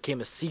everybody and became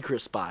a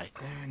secret spy.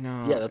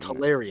 no, Yeah, that's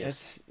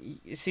hilarious.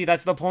 see,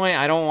 that's the point.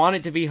 I don't want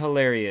it to be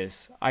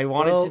hilarious. I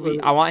want it to be.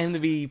 I want him to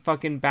be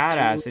fucking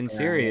badass and bad.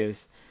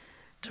 serious,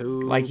 Too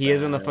like he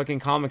is in the bad. fucking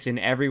comics and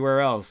everywhere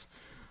else.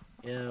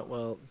 Yeah,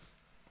 well,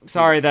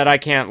 Sorry that I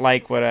can't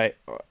like what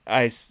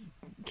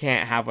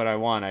can't have what I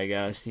want. I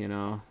guess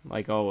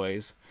like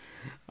always.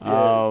 Yeah.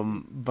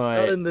 not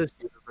But in this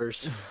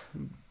universe.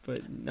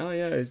 no,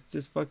 yeah, it's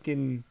just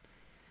fucking.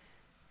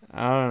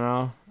 I don't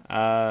know.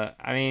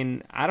 I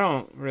mean, I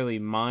don't really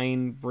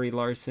mind Brie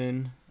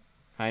Larson.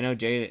 I know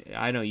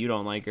you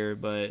don't like her,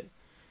 but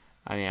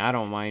I mean, I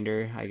don't mind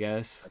her. I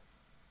guess.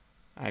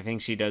 I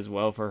think she does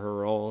well for her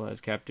role as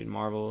Captain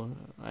Marvel.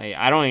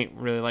 I don't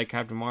really like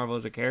Captain Marvel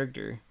as a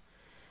character.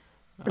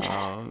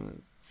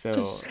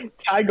 So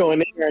Ty going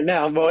in here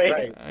now, boy.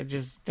 Right. I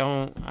just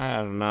don't. I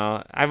don't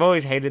know. I've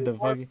always hated the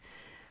fucking.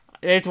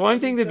 It's one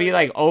thing to be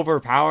like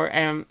overpowered,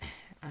 and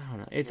I don't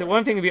know. It's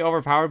one thing to be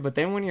overpowered, but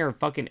then when you're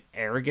fucking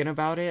arrogant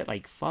about it,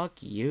 like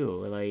fuck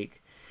you,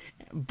 like.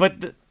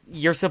 But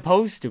you're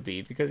supposed to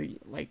be because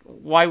like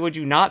why would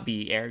you not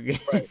be arrogant?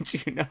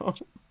 Right. You know.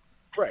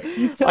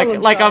 Right.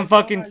 Like I'm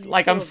fucking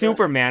like I'm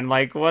Superman.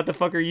 Like what the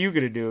fuck are you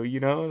gonna do? You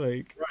know,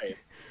 like. Right.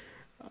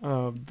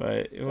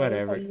 But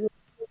whatever.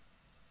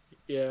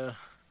 Yeah.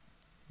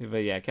 But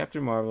yeah,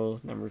 Captain Marvel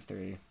number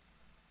 3.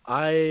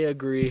 I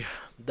agree.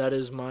 That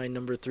is my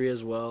number 3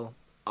 as well.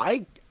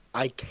 I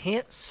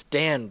can't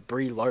stand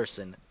Brie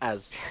Larson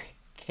as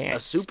Can't a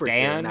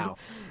superhero stand.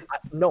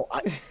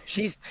 now.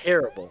 She's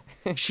terrible.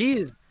 She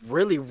is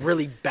really,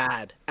 really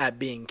bad at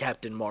being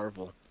Captain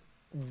Marvel.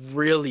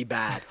 Really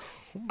bad.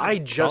 I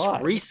just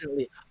God.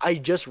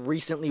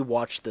 recently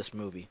watched this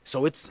movie,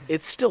 so it's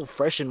still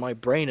fresh in my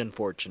brain.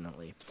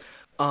 Unfortunately,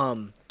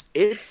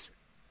 it's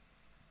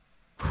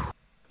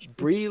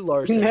Brie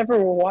Larson. You never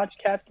watched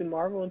Captain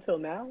Marvel until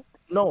now?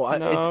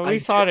 No, We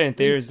saw it in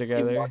theaters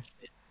together. watched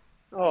it.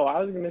 Oh, I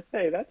was gonna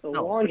say that's a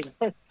No. long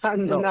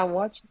time No. to not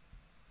watch.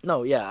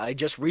 No, yeah, I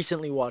just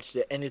recently watched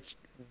it, and it's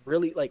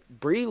really like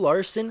Brie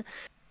Larson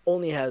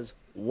only has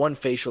one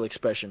facial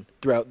expression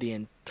throughout the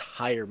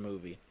entire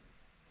movie.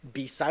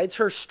 Besides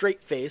her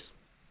straight face,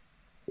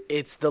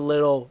 it's the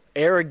little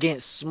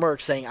arrogant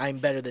smirk saying, "I'm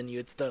better than you."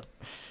 It's the,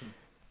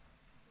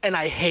 and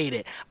I hate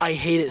it. I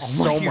hate it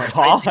so my much.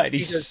 God, I think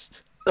he's she's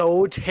just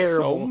so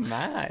terrible. So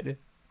mad.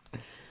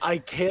 I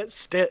can't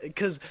stand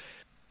because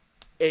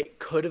it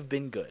could have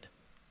been good.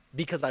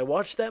 Because I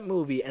watched that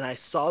movie and I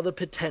saw the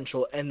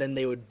potential, and then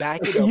they would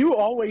back it up. You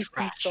always see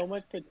trash. so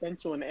much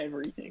potential in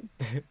everything.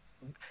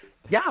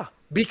 Yeah,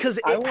 because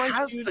it I want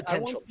has you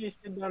potential. to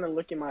sit down and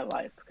look at my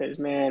life because,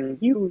 man,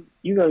 you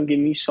gonna give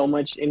me so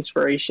much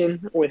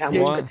inspiration with how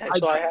What? much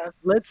potential I have.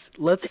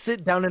 Let's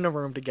sit down in a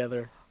room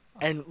together,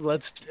 and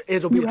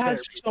it'll be You have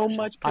therapy so session.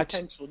 much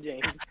potential,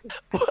 James.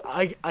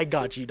 I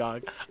got you,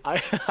 dog.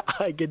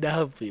 I can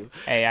help you.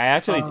 Hey, I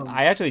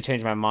actually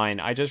changed my mind.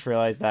 I just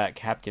realized that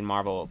Captain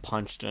Marvel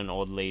punched an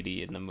old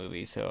lady in the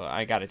movie, so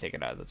I got to take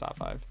it out of the top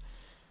 5.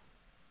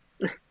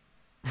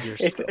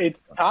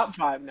 It's top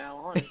 5 now,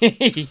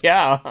 honestly.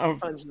 Yeah.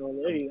 Punching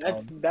old lady.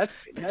 That's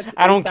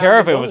I don't care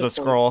if it bonus was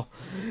a point. scroll.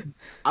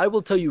 I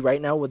will tell you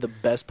right now what the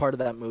best part of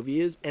that movie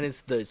is, and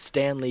it's the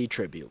Stan Lee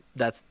tribute.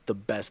 That's the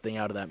best thing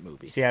out of that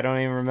movie. See, I don't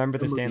even remember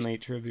the The Stan movie's- Lee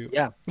tribute.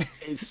 Yeah,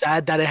 it's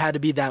sad that it had to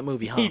be that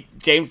movie, huh?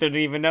 James didn't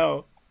even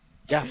know.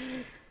 Yeah.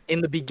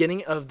 In the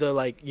beginning of the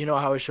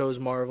how it shows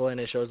Marvel and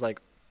it shows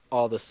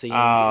all the scenes.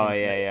 Oh, and,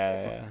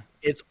 yeah.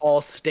 It's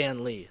all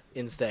Stan Lee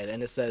instead,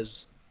 and it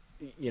says,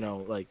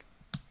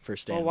 for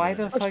Stan. Well, why Lee.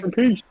 the Rest fuck? in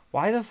peace.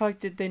 Why the fuck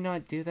did they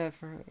not do that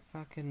for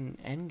fucking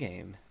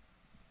Endgame?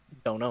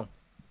 Don't know.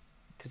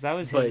 Because that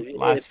was But his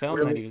last film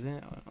that really- he was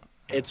in.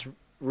 It's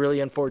really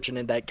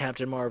unfortunate that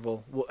Captain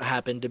Marvel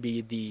happened to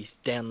be the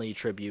Stan Lee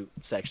tribute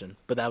section,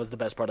 but that was the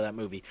best part of that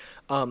movie.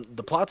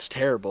 The plot's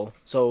terrible,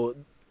 so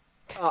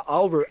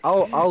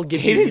I'll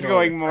give you. Caden's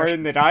going more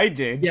in than I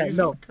did. Yeah, Jesus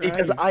no,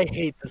 because Christ. I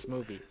hate this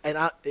movie, and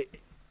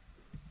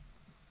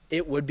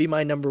it would be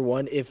my number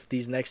 1 if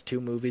these next 2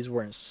 movies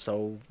weren't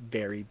so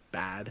very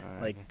bad.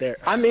 They're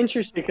I'm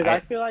interested because I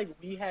feel like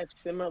we have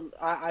similar.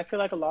 I feel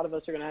like a lot of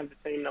us are gonna have the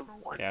same number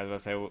 1. Yeah, I was gonna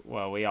say.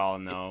 Well, we all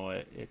know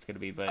what it's gonna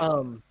be, but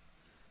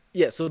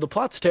Yeah, so the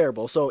plot's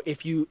terrible. So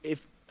if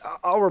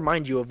I'll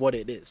remind you of what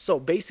it is. So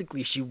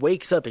basically, she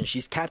wakes up and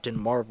she's Captain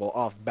Marvel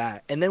off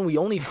bat, and then we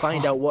only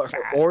find out what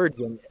her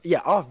origin. Yeah,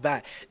 off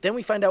bat. Then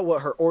we find out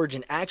what her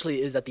origin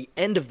actually is at the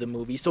end of the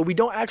movie. So we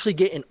don't actually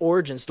get an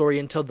origin story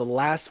until the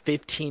last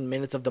 15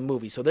 minutes of the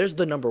movie. So there's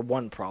the number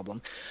 1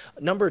 problem.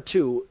 Number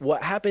 2,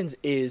 what happens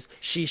is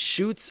she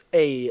shoots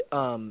a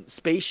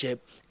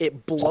spaceship.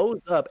 It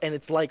blows up, and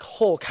it's like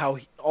Hulk. How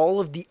all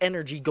of the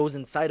energy goes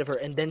inside of her,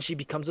 and then she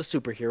becomes a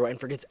superhero and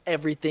forgets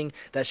everything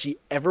that she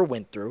ever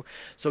went through.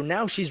 So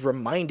now she's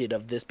reminded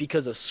of this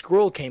because a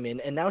Skrull came in,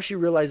 and now she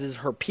realizes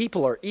her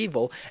people are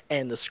evil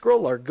and the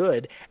Skrull are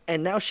good,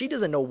 and now she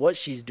doesn't know what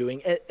she's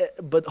doing.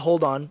 But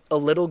hold on, a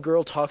little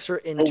girl talks her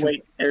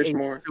into there's a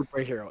more.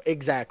 superhero.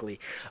 Exactly.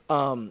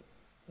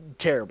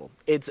 Terrible.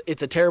 It's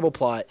a terrible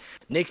plot.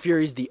 Nick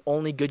Fury's the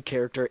only good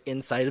character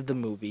inside of the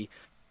movie.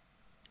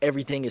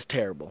 Everything is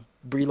terrible.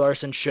 Brie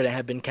Larson shouldn't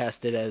have been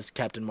casted as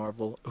Captain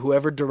Marvel.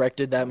 Whoever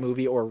directed that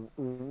movie or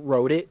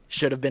wrote it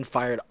should have been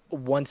fired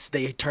once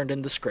they turned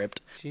in the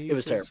script. Jesus It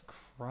was terrible.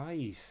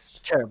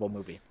 Christ. Terrible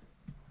movie.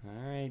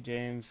 All right,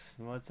 James.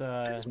 Let's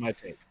That's my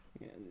take.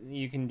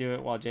 You can do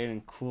it while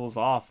Jaden cools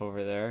off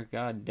over there.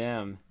 God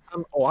damn.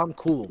 I'm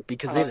cool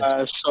because it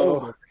is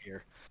cold over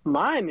here.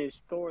 Mine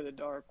is Thor: The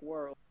Dark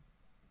World.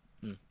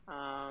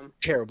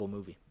 Terrible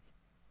movie.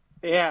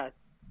 Yeah.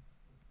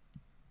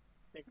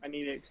 I think I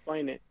need to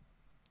explain it.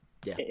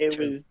 Yeah, it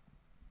was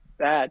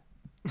bad.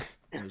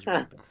 It was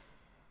really bad.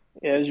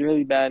 Yeah, it was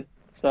really bad.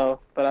 So,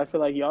 but I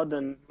feel like y'all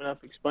done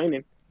enough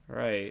explaining.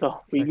 Right.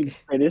 So we can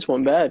say this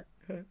one bad.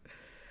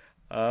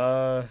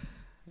 I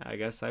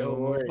guess I will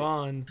move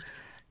on.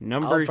 I'll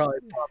probably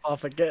pop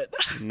off again.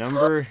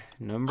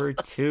 number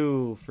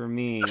 2 for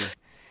me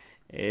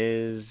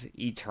is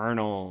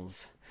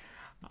Eternals.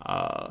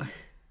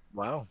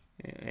 Wow.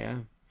 Yeah.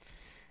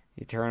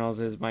 Eternals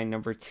is my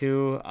number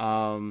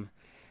 2.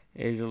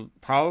 Is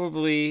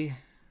probably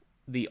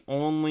the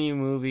only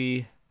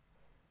movie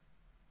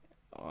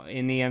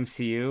in the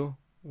MCU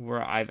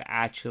where I've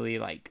actually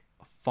like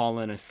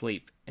fallen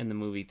asleep in the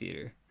movie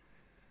theater.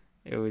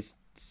 It was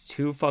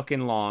too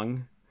fucking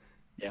long.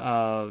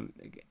 Yeah.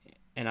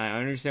 And I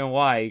understand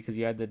why, because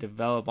you had to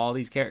develop all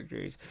these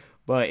characters.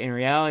 But in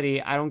reality,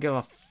 I don't give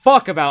a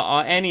fuck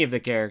about any of the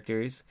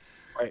characters.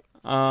 Right.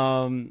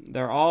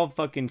 They're all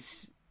fucking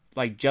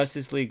like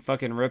Justice League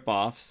fucking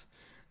ripoffs.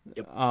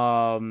 Yep.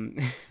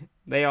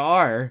 They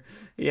are.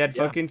 You had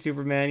fucking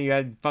Superman. You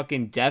had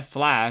fucking Death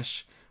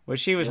Flash, which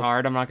she was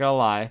hard. I'm not gonna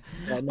lie.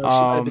 Yeah, no, she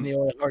might have been the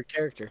only hard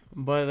character.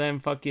 But then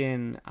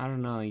fucking, I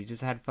don't know. You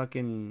just had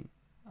fucking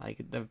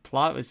like the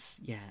plot was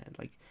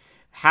like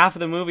half of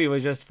the movie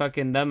was just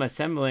fucking them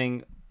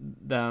assembling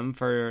them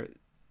for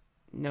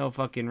no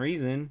fucking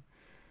reason,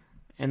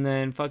 and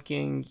then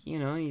fucking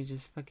you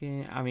just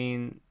fucking. I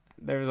mean,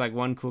 there was like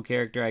one cool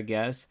character, I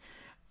guess.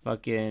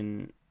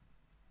 Fucking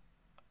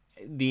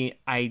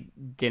I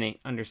didn't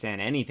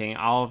understand anything.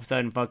 All of a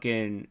sudden,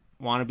 fucking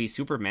wannabe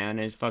Superman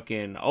is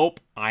fucking,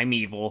 I'm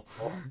evil.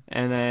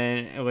 And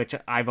then, which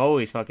I've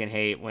always fucking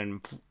hate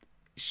when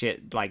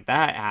shit like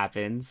that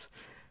happens.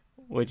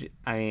 Which,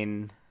 I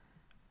mean,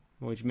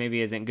 which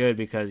maybe isn't good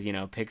because,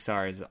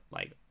 Pixar is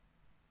like,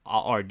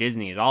 or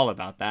Disney is all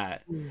about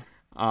that.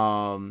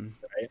 Right.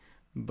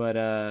 But,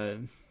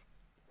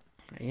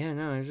 yeah,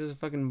 no, it's just a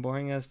fucking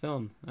boring ass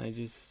film.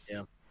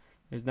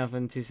 There's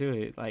nothing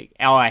to it. Like,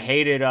 I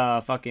hated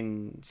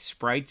fucking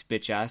Sprite's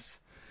bitch ass.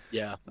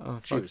 Yeah,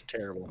 she was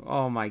terrible.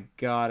 Oh my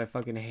god, I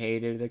fucking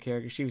hated the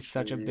character. She was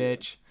such a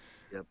bitch.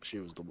 Yep, she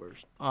was the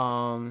worst.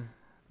 Other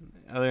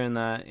than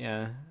that,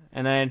 yeah.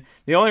 And then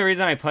the only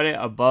reason I put it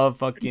above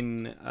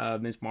fucking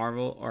Miss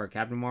Marvel or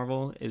Captain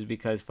Marvel is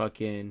because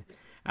fucking,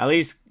 at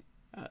least,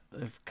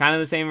 kind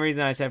of the same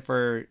reason I said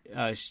for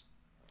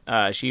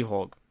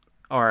She-Hulk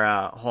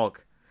or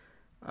Hulk.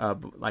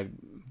 Like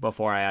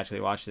before I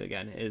actually watched it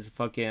again, is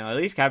fucking at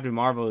least Captain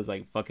Marvel is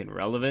like fucking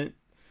relevant.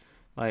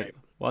 Like, right.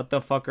 What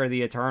the fuck are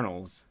the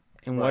Eternals?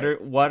 And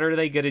right. what are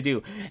they gonna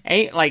do?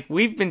 Ain't like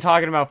we've been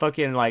talking about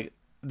fucking like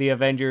the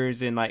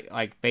Avengers in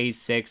like phase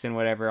 6 and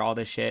whatever, all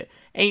this shit.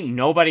 Ain't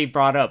nobody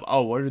brought up,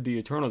 what are the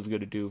Eternals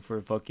gonna do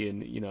for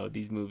fucking,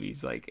 these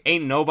movies? Like,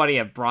 ain't nobody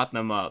have brought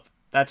them up.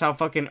 That's how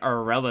fucking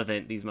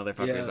irrelevant these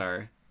motherfuckers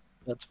are.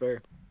 That's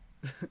fair.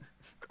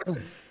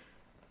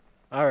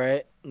 All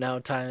right, now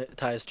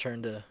Ty's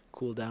turn to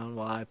cool down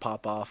while I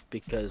pop off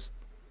because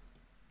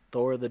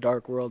Thor: The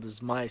Dark World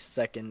is my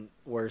second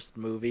worst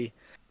movie.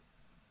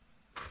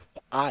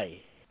 I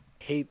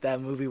hate that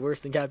movie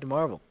worse than Captain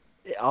Marvel,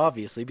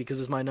 obviously,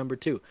 because it's my number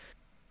 2.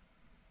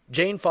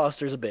 Jane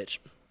Foster's a bitch.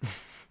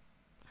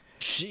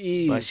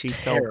 She's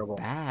terrible.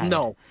 So bad.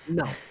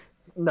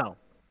 No.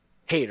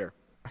 Hate her.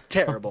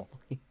 Terrible.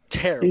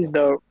 Terrible. He's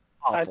dope.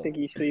 Awful. I think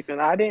he's sleeping.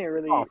 I didn't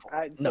really.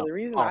 The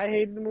reason I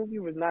hated the movie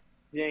was not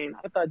Jane.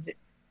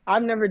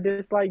 I've never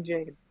disliked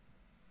Jane.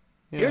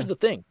 Yeah. Here's the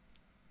thing.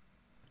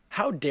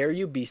 How dare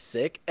you be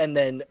sick and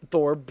then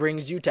Thor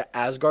brings you to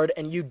Asgard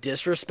and you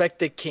disrespect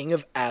the king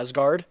of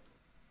Asgard?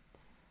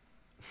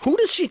 Who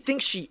does she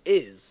think she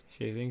is?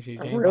 She thinks she's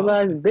a real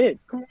ass bitch.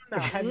 Come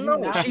on now.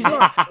 No, she's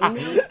not.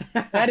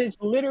 That is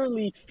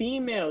literally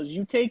females.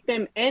 You take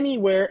them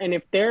anywhere, and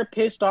if they're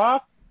pissed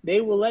off,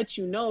 they will let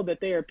you know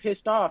that they are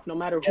pissed off, no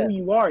matter who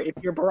you are. If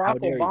you're Barack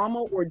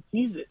Obama or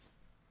Jesus.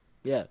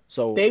 Yeah,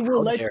 so they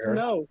will let you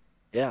know.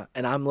 Yeah,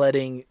 and I'm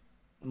letting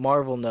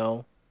Marvel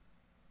know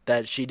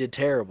that she did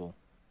terrible.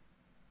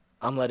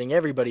 I'm letting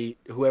everybody,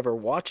 whoever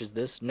watches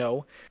this,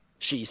 know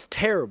she's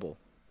terrible.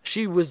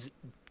 She was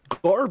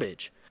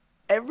garbage.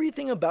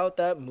 everything about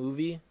that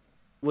movie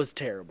was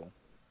terrible.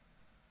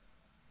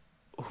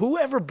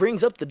 Whoever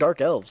brings up the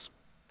Dark Elves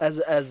as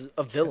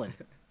a villain,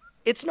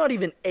 it's not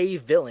even a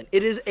villain.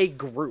 It is a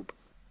group.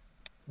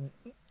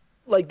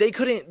 Like, they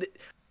couldn't...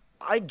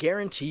 I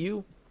guarantee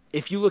you,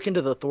 if you look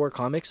into the Thor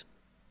comics,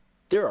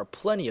 there are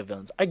plenty of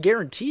villains. I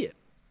guarantee it.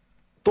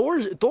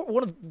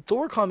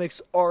 Thor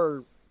comics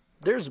are...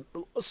 There's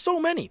so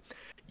many.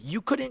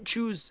 You couldn't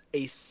choose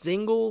a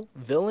single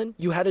villain.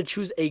 You had to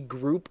choose a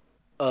group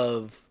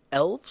of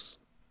elves.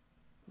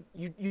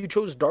 You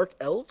chose Dark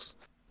Elves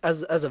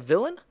as a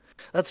villain?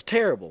 That's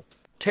terrible.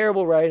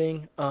 Terrible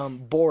writing,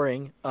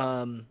 boring,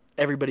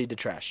 everybody to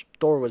trash.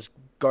 Thor was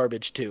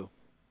garbage too.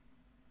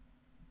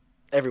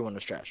 Everyone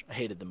was trash. I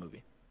hated the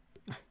movie.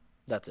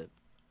 That's it.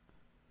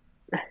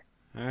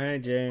 All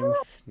right,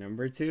 James.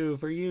 Number 2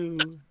 for you.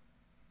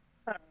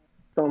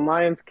 So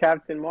mine's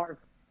Captain Marvel.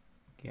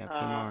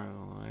 Captain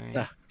Marvel. All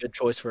right. Good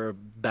choice for a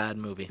bad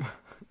movie.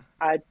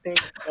 I think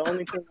the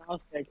only thing I'll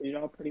say, because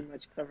y'all pretty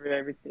much covered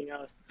everything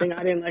else. The thing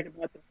I didn't like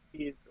about the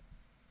movie is,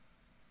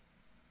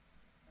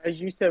 as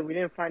you said, we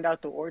didn't find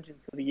out the origin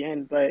till the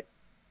end, but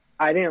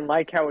I didn't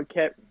like how it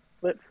kept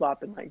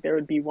flip-flopping. Like, there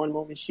would be one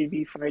moment she'd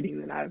be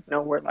fighting, and out of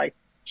nowhere, like,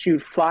 she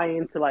would fly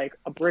into, like,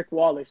 a brick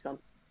wall or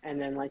something,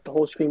 and then, like, the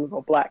whole screen would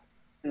go black.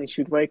 And then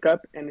she'd wake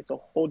up, and it's a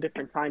whole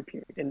different time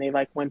period, and they,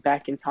 like, went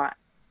back in time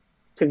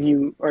to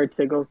view, or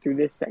to go through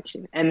this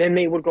section. And then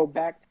they would go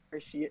back to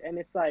where she, and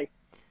it's like,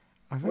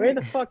 where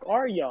the fuck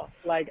are y'all?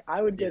 Like,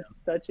 I would get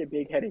such a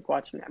big headache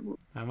watching that movie.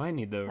 I might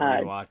need to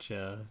rewatch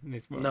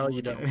No,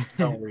 you don't.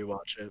 Don't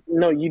rewatch it.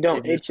 No, you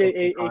don't.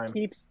 It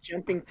keeps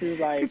jumping through,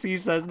 like... Because he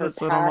says this,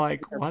 and I'm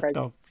like, what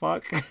the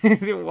fuck?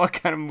 What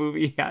kind of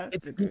movie has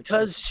it? It's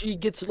because she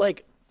gets,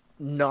 like,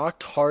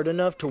 knocked hard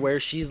enough to where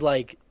she's,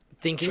 like,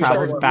 thinking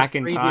travels about back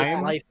in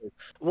time? Life.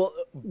 Well,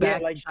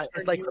 back, like,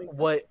 it's like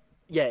what...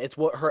 Yeah, it's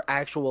what her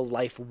actual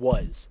life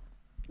was.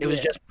 It was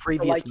just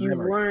previous so,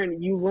 like,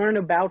 you learn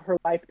about her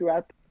life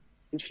throughout,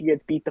 and she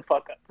gets beat the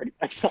fuck up pretty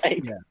much.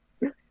 Like,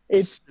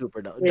 it's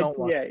super dumb. Don't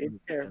watch it. It's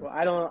terrible.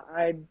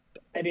 I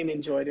didn't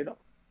enjoy it at all.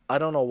 I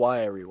don't know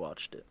why I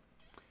rewatched it.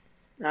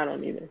 I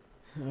don't either.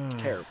 It's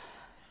terrible.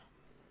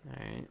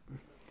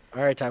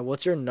 All right, Ty.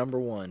 What's your number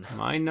 1?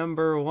 My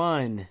number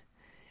 1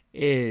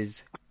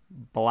 is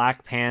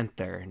Black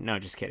Panther. No,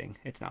 just kidding.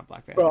 It's not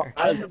Black Panther.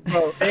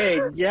 Bro, hey,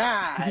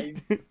 yeah.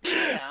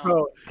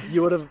 Bro,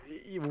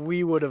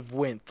 we would have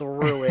went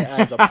through it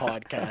as a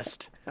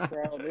podcast.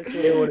 Bro,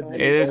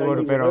 this would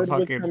have been a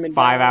fucking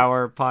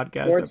 5-hour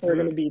podcast. Sports are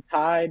gonna be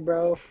tied,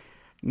 bro.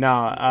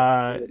 No,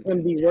 it's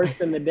gonna be worse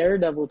than the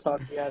Daredevil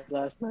talk we had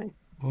last night.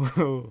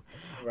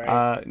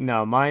 Right.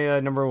 No, my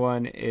number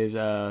 1 is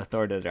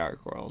Thor: The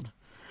Dark World.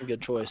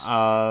 Good choice.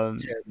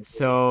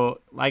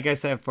 So, like I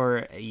said,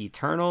 for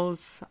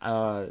Eternals,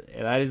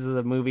 that is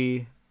the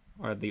movie,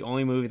 or the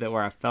only movie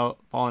where I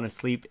fallen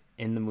asleep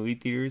in the movie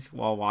theaters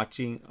while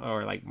watching,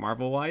 or like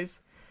Marvel-wise.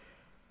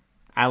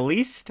 At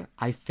least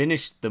I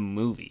finished the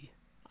movie.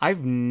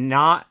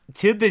 To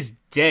this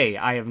day,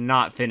 I have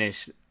not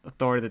finished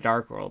Thor: The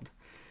Dark World.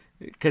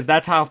 Because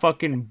that's how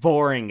fucking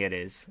boring it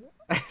is.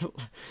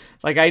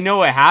 Like, I know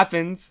what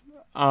happens.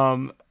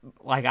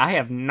 Like, I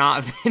have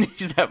not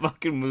finished that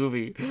fucking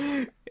movie.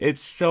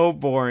 It's so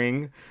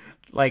boring.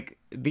 Like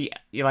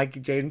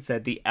Jaden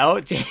said,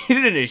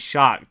 Jaden is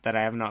shocked that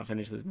I have not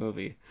finished this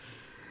movie.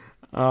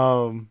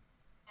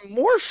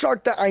 More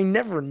shocked that I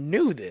never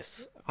knew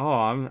this.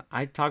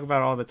 I talk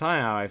about it all the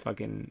time how I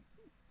fucking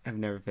have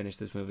never finished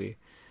this movie.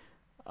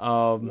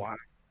 Why?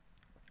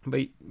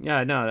 But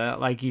yeah, no,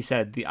 like you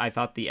said, I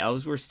thought the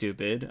elves were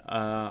stupid.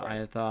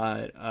 I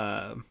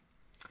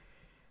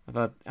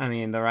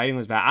mean, the writing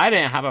was bad. I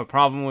didn't have a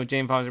problem with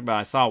Jane Foster, but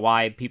I saw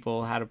why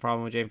people had a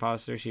problem with Jane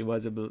Foster. She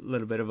was a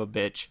little bit of a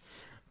bitch.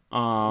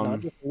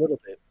 Not just a little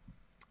bit.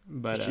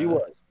 But she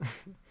was.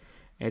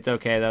 It's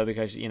okay, though,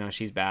 because,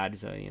 she's bad,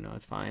 so,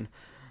 it's fine.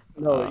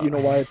 No, you know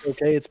why it's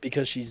okay? It's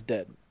because she's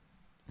dead.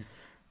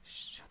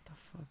 Shut the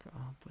fuck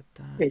up with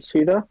that. Is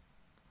she, though?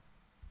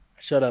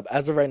 Shut up.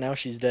 As of right now,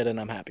 she's dead, and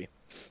I'm happy.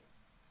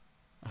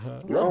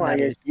 No, I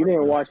guess you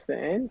didn't watch the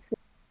end.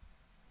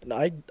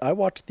 No, I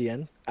watched the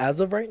end. As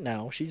of right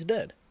now, she's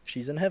dead.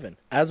 She's in heaven.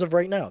 As of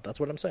right now, that's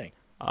what I'm saying.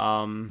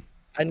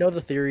 I know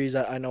the theories.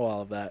 I know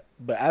all of that.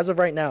 But as of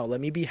right now,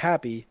 let me be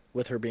happy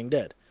with her being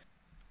dead.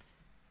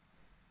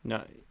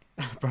 No,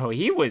 bro,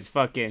 he was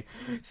fucking...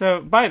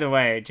 So, by the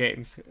way,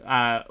 James,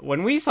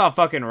 when we saw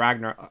fucking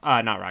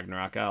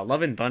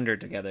Love and Thunder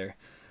together,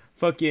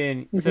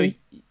 fucking... Mm-hmm. So,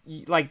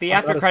 like, the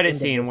after credit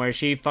scene where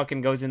she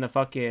fucking goes in the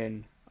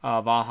fucking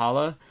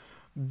Valhalla...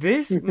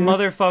 This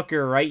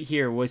motherfucker right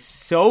here was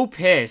so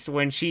pissed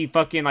when she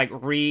fucking, like,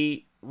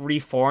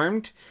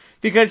 reformed,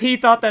 because he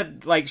thought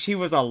that, like, she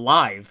was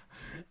alive.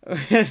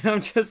 And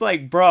I'm just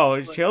like,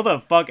 bro, chill the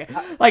fuck.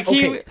 Like,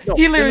 he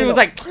literally was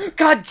like,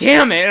 God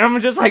damn it. And I'm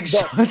just like,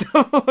 shut the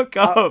fuck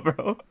up,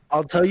 bro.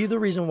 I'll tell you the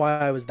reason why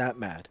I was that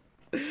mad.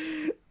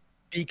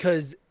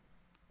 Because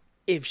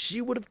if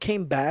she would have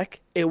came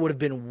back, it would have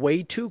been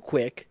way too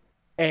quick.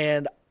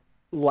 And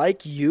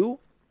like you,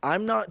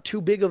 I'm not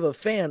too big of a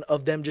fan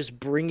of them just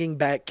bringing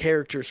back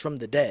characters from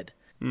the dead.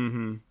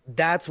 Mm-hmm.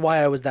 That's why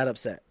I was that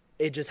upset.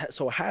 It just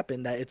so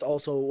happened that it's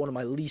also one of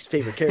my least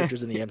favorite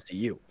characters in the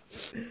MCU.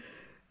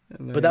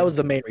 But that was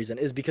the main reason,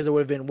 is because it would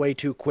have been way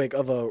too quick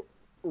of a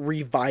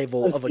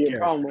revival Must of a be a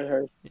character. problem with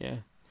her. Yeah.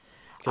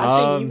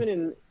 I think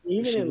even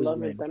she in was Love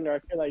main. and Thunder, I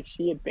feel like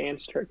she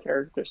advanced her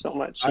character so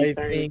much. I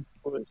Turned think-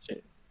 cool as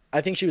shit.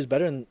 I think she was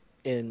better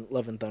in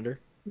Love and Thunder,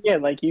 Yeah,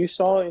 like you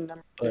saw in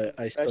number but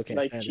two, I still can't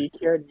like stand she her.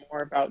 cared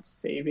more about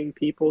saving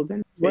people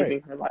than Right.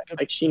 saving her life. Good-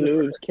 Like she good knew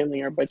for it was killing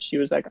her, but she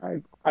was like,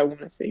 I want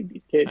to save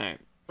these kids. All right.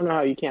 I don't know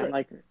how you can't Right.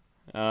 like her.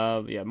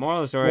 Yeah, moral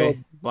of the story, Well-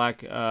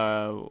 Black,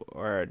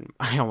 or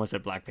I almost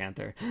said Black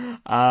Panther.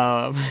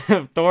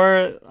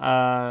 Thor,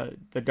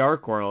 the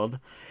Dark World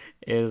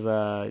is,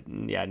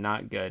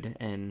 not good,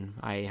 and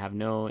I have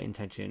no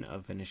intention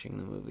of finishing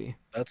the movie.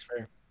 That's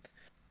fair.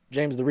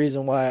 James, the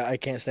reason why I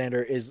can't stand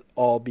her is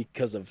all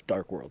because of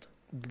Dark World.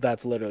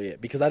 That's literally it.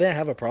 Because I didn't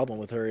have a problem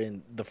with her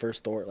in the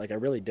first Thor. Like, I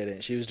really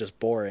didn't. She was just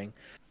boring.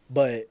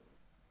 But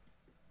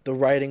the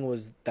writing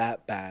was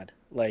that bad.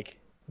 Like,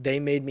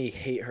 they made me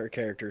hate her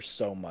character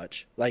so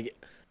much. Like,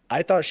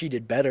 I thought she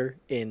did better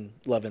in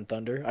Love and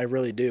Thunder. I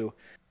really do.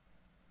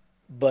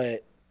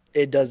 But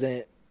it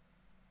doesn't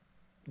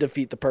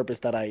defeat the purpose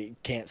that I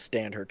can't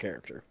stand her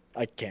character.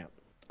 I can't.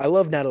 I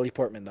love Natalie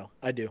Portman, though.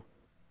 I do.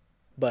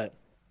 But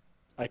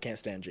I can't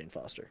stand Jane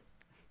Foster.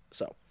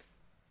 So,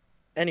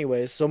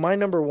 anyways, so my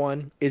number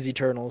one is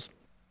Eternals.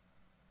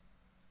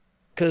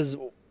 Because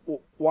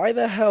why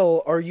the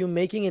hell are you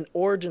making an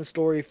origin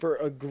story for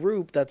a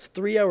group that's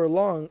 3 hours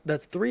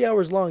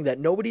long, that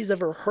nobody's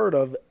ever heard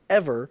of,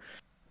 ever?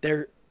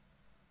 They're,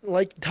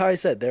 like Ty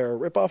said, they're a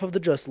ripoff of the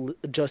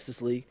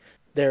Justice League.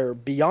 They're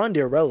beyond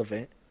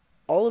irrelevant.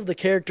 All of the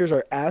characters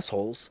are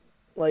assholes.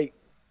 Like,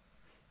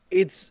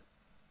 it's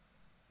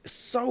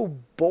so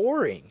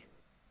boring.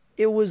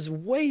 It was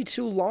way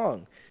too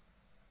long.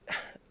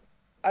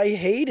 I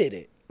hated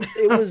it.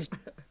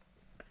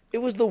 It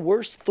was the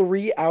worst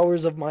 3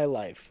 hours of my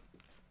life.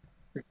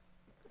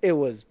 It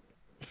was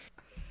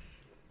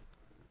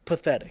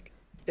pathetic.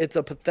 It's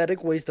a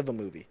pathetic waste of a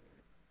movie.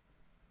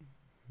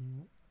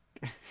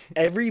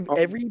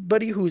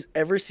 Everybody who's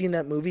ever seen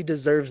that movie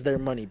deserves their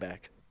money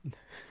back.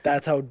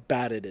 That's how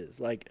bad it is.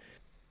 Like,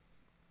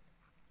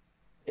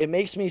 it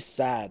makes me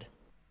sad.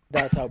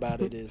 That's how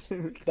bad it is.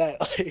 That,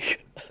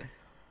 like,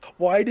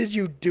 why did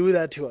you do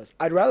that to us?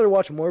 I'd rather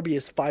watch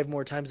Morbius 5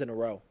 more times in a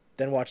row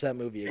than watch that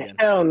movie again.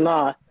 Hell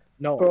nah.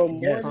 No, Bro,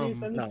 yes,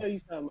 Morbius, let me no. tell you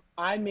something.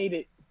 I made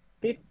it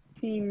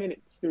 15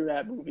 minutes through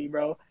that movie,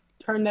 bro.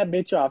 Turned that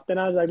bitch off. Then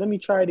I was like, let me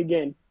try it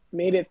again.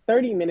 Made it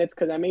 30 minutes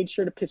because I made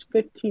sure to pitch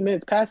 15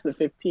 minutes past the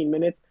 15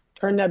 minutes.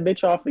 Turned that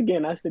bitch off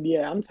again. I said,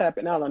 yeah, I'm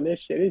tapping out on this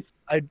shit.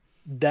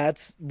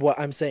 That's what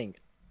I'm saying.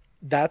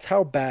 That's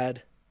how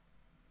bad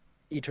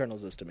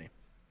Eternals is to me.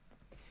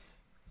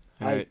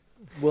 All right.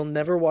 I will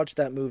never watch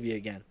that movie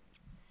again.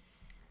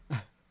 All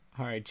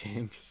right,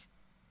 James.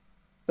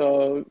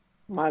 So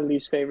my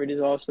least favorite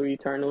is also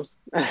Eternals.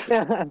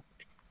 My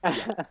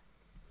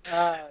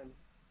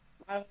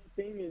whole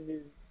thing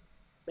is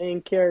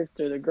main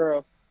character, the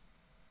girl.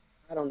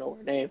 I don't know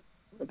her name,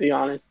 to be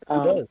honest.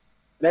 Who does?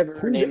 Whatever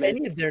her Who's name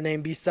any is. of their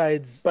name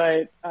besides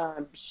But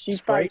she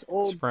Sprite? fights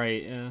old.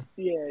 Sprite, yeah.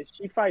 Yeah,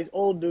 she fights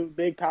old dude,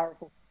 big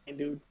powerful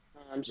dude.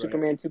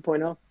 Superman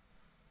 2.0.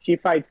 She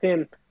fights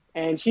him,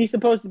 and she's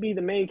supposed to be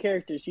the main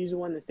character. She's the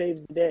one that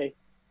saves the day,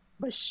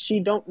 but she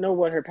don't know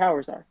what her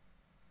powers are.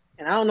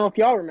 And I don't know if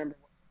y'all remember.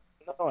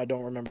 No, I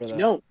don't remember She that.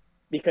 don't,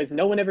 because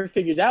no one ever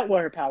figures out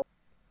what her power.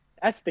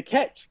 That's the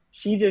catch.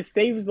 She just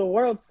saves the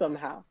world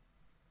somehow.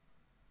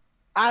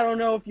 I don't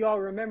know if y'all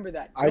remember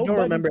that. I don't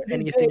Nobody remember to this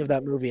anything day, of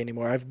that movie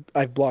anymore.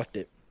 I've blocked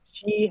it.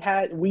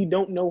 we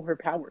don't know her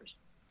powers.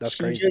 That's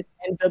she crazy. just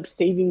ends up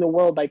saving the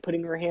world by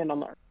putting her hand on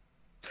the earth.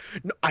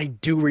 No, I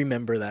do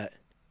remember that.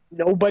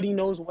 Nobody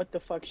knows what the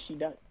fuck she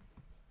does,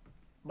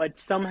 but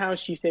somehow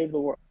she saved the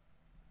world.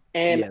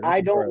 And Yeah, that's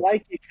I don't gross.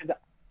 like it because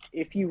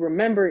if you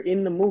remember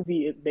in the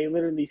movie, they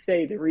literally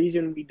say the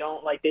reason we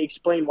don't like. They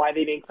explain why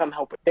they didn't come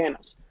help with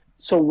Thanos.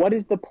 So what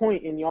is the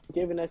point in y'all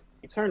giving us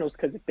Eternals?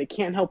 Because if they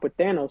can't help with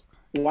Thanos,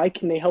 why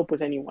can they help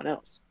with anyone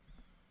else?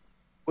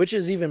 Which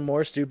is even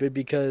more stupid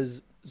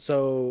because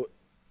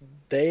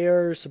they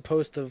are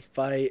supposed to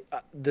fight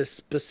this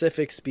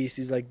specific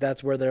species, like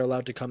that's where they're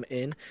allowed to come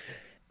in,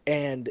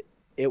 and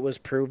it was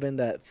proven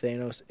that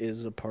Thanos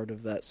is a part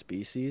of that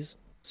species.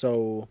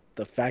 So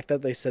the fact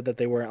that they said that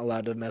they weren't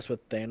allowed to mess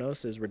with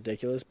Thanos is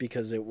ridiculous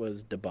because it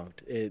was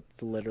debunked.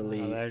 It's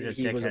literally they're just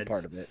he was a dickheads.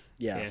 part of it.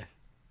 Yeah. Yeah.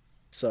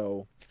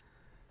 So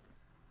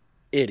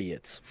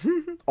idiots,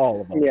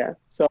 all of them. Yeah.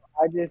 So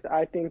I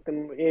think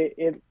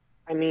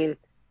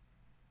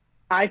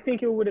I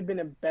think it would have been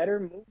a better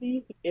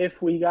movie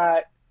if we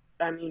got.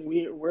 I mean,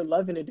 we're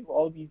loving to do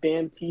all these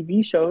damn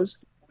TV shows.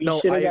 No,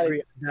 should I have got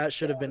agree. That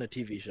should have been a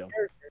TV show.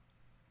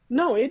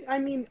 No, it's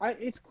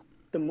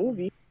the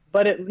movie,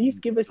 but at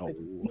least give us the No.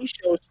 TV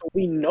show so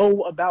we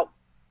know about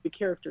who the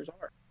characters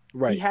are.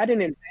 Right. We had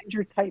an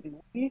Avenger type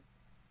movie,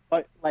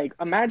 But like,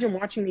 imagine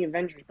watching the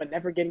Avengers but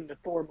never getting the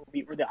Thor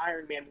movie or the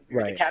Iron Man movie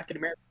or the Right. Captain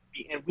America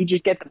movie, and we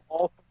just get them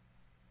all.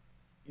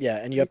 Yeah,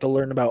 and you have to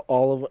learn about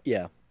all of.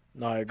 Yeah,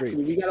 no, I agree.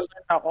 We got to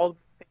learn about all of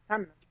them at the same time.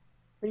 And that's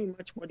pretty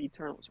much what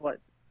Eternals was,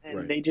 and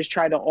Right. they just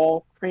try to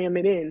all cram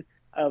it in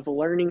of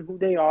learning who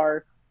they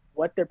are,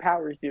 what their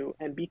powers do,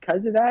 and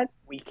because of that,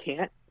 we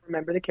can't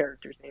remember the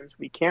characters' names.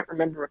 We can't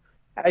remember,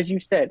 as you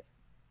said,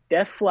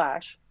 Death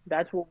Flash.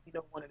 That's what we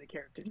know one of the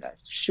characters as.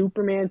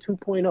 Superman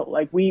 2.0.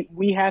 Like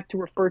we have to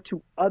refer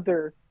to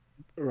other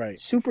Right.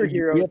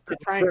 superheroes have to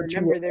try and refer to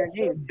remember a their whole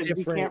names because we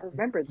different can't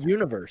remember them.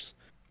 universe.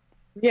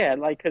 Yeah,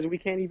 like because we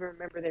can't even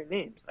remember their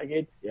names. Like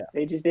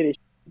they just did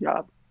a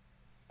job.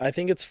 I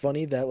think it's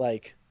funny that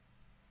like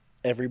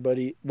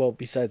everybody, well,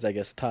 besides I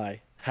guess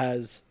Ty,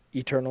 has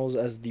Eternals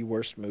as the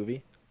worst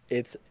movie.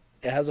 It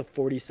has a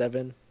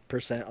 47%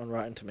 on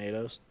Rotten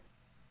Tomatoes.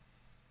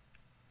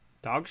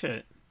 Dog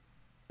shit.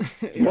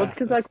 Well, it's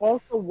because like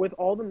also with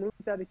all the movies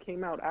that it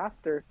came out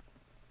after,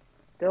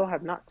 still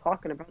have not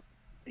talking about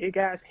the big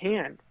ass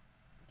hand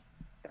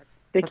that's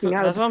sticking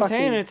out. That's what I'm fucking...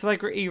 saying. It's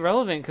like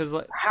irrelevant because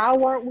like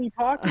how aren't we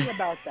talking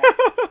about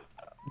that?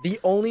 The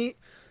only,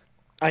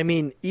 I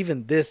mean,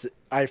 even this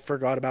I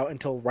forgot about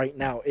until right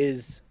now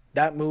is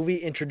that movie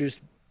introduced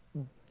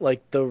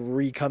like the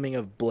recoming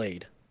of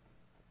Blade.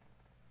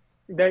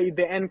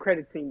 The end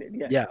credit scene did,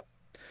 yeah. Yeah.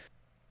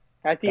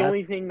 That's the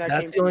only thing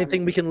that's the only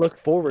thing we can look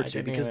forward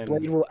to because even...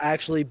 Blade will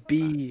actually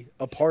be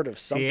a part of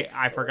something. See,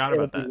 I forgot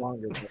about that.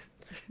 Longer,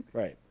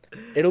 right.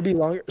 It'll be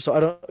longer. So I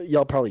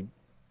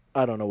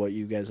don't know what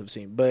you guys have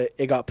seen, but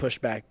it got pushed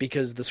back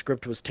because the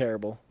script was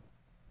terrible.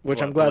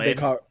 Which I'm glad Blade? they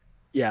caught.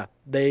 Yeah.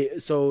 The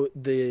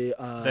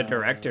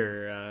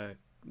director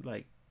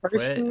like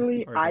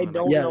personally, quit or I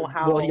don't know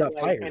how. Well, he got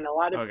fired. And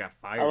got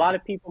fired. A lot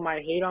of people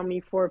might hate on me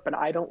for it, but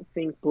I don't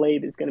think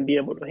Blade is going to be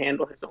able to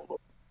handle his own voice.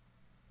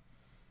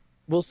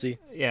 We'll see.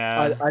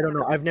 Yeah. I don't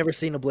know. I've never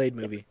seen a Blade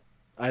movie.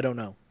 I don't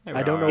know.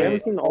 I don't know. You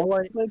haven't seen the old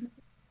Blade?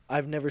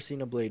 I've never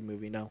seen a Blade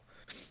movie, no.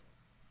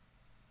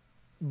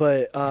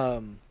 But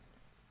I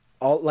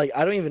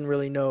don't even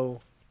really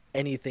know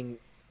anything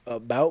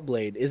about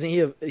Blade.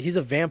 Isn't he's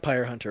a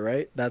vampire hunter,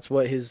 right? That's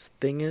what his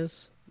thing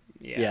is?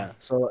 Yeah.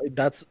 So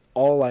that's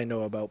all I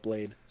know about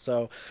Blade.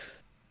 So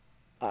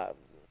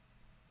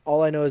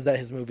all I know is that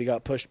his movie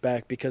got pushed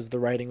back because the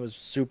writing was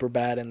super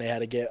bad and they had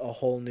to get a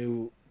whole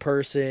new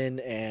person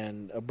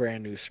and a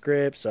brand new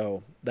script.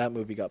 So that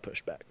movie got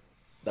pushed back.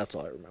 That's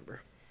all I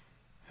remember.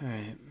 All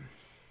right.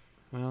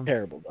 Well,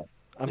 terrible though.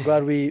 I'm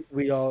glad we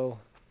all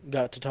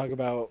got to talk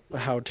about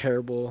how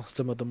terrible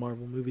some of the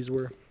Marvel movies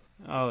were.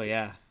 Oh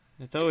yeah.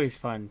 It's always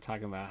fun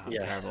talking about how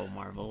terrible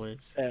Marvel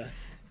is. Yeah.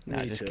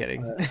 No, just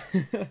kidding. All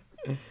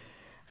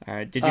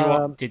right. Did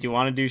you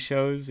want to do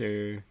shows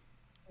or?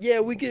 Yeah,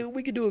 we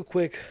could do a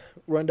quick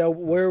rundown.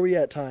 Where are we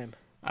at time?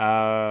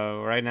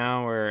 Right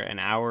now we're an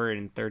hour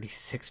and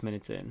 36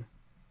 minutes in.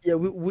 Yeah,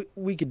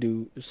 we could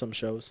do some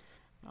shows.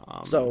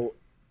 So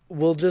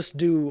we'll just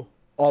do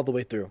all the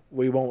way through.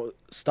 We won't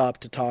stop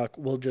to talk.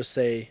 We'll just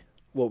say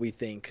what we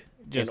think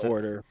in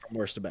order from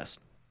worst to best.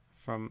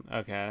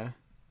 Okay.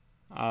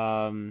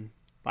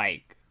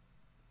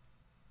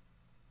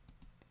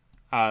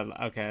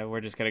 Okay,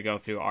 we're just gonna go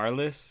through our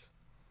list,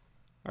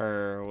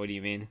 or what do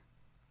you mean?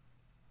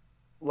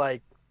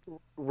 Like,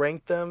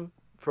 rank them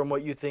from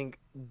what you think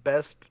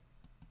best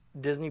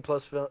Disney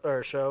Plus film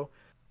or show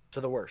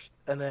to the worst,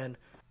 and then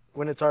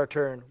when it's our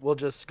turn, we'll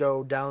just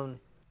go down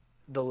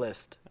the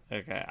list.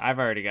 Okay, I've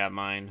already got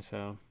mine,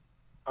 so.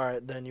 All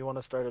right, then you want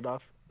to start it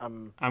off?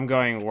 I'm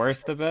going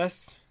worst to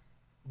best.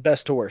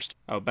 Best to worst.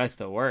 Oh, best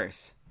to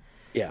worst.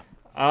 Yeah.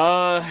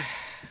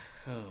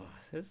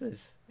 This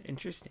is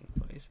interesting,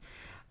 boys.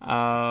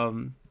 I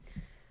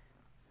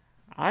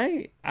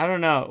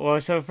don't know.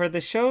 Well, so for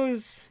the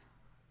shows,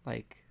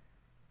 like,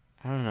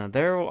 I don't know,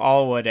 they're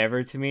all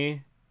whatever to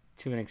me,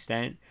 to an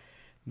extent.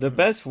 The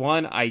best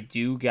one I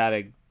do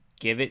gotta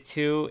give it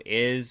to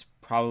is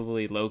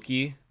probably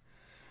Loki.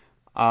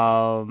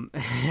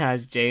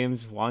 As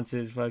James wants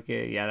his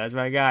fucking, yeah, that's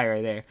my guy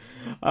right there.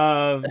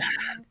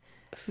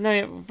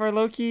 No, for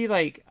Loki,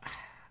 like,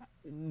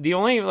 the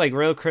only like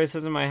real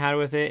criticism I had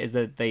with it is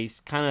that they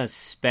kind of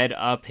sped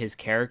up his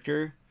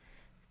character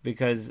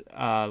because,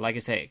 like I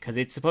say, because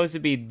it's supposed to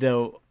be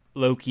the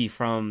Loki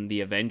from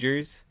the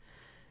Avengers,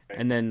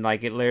 and then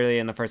like it literally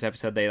in the first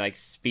episode they like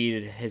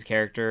speeded his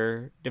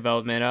character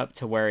development up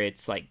to where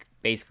it's like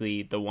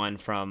basically the one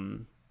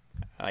from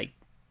like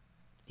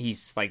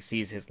he's like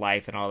sees his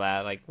life and all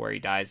that, like where he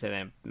dies and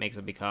then makes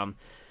him become,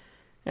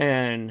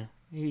 and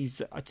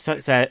he's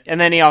said, and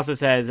then he also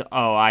says,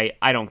 "Oh, I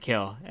don't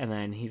kill," and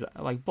then he's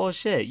like,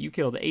 "Bullshit! You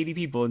killed 80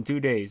 people in 2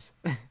 days."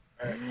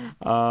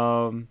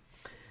 But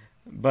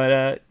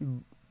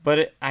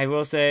I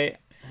will say,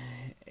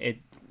 it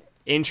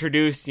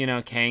introduced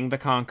Kang the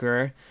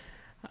Conqueror,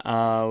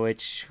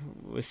 which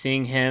was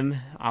seeing him,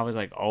 I was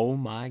like, "Oh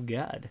my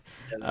god!"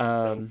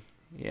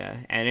 Yeah,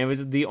 and it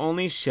was the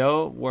only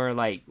show where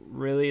like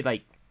really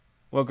like,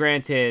 well,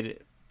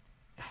 granted,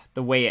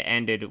 the way it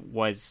ended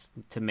was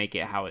to make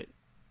it how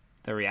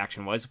the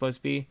reaction was supposed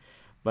to be,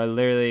 But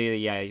literally,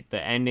 yeah,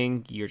 the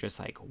ending, you're just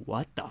like,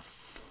 what the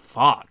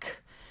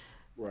fuck?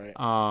 Right.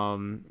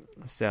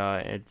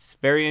 So it's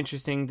very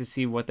interesting to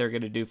see what they're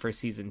gonna do for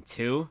season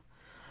 2.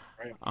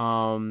 Right.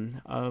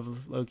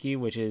 Of Loki,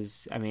 which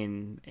is, I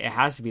mean, it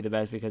has to be the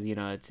best because, you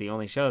know, it's the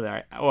only show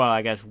that, well,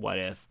 I guess What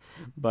If,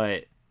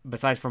 but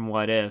besides from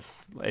What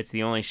If, it's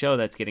the only show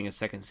that's getting a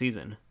second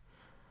season.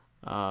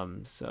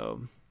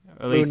 So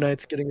at Moon least,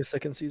 Knight's getting a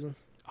second season.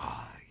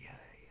 oh yeah,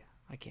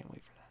 I can't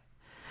wait for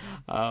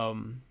that.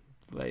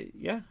 But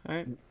yeah, all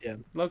right, Yeah.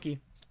 Loki.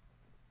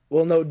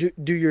 Well, no,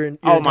 do your Oh,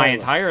 entire my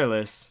list. entire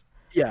list.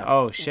 Yeah.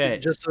 Oh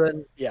shit. Just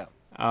then, yeah.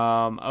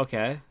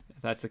 Okay.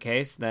 If that's the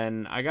case,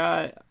 then I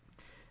got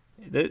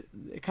it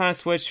kind of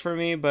switched for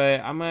me,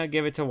 but I'm gonna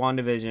give it to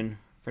WandaVision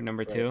for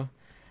number 2.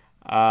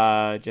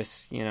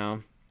 Just, you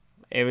know,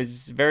 it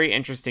was very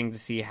interesting to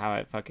see how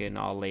it fucking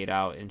all laid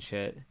out and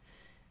shit.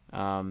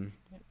 And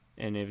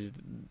it was,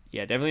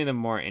 yeah, definitely the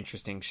more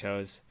interesting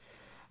shows.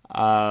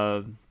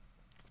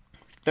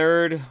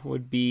 Third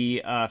would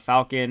be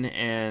Falcon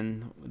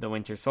and the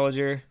Winter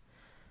Soldier.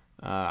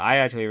 I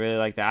actually really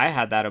like that. I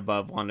had that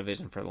above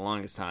WandaVision for the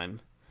longest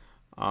time.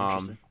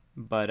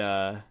 But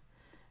I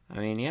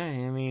mean, yeah,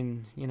 I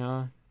mean, you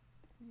know,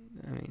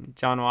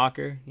 John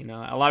Walker, you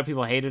know, a lot of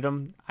people hated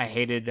him. I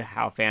hated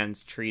how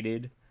fans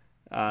treated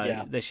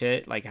the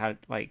shit, like how,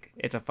 like,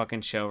 it's a fucking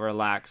show,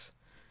 relax.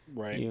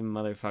 Right. You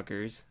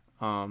motherfuckers.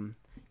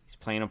 He's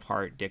playing a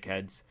part,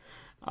 dickheads.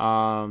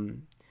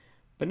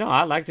 But no,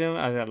 I liked him.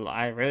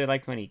 I really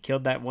liked when he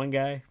killed that one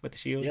guy with the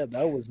shield. Yeah,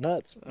 that was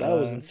nuts. That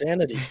was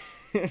insanity.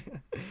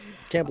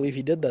 Can't believe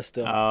he did that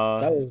still.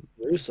 That was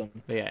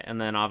gruesome. But yeah, and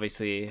then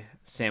obviously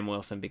Sam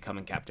Wilson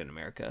becoming Captain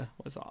America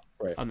was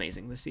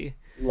amazing to see.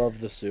 Love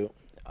the suit.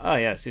 Oh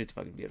yeah, suit's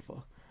fucking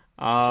beautiful.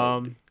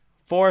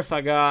 Fourth,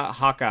 I got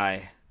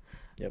Hawkeye.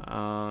 Yep.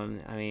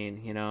 I mean,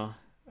 you know,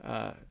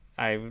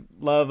 I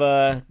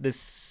love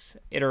this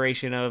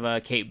iteration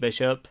of Kate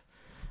Bishop.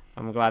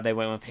 I'm glad they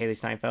went with Haley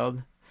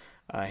Steinfeld.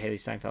 Haley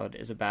Steinfeld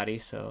is a baddie,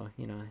 so,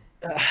 you know,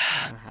 I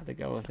had to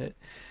go with it.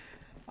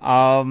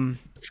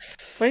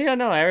 But yeah,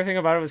 no, everything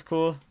about it was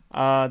cool.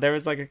 There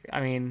was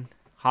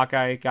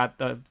Hawkeye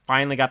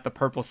finally got the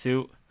purple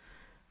suit.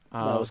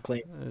 That was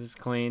clean. It was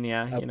clean,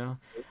 yeah, you know.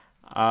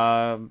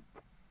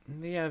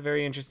 Yeah,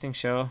 very interesting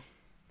show.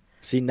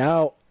 See,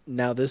 now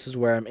this is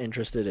where I'm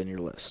interested in your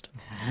list.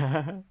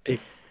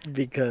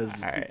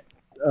 Because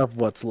of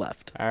what's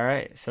left. All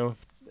right, so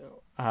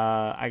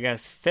I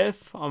guess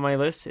fifth on my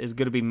list is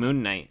going to be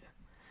Moon Knight.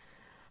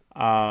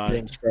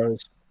 James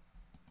froze.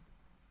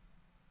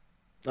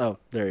 Oh,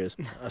 there he is.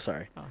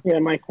 Sorry. Yeah,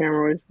 my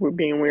camera was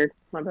being weird.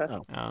 My bad.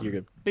 Oh, you're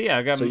good. But yeah,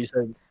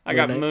 I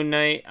got Moon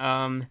Knight.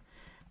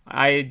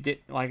 I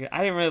didn't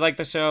really like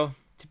the show,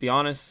 to be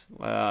honest.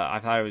 I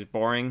thought it was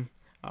boring.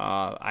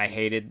 I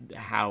hated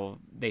how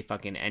they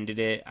fucking ended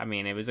it. I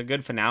mean, it was a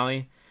good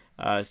finale.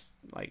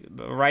 Like,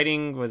 the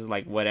writing was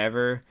like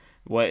whatever.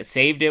 What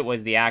saved it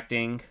was the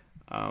acting.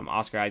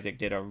 Oscar Isaac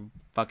did a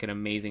fucking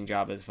amazing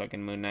job as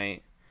fucking Moon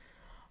Knight.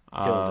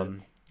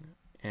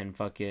 And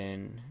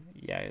fucking,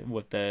 yeah,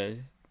 with the,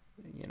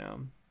 you know,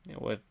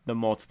 with the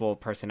multiple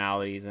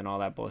personalities and all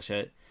that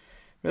bullshit.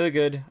 Really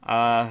good.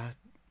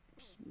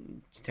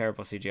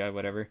 Terrible CGI,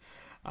 whatever.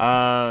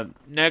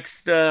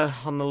 Next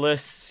on the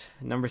list,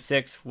 number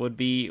 6 would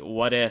be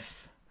What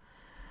If.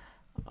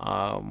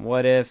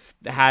 What If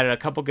had a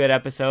couple good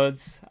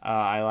episodes.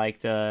 I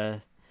liked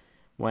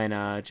when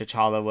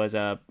T'Challa was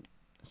a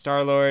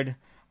Star-Lord.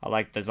 I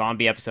liked the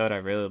zombie episode. I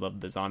really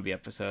loved the zombie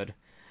episode.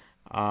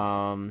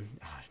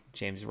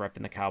 James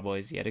repping the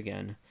Cowboys yet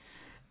again.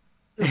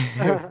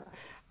 But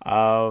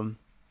other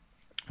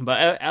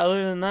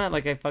than that,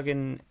 like, I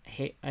didn't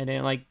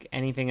like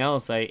anything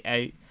else.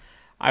 I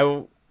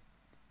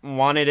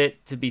wanted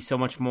it to be so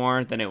much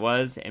more than it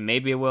was, and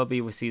maybe it will be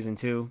with season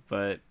 2,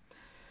 but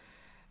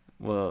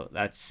well,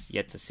 that's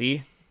yet to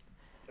see.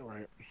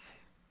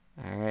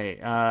 All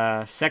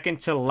right. Second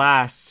to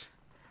last.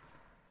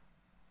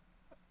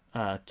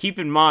 Keep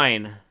in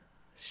mind,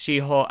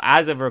 She-Hulk,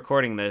 as of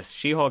recording this,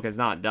 She-Hulk is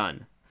not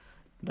done.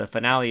 The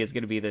finale is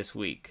going to be this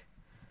week.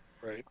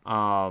 Right.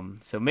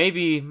 So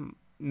maybe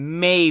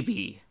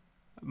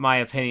my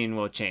opinion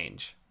will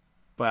change.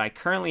 But I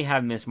currently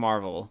have Miss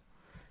Marvel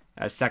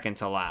as second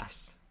to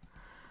last.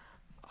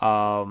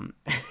 I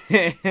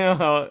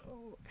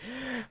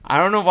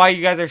don't know why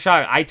you guys are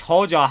shocked. I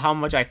told y'all how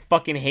much I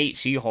fucking hate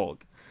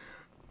She-Hulk.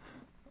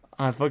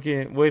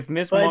 With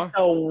Miss Marvel.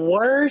 The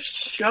worst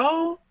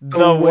show?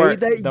 The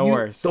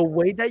worst. The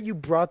way that you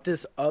brought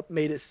this up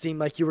made it seem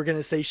like you were going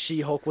to say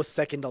She-Hulk was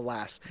second to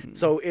last.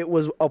 So it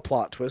was a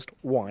plot twist.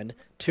 1,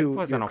 2, it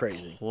wasn't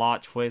crazy. A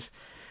plot twist.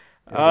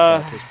 It was a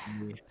plot twist for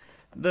me.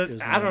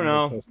 I don't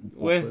know.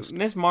 With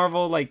Miss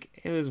Marvel, like,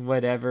 it was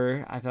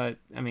whatever. I thought,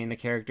 the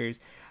characters.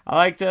 I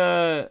liked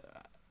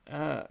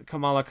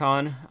Kamala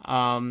Khan,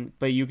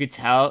 but you could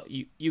tell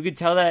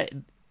that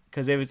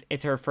because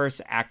it's her first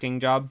acting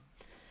job.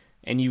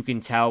 And you can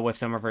tell with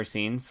some of her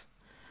scenes.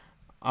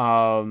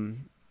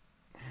 I'm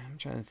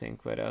trying to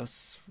think what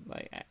else.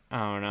 Like, I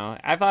don't know.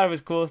 I thought it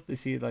was cool to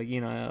see, like,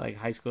 like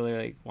high schooler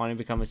like wanting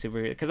to become a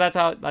superhero, because that's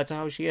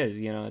how she is.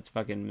 It's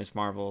fucking Miss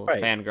Marvel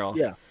Right. fangirl.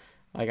 Yeah.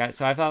 Like,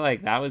 so I thought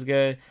like that was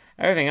good.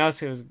 Everything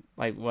else, it was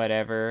like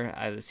whatever.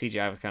 The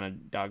CGI was kind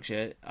of dog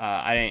shit.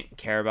 I didn't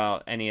care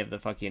about any of the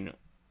fucking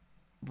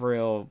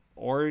real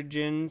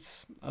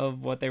origins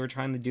of what they were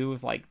trying to do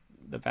with like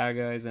the bad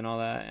guys and all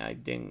that. I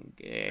didn't.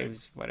 It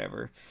was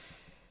whatever.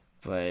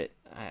 But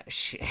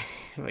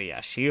but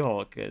yeah,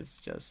 She-Hulk is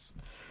just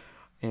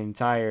an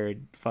entire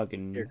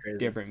fucking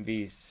different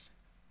beast.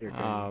 You're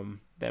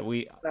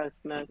crazy.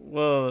 That's nuts.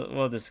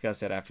 We'll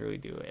discuss it after we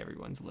do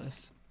everyone's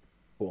list.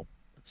 Cool.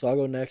 So I'll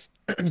go next.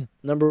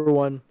 Number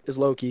 1 is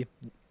Loki.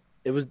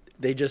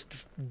 They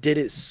just did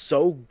it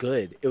so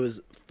good. It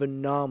was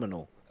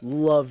phenomenal.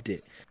 Loved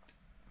it.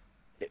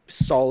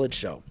 Solid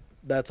show.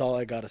 That's all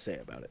I gotta say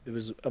about it. It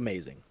was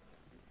amazing.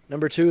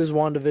 Number 2 is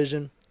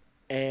WandaVision,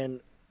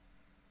 and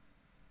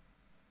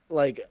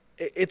like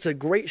it's a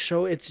great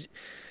show. It's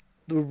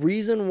the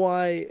reason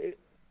why,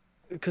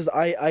 because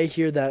I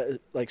hear that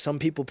like some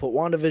people put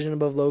WandaVision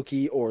above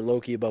Loki or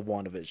Loki above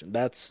WandaVision.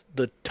 That's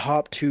the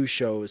top 2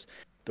 shows.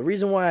 The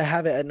reason why I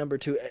have it at number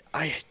 2,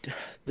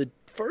 the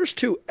first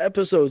 2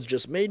 episodes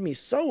just made me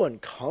so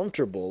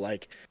uncomfortable.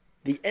 Like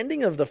the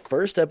ending of the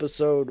first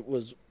episode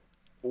was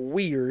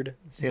weird,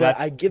 but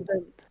I give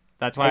them.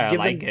 That's why I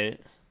like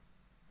it.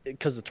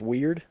 Because it's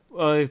weird.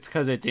 Well, it's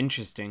because it's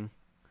interesting.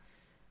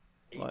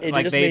 It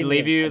like just they made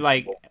leave me you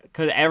like,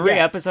 because every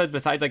episode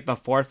besides like the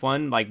 4th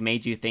one like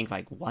made you think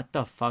like, what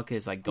the fuck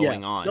is like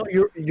going on? No,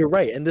 you're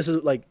right, and this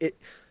is like it.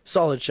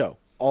 Solid show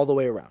all the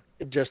way around.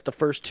 Just the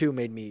first 2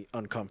 made me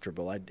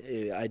uncomfortable. I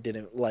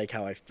didn't like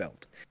how I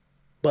felt,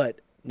 but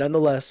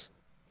nonetheless,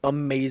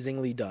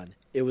 amazingly done.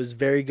 It was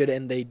very good,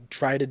 and they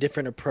tried a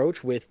different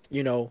approach with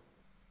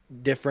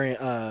different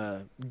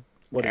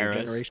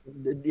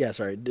generation? Yeah,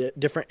 sorry,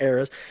 different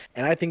eras,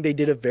 and I think they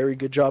did a very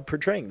good job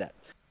portraying that.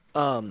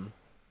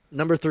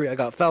 Number 3, I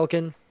got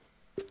Falcon.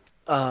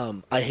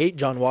 I hate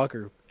John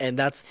Walker, and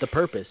that's the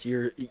purpose.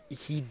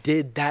 He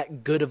did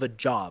that good of a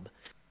job.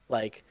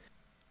 Like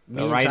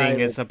the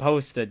writing is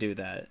supposed to do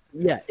that.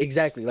 Yeah,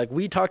 exactly. Like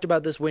we talked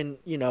about this when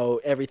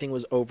everything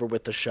was over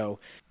with the show,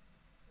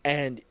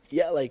 and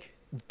yeah, like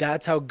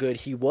that's how good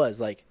he was.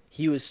 Like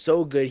he was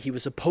so good. You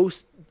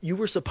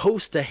were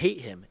supposed to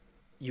hate him.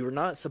 You were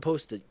not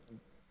supposed to,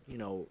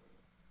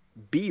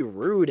 be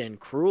rude and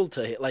cruel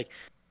to him. Like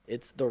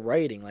it's the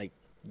writing. Like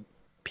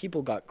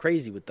people got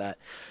crazy with that.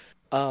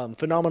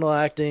 Phenomenal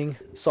acting,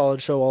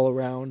 solid show all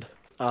around.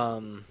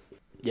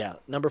 Yeah,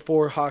 number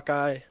 4,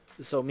 Hawkeye.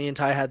 So me and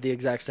Ty had the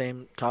exact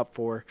same top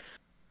 4.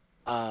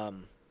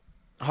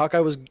 Hawkeye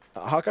was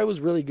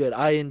really good.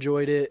 I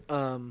enjoyed it.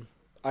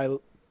 I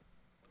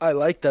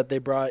like that they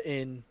brought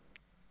in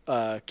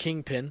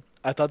Kingpin.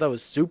 I thought that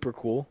was super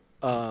cool.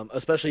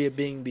 Especially it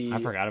being the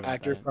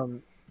actor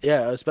from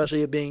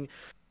especially it being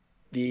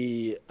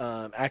the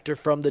actor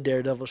from the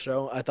Daredevil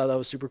show. I thought that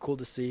was super cool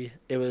to see.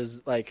 It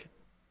was like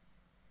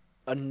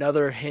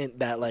another hint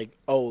that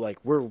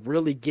we're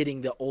really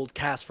getting the old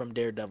cast from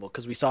Daredevil,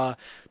 because we saw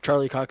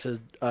Charlie Cox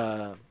as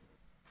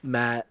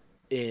Matt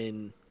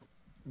in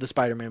the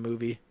Spider-Man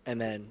movie, and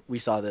then we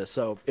saw this,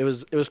 so it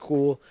was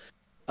cool.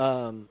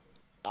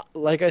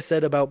 Like I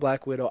said about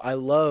Black Widow, I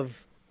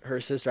love her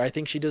sister. I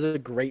think she does a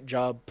great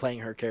job playing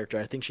her character.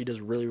 I think she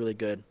does really, really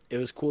good. It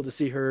was cool to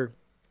see her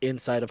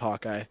inside of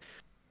Hawkeye.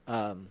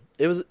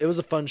 It was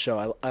a fun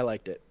show. I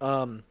liked it.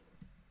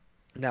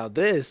 Now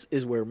this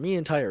is where me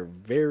and Ty are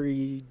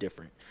very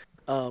different.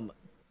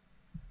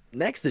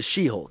 Next is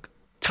She-Hulk.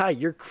 Ty,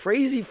 you're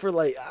crazy for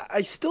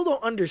I still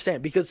don't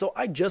understand, because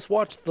I just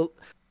watched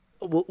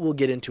we'll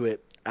get into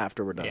it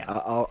after we're done. Yeah.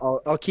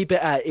 I'll keep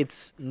it at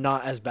it's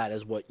not as bad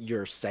as what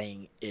you're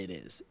saying it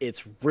is.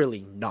 It's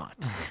really not.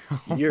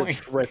 You're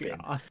tripping.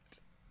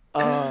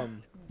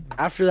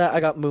 After that I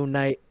got Moon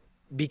Knight,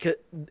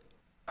 and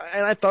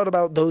I thought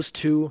about those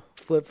 2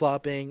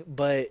 flip-flopping,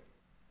 but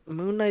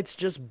Moon Knight's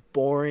just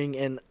boring,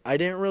 and I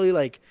didn't really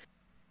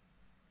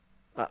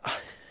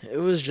it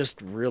was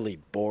just really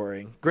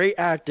boring. Great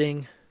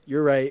acting,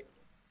 you're right.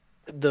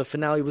 I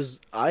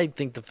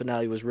think the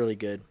finale was really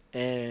good,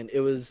 and it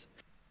was,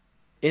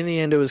 in the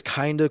end, it was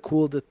kind of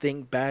cool to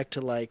think back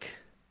to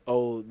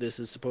this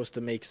is supposed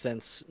to make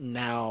sense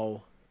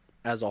now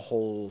as a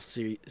whole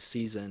series,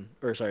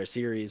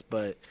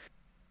 but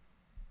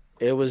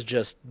it was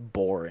just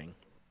boring.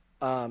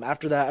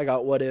 After that, I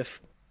got What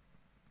If.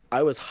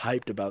 I was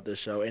hyped about this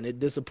show, and it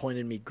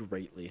disappointed me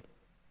greatly.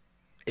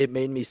 It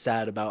made me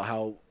sad about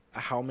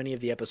how many of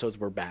the episodes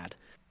were bad.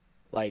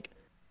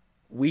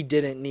 We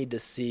didn't need to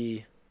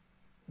see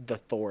the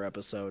Thor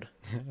episode.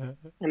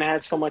 And it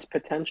had so much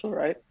potential,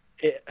 right?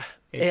 It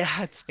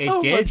had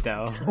so much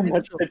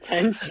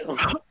potential.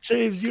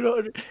 James,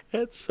 it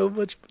had so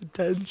much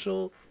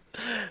potential,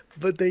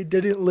 but they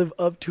didn't live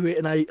up to it,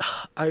 and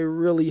I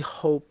really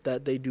hope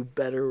that they do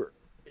better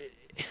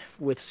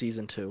with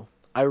season 2.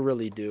 I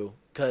really do,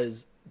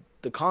 because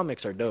the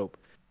comics are dope.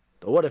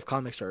 The What If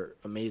comics are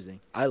amazing.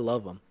 I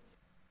love them,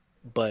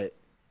 but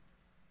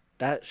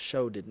that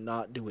show did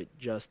not do it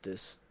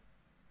justice.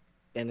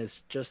 And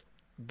it's just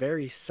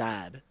very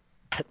sad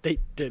that they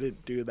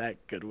didn't do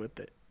that good with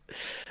it.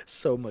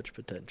 So much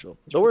potential.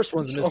 The worst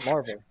one's Miss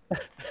Marvel.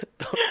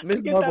 Miss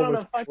Get that Marvel on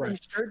was a fucking trash.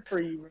 shirt for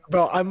you,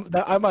 Bro,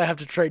 I might have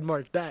to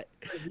trademark that.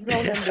 You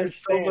don't It has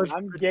so understand. much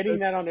I'm getting potential.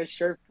 that on a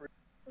shirt for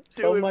you.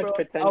 So Do it, much bro. I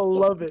potential.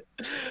 love it.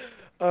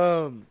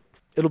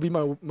 It'll be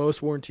my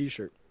most worn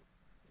T-shirt.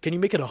 Can you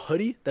make it a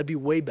hoodie? That'd be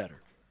way better.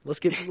 Let's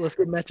get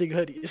matching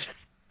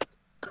hoodies.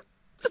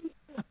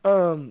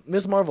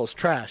 Miss Marvel's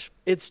trash.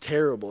 It's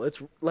terrible.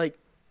 It's like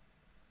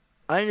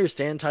I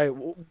understand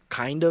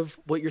kind of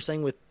what you're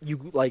saying with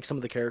you like some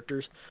of the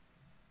characters.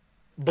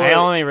 But I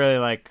only really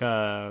like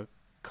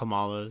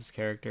Kamala's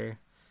character.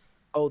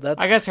 oh, that's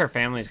I guess her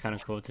family's kind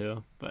of cool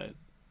too, but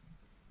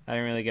I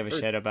didn't really give a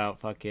shit about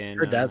fucking.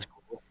 her dad's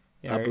cool.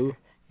 Yeah, Abu.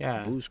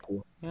 yeah, Abu's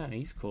cool. yeah,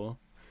 he's cool.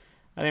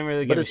 I didn't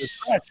really But give it's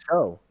a trash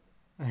show.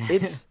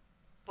 It's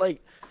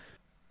like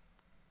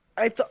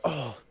I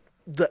thought.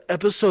 The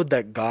episode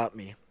that got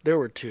me. There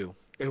were two.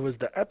 It was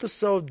the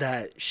episode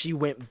that she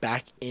went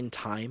back in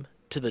time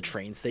to the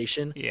train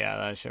station. Yeah,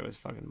 that shit was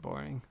fucking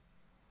boring.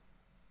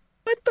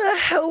 What the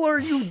hell are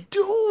you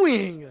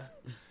doing?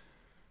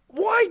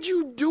 Why'd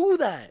you do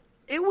that?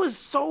 It was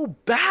so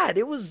bad.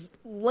 It was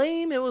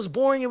lame. It was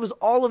boring. It was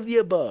all of the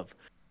above.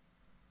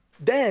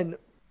 Then,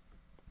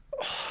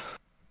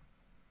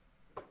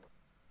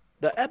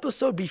 the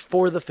episode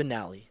before the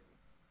finale.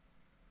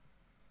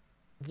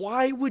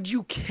 Why would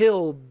you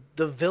kill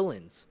the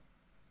villains?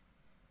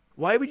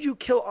 Why would you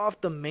kill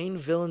off the main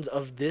villains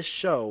of this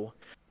show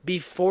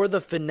before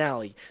the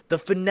finale? The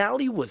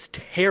finale was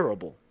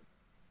terrible.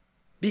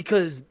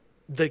 Because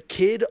the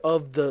kid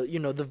of the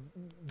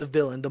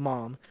villain, the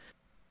mom,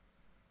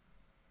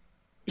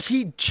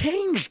 he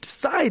changed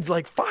sides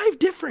like 5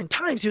 different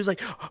times. He was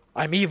like,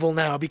 I'm evil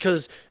now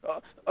because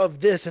of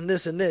this and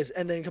this and this.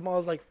 And then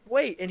Kamala's like,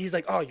 wait. And he's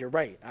like, oh, you're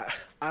right.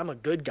 I'm a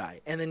good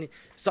guy. And then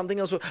something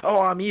else. Oh,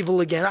 I'm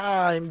evil again.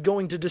 I'm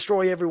going to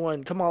destroy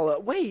everyone. Kamala,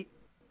 wait.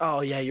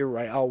 Oh, yeah, you're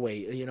right. I'll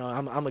wait.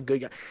 I'm a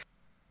good guy.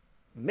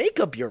 Make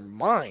up your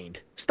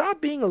mind.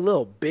 Stop being a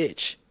little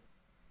bitch.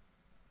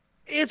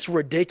 It's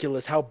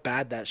ridiculous how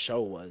bad that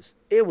show was.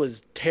 It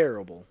was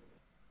terrible.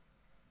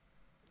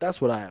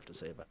 That's what I have to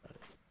say about it.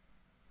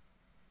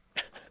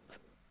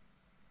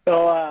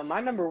 So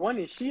my number one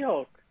is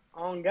She-Hulk.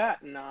 On God.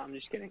 No, I'm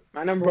just kidding.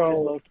 My number one is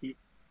Loki.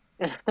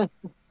 My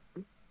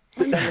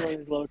number one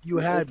is Loki. You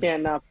had it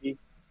can't not be.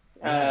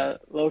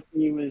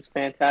 Loki was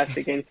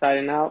fantastic inside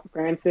and out.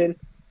 Granted,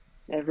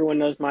 everyone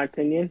knows my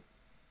opinion.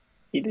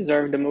 He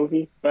deserved a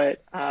movie,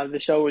 but the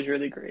show was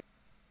really great.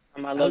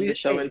 I love the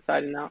show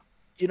inside and out.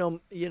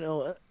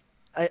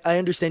 I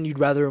understand you'd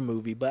rather a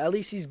movie, but at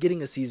least he's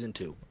getting a season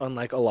 2,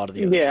 unlike a lot of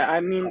the other shows. I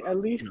mean, at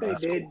least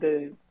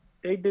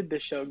they did the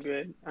show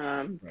good.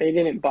 They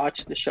didn't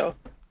botch the show.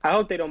 I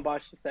hope they don't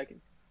botch the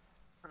second,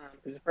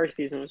 because the first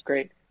season was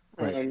great.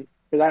 Right.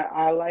 Because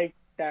I like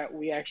that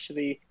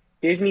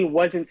Disney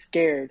wasn't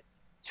scared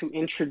to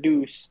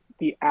introduce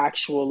the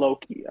actual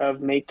Loki,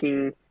 of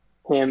making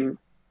him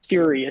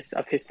curious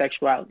of his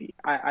sexuality.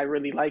 I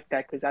really like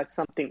that, because that's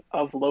something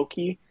of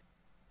Loki,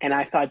 and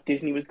I thought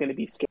Disney was going to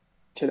be scared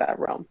to that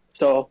realm.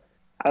 So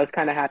I was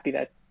kind of happy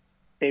that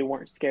they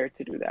weren't scared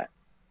to do that.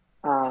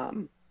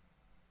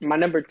 My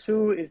number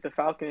 2 is The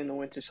Falcon and the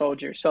Winter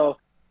Soldier. So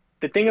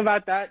the thing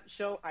about that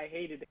show, I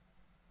hated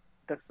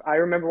it. I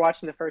remember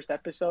watching the first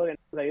episode and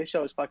I was like, this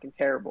show is fucking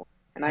terrible.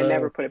 And I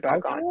never put it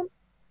back on.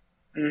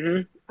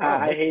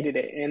 I hated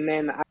it. And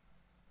then I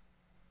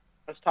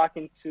was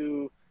talking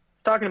to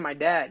my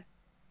dad,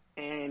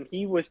 and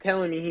he was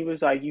telling me, he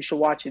was like, you should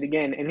watch it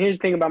again. And here's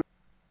the thing about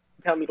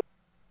me,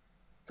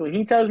 so when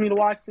he tells me to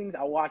watch things,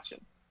 I watch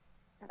them.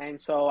 And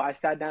so I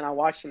sat down, I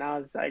watched, and I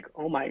was like,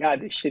 oh my God,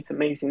 this shit's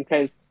amazing.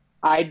 Because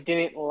I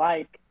didn't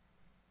like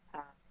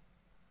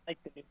the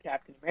new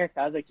Captain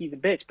America. I was like, he's a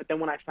bitch. But then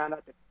when I found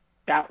out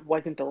that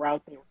wasn't the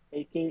route they were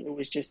taking, it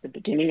was just the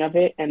beginning of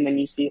it. And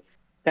then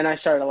then I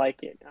started to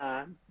like it.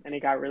 And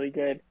it got really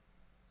good.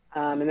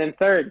 And then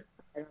third,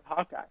 I got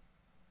Hawkeye.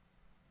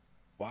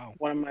 Wow.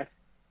 One of my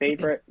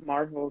favorite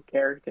Marvel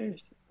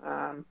characters.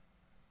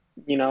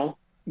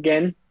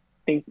 Again,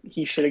 I think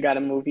he should have got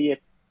a movie if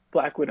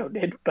Black Widow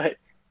did, but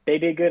they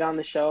did good on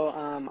the show.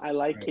 I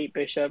like Kate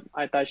Bishop.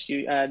 I thought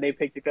they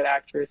picked a good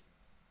actress.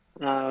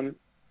 And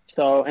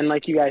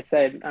like you guys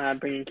said,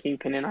 bringing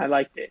Kingpin in, I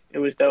liked it. It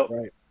was dope.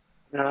 Right.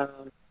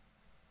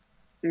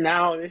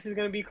 Now, this is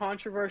going to be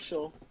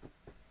controversial,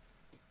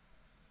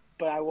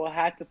 but I will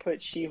have to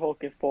put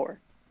She-Hulk at 4.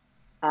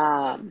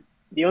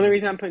 The only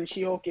reason I'm putting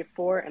She-Hulk at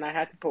 4, and I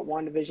had to put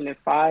WandaVision at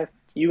 5,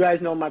 you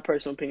guys know my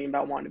personal opinion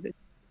about WandaVision.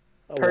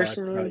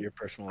 Personally, your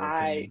personal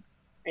opinion.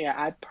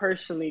 I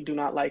personally do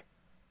not like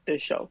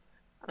this show.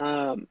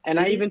 And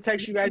I even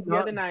text you guys the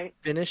other night.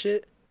 Finish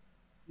it?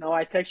 No,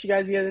 I texted you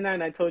guys the other night,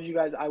 and I told you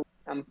guys I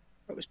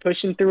was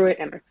pushing through it,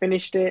 and I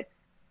finished it.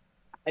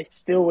 I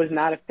still was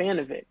not a fan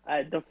of it.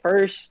 The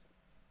first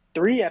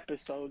 3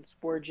 episodes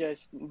were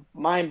just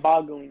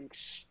mind-boggling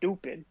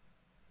stupid.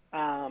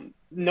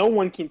 No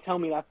one can tell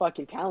me that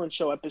fucking talent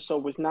show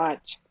episode was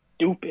not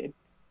stupid.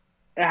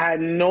 It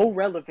had no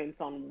relevance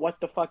on what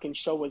the fucking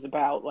show was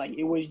about. Like,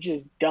 it was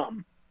just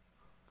dumb.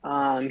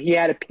 He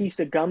had a piece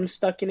of gum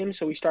stuck in him,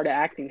 so he started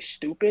acting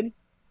stupid.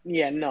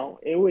 Yeah, no,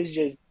 it was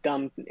just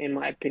dumb in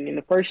my opinion.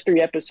 The first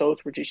 3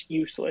 episodes were just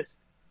useless.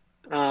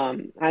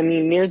 I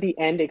mean, near the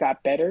end it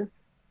got better,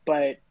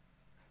 but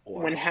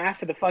when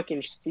half of the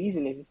fucking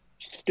season is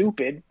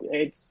stupid,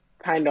 it's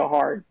kind of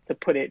hard to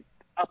put it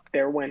up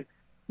there when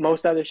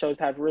most other shows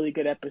have really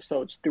good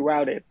episodes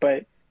throughout it.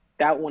 But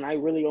that one, I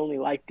really only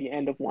liked the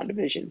end of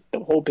WandaVision. The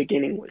whole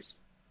beginning was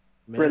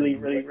really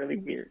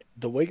weird.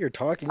 The way you're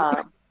talking,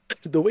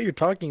 the way you're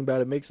talking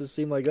about it makes it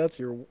seem like that's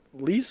your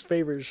least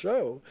favorite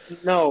show.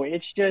 No,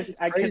 it's just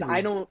because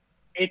I don't.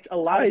 It's a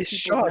lot of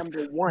people's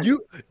number one.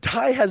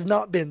 Ty has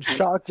not been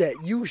shocked yet.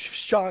 You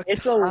shocked.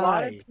 It's a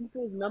lot of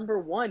people's number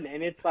one,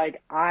 and it's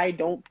like I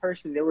don't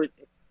personally. There were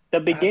the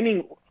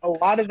beginning. A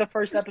lot of the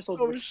first episodes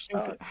were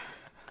stupid.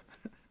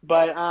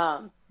 But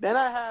then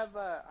I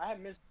have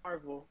Miss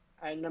Marvel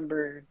at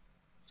number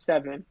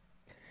 7.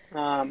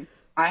 I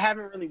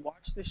haven't really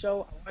watched the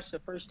show. I watched the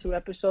first 2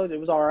 episodes. It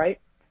was all right.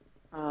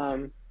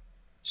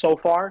 So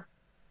far,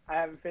 I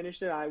haven't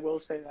finished it. I will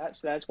say that,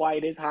 so that's why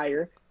it is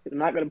higher. I'm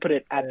not going to put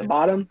it at the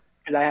bottom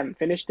because I haven't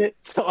finished it,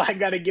 so I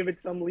got to give it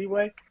some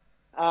leeway.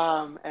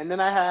 And then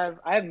I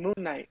have Moon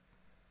Knight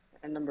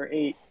at number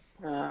 8.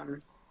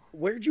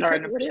 Where'd you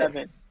put number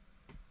 7?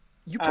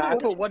 I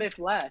put What If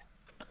last.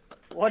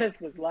 What If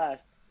was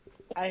last.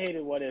 I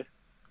hated What If.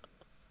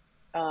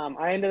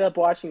 I ended up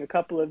watching a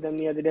couple of them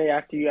the other day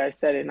after you guys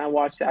said it, and I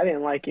watched it. I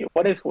didn't like it.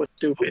 What If was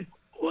stupid.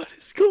 What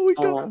is going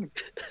on?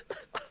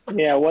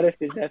 Yeah, What If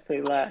is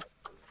definitely last.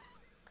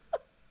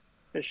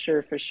 For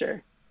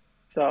sure.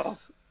 So,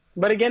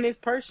 but again, it's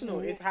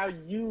personal. It's how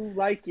you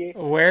like it.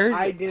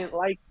 I didn't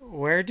like it.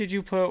 Where did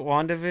you put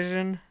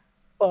WandaVision?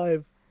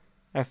 5.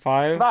 At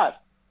 5? 5.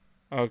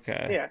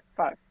 Okay. Yeah,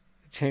 5. It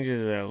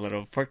changes it a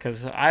little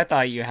because I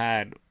thought you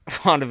had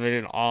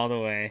WandaVision all the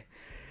way,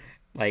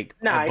 like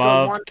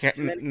above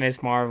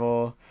Miss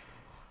Marvel,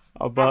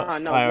 above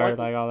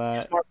like all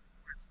that.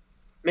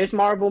 Miss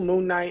Marvel,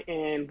 Moon Knight,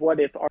 and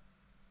What If are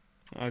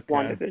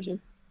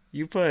WandaVision.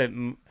 You put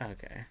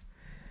okay.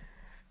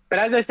 But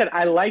as I said,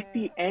 I like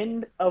the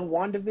end of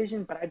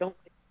WandaVision, but I don't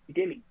like the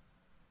beginning.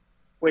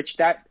 Which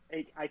that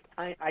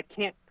I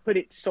can't put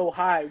it so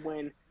high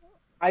when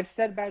I've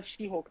said about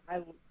She-Hulk.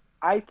 I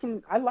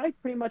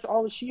like pretty much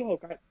all of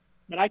She-Hulk,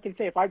 but I can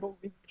say if I go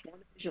rewatch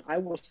WandaVision, I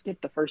will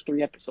skip the first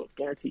 3 episodes,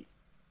 guaranteed.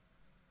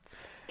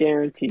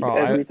 Bro,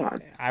 every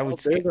time. I would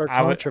skip.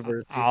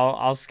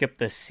 I'll skip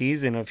the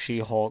season of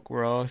She-Hulk,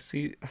 bro.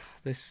 See,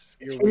 this.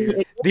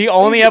 The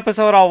only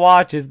episode I'll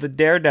watch is the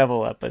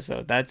Daredevil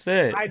episode. That's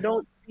it. I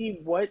don't see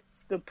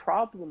what's the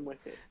problem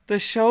with it. The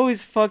show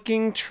is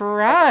fucking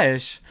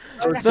trash.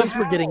 Since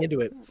we're getting into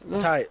it,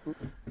 Ty.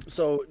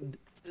 So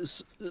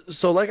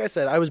like I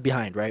said, I was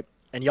behind, right?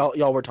 And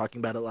y'all were talking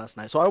about it last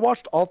night. So I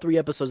watched all 3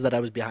 episodes that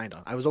I was behind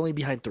on. I was only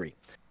behind 3.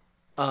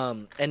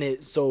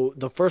 So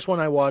the first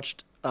one I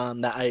watched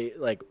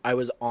that I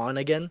was on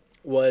again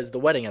was the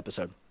wedding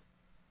episode.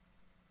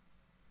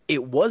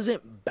 It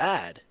wasn't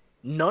bad.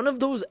 None of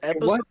those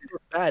episodes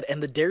were bad,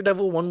 and the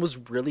Daredevil one was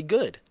really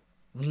good.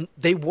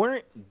 They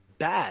weren't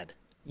bad.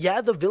 Yeah,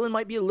 the villain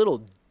might be a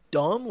little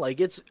dumb, like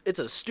it's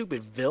a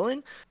stupid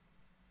villain,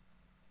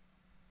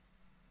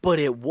 but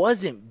it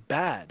wasn't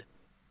bad.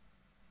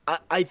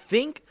 I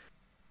think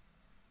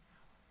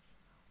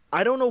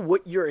I don't know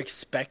what you're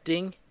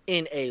expecting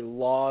in a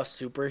law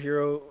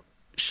superhero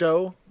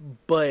show,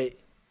 but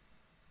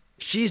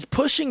she's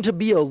pushing to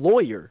be a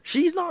lawyer.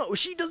 She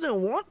doesn't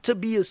want to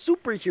be a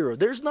superhero.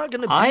 There's not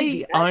going to be.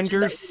 I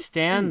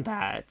understand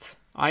that.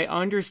 I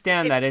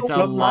understand that it's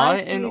a law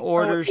and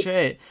order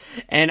shit.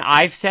 And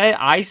I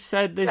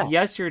said this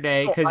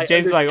yesterday because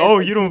James was like, "Oh,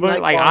 you don't vote."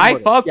 Like I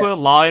fuck with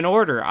law and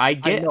order.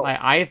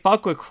 I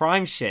fuck with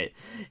crime shit.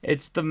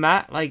 It's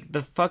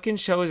the fucking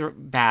show is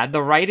bad.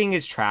 The writing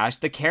is trash.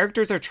 The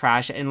characters are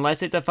trash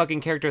unless it's a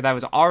fucking character that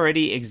was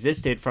already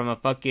existed from a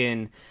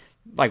fucking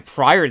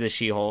prior to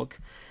She-Hulk.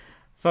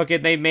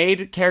 Fucking, they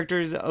made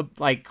characters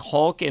like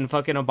Hulk and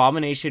fucking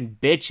Abomination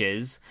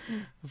bitches.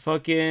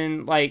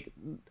 Fucking,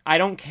 I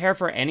don't care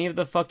for any of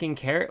the fucking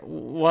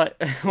What?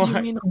 You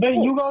mean, but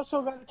you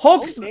also got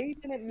Hulk's a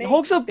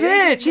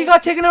bitch. He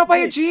got taken out by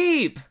a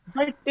Jeep.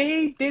 But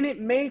they didn't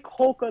make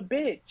Hulk a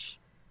bitch.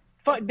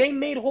 They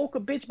made Hulk a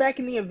bitch back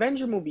in the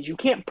Avenger movies. You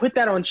can't put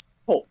that on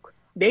Hulk.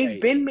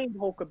 They've been made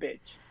Hulk a bitch.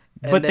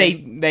 But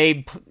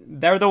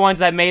they're the ones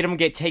that made him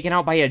get taken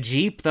out by a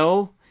Jeep,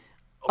 though.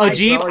 A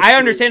Jeep? I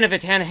understand if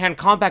it's hand-to-hand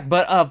combat,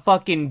 but a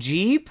fucking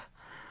Jeep?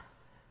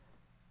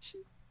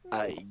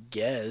 I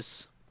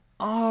guess.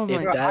 Oh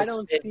my God. I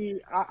don't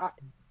see...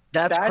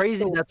 That's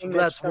crazy.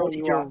 That's one of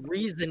your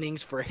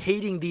reasonings for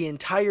hating the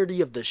entirety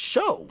of the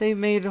show. They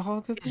made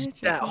Hulk a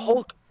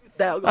bitch.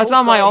 That's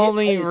not my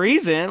only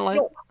reason.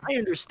 No, I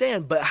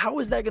understand, but how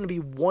is that going to be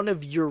one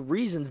of your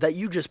reasons that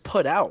you just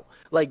put out?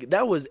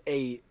 That was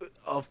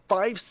a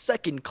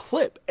 5-second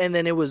clip and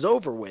then it was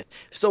over with.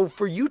 So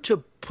for you to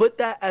put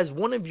that as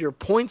one of your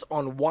points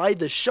on why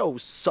the show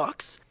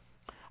sucks,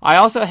 I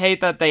also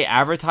hate that they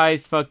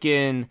advertised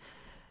fucking...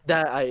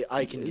 that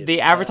I can get.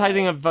 The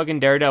advertising of fucking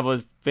Daredevil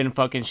has been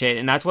fucking shit,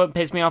 and that's what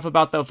pissed me off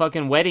about the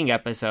fucking wedding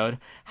episode.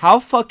 How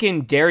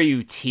fucking dare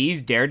you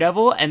tease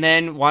Daredevil and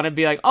then want to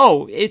be like,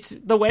 oh, it's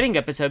the wedding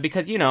episode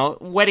because, you know,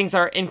 weddings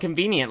are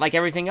inconvenient like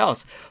everything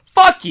else.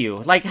 Fuck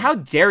you! Like, how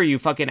dare you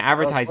fucking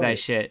advertise that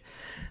shit?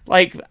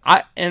 Like,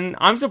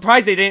 I'm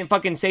surprised they didn't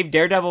fucking save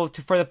Daredevil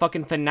for the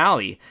fucking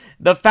finale.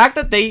 The fact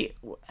that they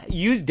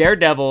use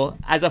Daredevil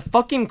as a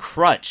fucking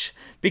crutch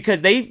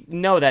because they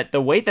know that the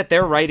way that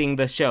they're writing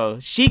the show,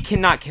 she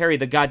cannot carry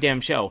the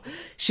goddamn show.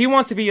 She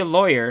wants to be a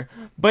lawyer,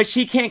 but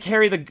she can't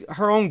carry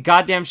her own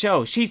goddamn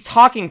show. She's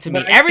talking to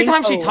me. Every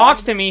time she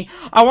talks to me,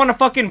 I want to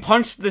fucking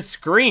punch the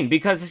screen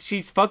because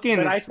she's fucking...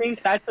 But I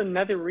think that's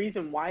another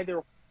reason why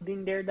they're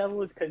holding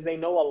Daredevil is because they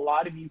know a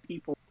lot of you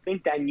people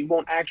think that and you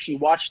won't actually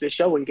watch the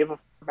show and give a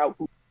fuck about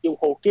who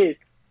She-Hulk is.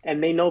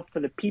 And they know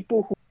for the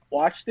people who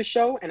watch the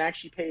show and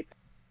actually pay attention,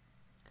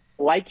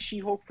 like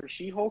She-Hulk for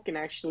She-Hulk and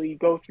actually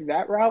go through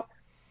that route,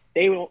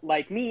 they don't,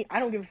 like me, I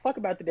don't give a fuck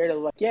about the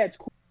Daredevil. Like, yeah, it's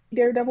cool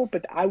Daredevil,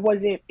 but I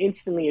wasn't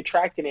instantly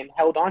attracted and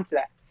held on to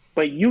that.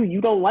 But you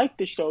don't like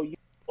the show. You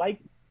like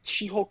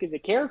She-Hulk as a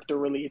character,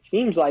 really. It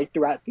seems like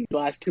throughout these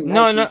last 2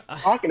 nights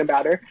talking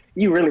about her,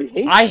 you really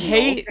hate I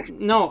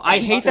She-Hulk.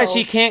 hate that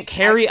she can't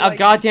carry a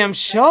goddamn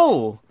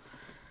show.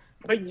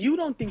 But you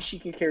don't think she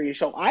can carry a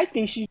show. I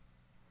think she's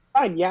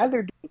fine. Yeah,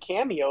 they're doing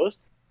cameos,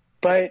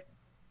 but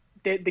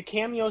the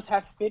cameos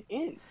have fit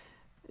in.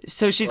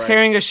 So she's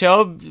carrying a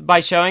show by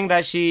showing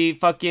that she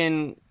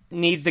fucking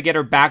needs to get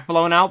her back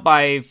blown out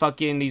by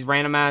fucking these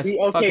random ass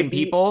fucking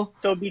people.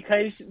 So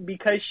because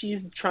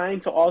she's trying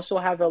to also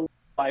have a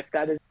life,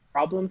 that is a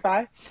problem,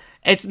 Ty.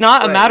 It's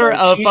not a matter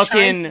of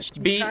fucking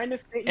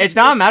it's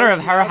not a matter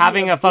of her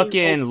having a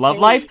fucking love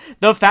life.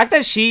 The fact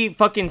that she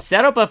fucking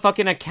set up a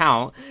fucking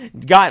account,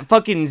 got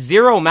fucking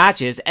 0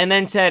 matches, and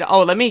then said,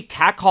 oh, let me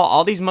catcall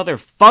all these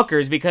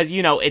motherfuckers because,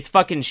 you know, it's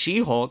fucking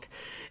She-Hulk,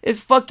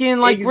 is fucking,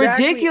 like,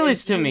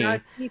 ridiculous to me.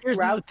 Here's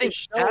the thing.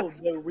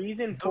 The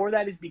reason for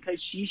that is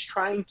because she's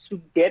trying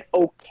to get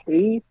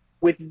okay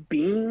with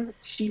being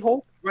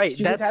She-Hulk. Right.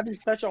 She's having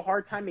such a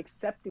hard time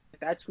accepting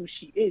that that's who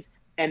she is.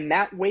 And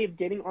that way of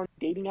getting on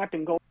the dating app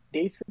and going on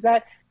dates with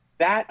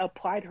that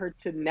applied her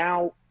to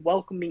now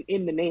welcoming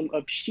in the name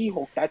of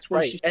She-Hulk. That's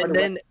when she started. And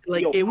then,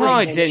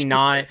 it did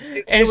not.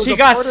 And she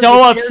got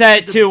so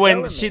upset too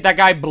when that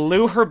guy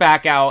blew her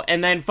back out,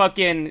 and then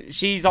fucking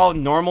she's all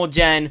normal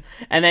Jen,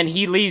 and then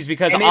he leaves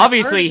because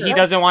obviously he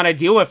doesn't want to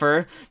deal with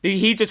her.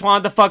 He just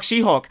wanted to fuck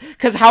She-Hulk.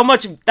 Because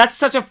that's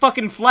such a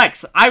fucking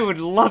flex. I would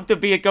love to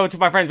go to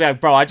my friends and be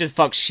like, bro, I just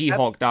fucked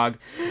She-Hulk, dog.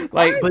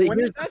 Like, but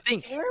here's the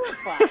thing.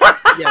 Terrifying.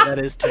 Yeah, that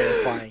is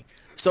terrifying.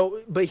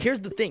 So, but here's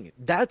the thing.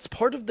 That's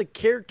part of the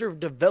character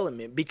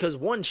development because,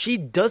 one, she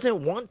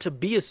doesn't want to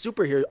be a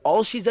superhero.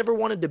 All she's ever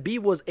wanted to be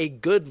was a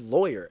good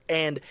lawyer.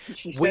 And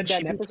she said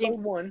that in episode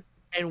 1.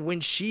 And when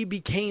she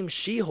became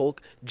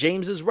She-Hulk,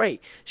 James is right.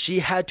 She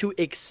had to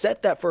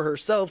accept that for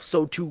herself.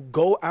 So to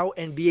go out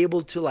and be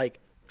able to,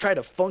 like, try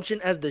to function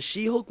as the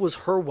She-Hulk was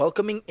her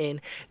welcoming in.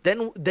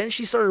 Then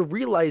she started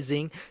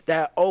realizing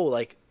that, oh,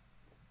 like,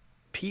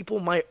 people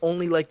might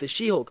only like the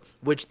She-Hulk,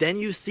 which then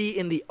you see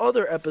in the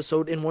other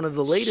episode in one of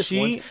the latest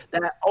ones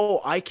that,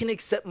 oh, I can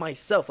accept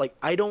myself. Like,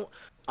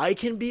 I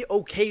can be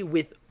okay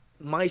with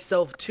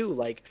myself too.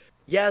 Like,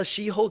 yeah,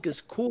 She-Hulk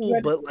is cool,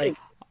 but like,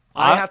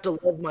 I have to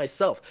love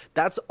myself.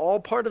 That's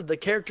all part of the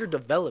character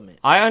development.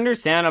 I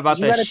understand about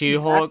the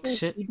She-Hulk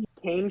shit. She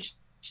became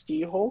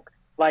She-Hulk,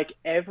 like,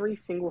 every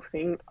single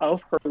thing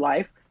of her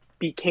life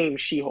became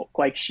She-Hulk.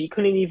 Like, she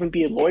couldn't even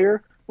be a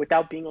lawyer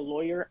without being a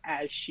lawyer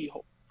as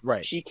She-Hulk.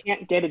 Right. She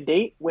can't get a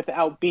date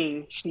without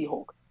being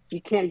She-Hulk. She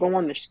can't go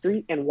on the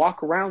street and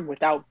walk around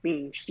without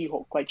being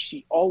She-Hulk. Like,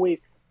 she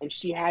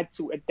had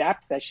to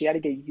adapt to that. She had to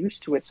get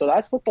used to it. So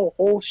that's what the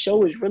whole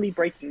show is really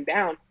breaking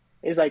down,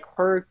 is like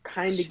her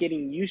kind of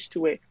getting used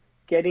to it,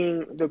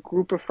 getting the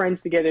group of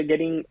friends together,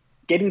 getting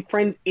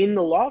friends in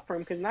the law firm,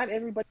 because not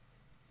everybody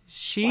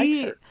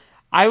likes her.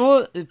 I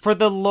will, for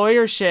the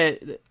lawyer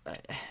shit,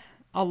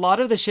 a lot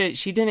of the shit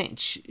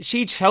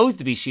she chose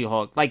to be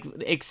She-Hulk, like,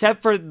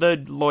 except for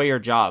the lawyer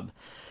job.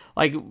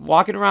 Like,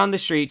 walking around the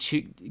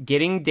street,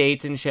 getting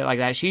dates and shit like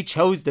that, she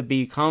chose to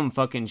become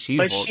fucking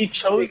She-Hulk. But she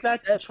chose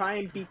that to try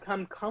and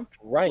become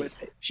comfortable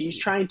with it. She's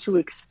trying to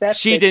accept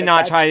She did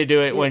not try to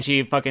do it when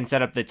she fucking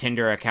set up the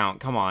Tinder account.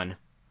 Come on.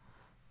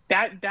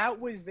 That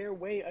was their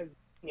way of,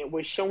 it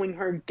was showing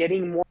her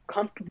getting more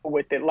comfortable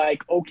with it.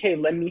 Like, okay,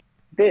 let me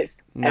do this.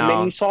 No. And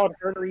then you saw it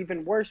hurt her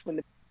even worse when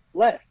the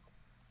left.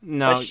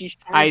 No,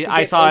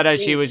 I saw it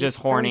as she was just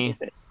horny.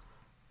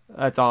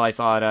 That's all I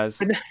saw it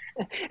as.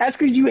 That's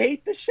because you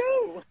hate the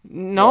show.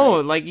 No,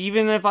 like,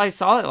 even if I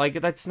saw it,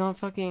 like, that's not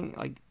fucking,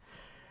 like,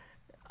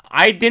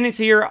 I didn't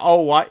see her,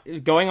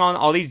 going on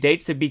all these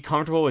dates to be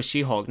comfortable with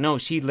She-Hulk. No,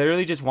 she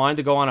literally just wanted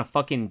to go on a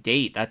fucking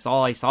date. That's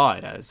all I saw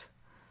it as.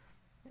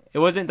 It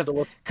wasn't the... So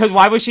what's Because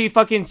why was she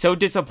fucking so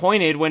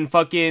disappointed when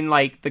fucking,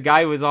 like, the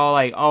guy was all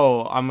like,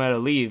 oh, I'm gonna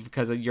leave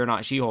because you're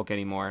not She-Hulk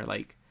anymore,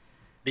 like...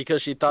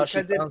 because she thought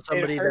Because she found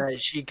somebody that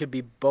she could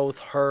be both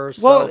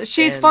herself. Well,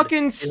 she's and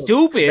fucking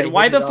stupid. they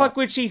Why hit the it fuck off.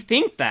 would she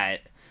think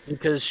that?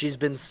 Because she's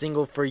been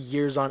single for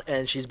years on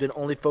end. She's been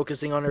only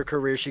focusing on her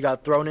career. She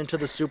got thrown into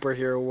the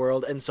superhero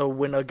world, and so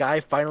when a guy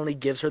finally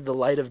gives her the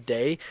light of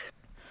day,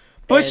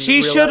 But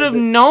she should have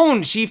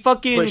known. She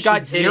fucking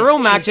got zero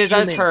matches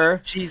as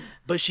her.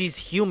 She's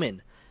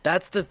human.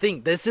 That's the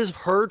thing. This is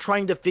her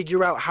trying to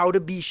figure out how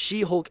to be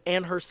She-Hulk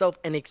and herself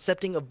and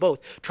accepting of both.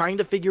 Trying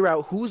to figure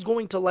out who's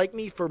going to like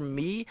me for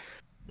me,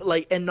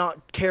 like, and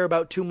not care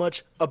about too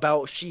much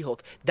about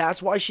She-Hulk.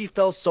 That's why she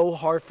fell so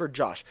hard for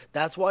Josh.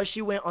 That's why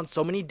she went on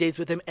so many dates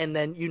with him and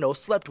then,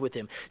 slept with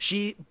him.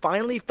 She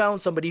finally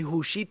found somebody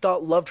who she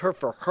thought loved her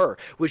for her,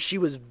 which she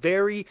was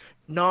very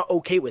not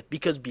okay with,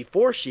 because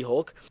before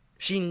She-Hulk,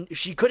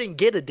 she couldn't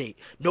get a date.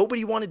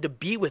 Nobody wanted to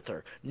be with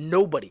her.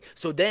 Nobody.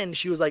 So then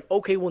she was like,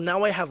 okay, well,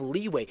 now I have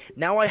leeway.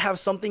 Now I have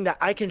something that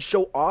I can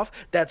show off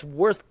that's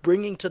worth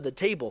bringing to the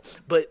table.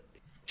 But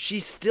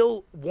she's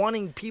still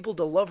wanting people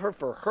to love her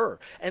for her.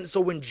 And so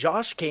when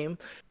Josh came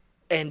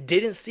and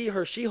didn't see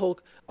her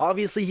She-Hulk,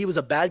 obviously he was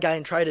a bad guy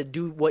and tried to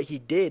do what he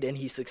did, and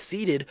he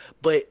succeeded.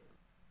 But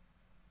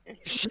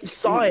she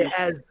saw it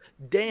as,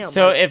 damn,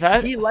 So like,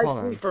 if he likes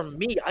me for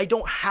me. I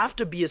don't have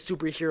to be a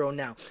superhero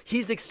now.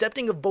 He's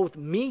accepting of both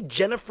me,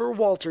 Jennifer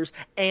Walters,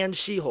 and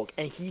She-Hulk,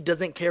 and he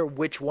doesn't care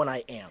which one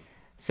I am.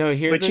 So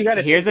here's But you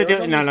gotta the think,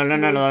 deal. No.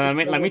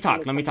 Let me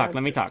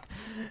talk.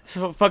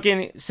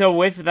 So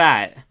with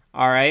that,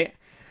 all right.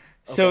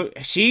 So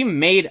she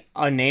made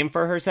a name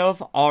for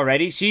herself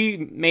already. She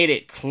made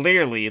it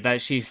clearly that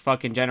she's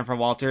fucking Jennifer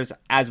Walters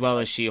as well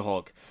as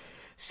She-Hulk.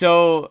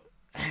 So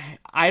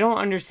I don't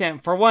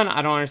understand. For one,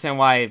 I don't understand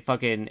why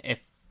fucking,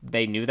 if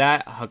they knew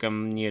that, how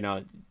come,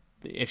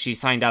 if she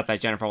signed up as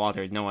Jennifer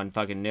Walters, no one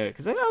fucking knew it.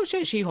 Because, like, oh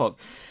shit, She-Hulk.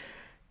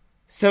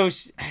 So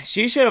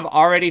she should have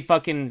already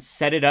fucking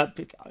set it up,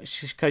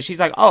 because she's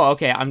like, oh,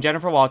 okay, I'm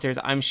Jennifer Walters,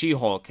 I'm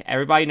She-Hulk.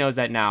 Everybody knows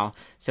that now.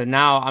 So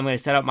now I'm going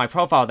to set up my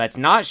profile that's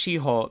not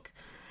She-Hulk,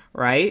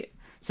 right?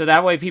 So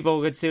that way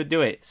people could still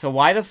do it. So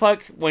why the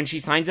fuck, when she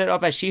signs it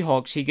up as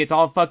She-Hulk, she gets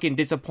all fucking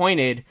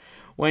disappointed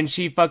when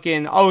she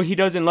fucking, oh, he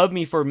doesn't love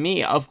me for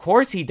me. Of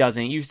course he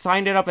doesn't. You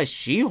signed it up as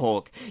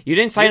She-Hulk. You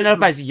didn't sign it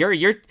up as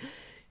you're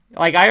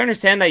like, I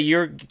understand that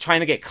you're trying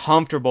to get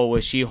comfortable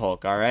with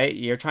She-Hulk, all right?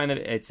 You're trying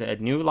to, it's a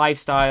new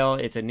lifestyle,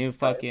 it's a new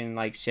fucking,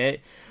 like,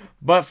 shit.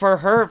 But for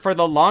her, for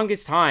the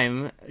longest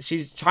time,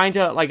 she's trying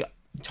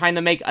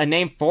to make a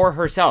name for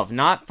herself,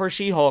 not for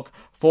She-Hulk,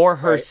 for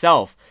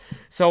herself.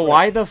 So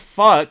why the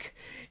fuck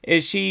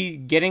is she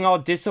getting all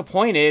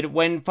disappointed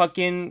when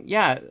fucking,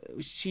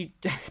 she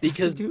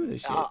Because do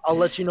this shit? I'll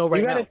let you know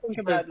right now. You gotta think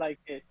about it like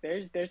this.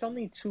 There's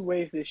only two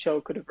ways the show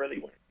could have really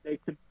went. They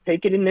could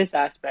take it in this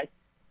aspect,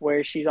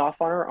 where she's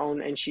off on her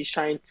own and she's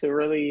trying to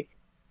really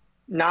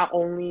not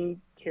only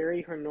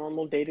carry her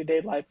normal day-to-day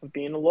life of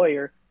being a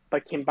lawyer,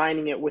 but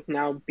combining it with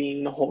now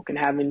being the Hulk and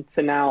having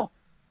to now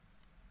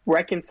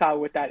reconcile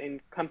with that and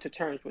come to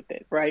terms with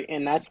it, right?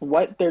 And that's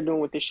what they're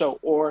doing with the show.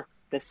 Or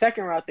the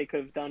second route they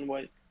could have done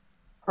was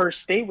her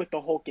stay with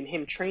the Hulk and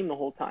him train her the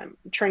whole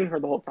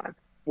time,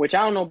 which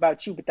I don't know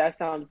about you, but that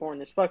sounds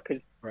boring as fuck,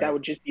 because that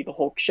would just be the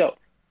Hulk show.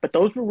 But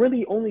those were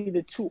really only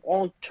the two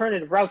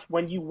alternative routes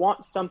when you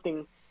want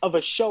something of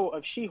a show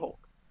of She-Hulk.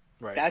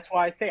 Right. That's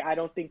why I say I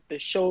don't think the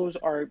shows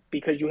are,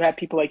 because you have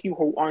people like you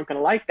who aren't going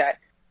to like that,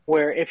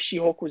 where if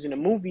She-Hulk was in a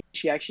movie,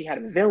 she actually had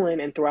a villain,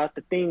 and throughout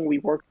the thing we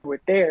worked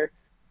with there,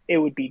 it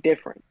would be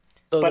different.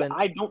 So but then,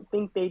 I don't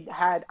think they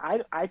had,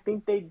 I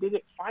think they did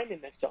it fine in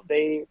this show.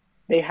 They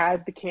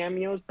had the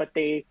cameos, but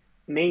they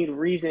made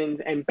reasons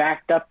and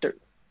backed up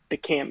the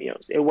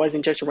cameos. It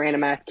wasn't just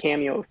random ass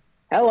cameos.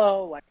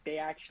 Hello, like they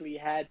actually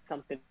had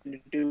something to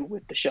do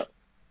with the show.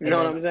 You know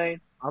what I'm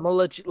saying? I'm gonna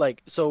let you,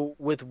 like, so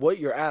with what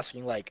you're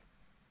asking, like,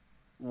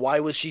 why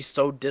was she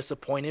so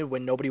disappointed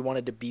when nobody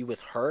wanted to be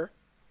with her?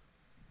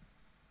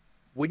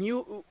 When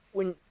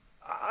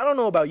I don't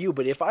know about you,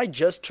 but if I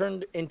just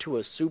turned into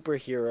a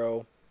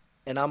superhero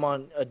and I'm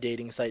on a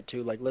dating site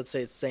too, like, let's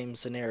say it's same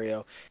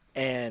scenario,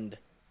 and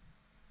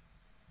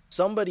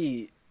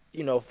somebody,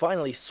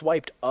 finally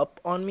swiped up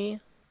on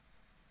me,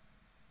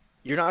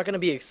 you're not going to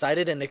be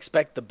excited and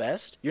expect the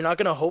best? You're not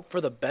going to hope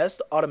for the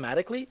best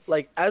automatically?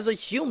 Like, as a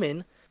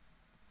human,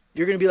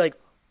 you're going to be like,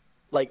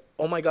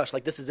 oh my gosh,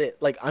 like, this is it.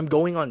 Like, I'm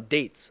going on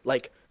dates.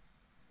 Like,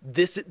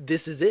 this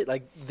is it.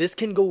 Like, this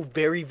can go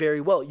very,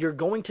 very well. You're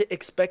going to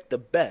expect the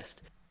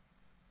best.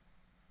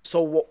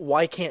 So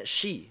why can't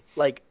she?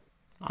 Like,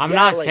 I'm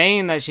not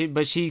saying that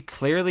but she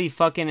clearly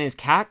fucking is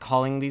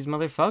catcalling these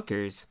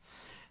motherfuckers.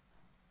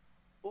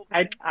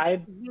 I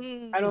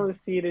don't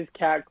see it as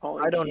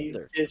catcalling. I don't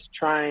either. Just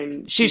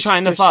trying. She's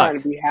trying to fuck.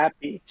 Trying to be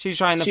happy. She's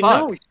trying to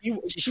fuck. No,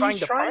 she's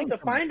trying to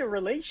find a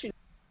relationship.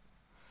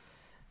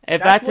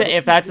 If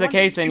that's the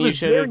case, then you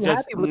should have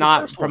just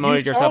not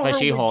promoted yourself as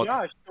She-Hulk.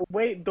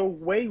 The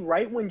way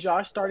right when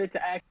Josh started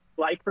to act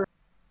like her,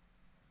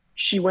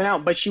 she went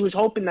out. But she was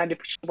hoping that if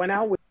she went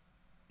out with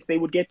they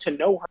would get to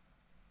know her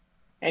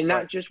and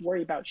not just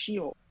worry about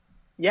She-Hulk.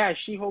 Yeah,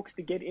 She-Hulk's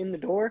to get in the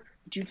door,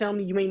 but you tell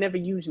me you ain't never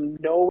used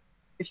no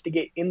to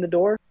get in the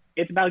door.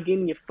 It's about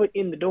getting your foot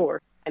in the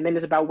door, and then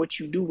it's about what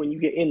you do when you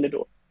get in the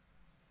door.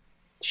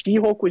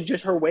 She-Hulk was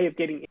just her way of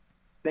getting in.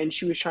 Then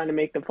she was trying to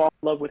make them fall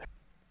in love with her.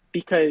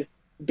 Because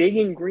big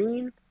and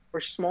green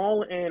or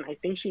small, and I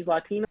think she's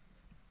Latina,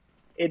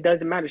 it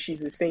doesn't matter.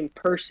 She's the same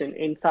person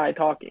inside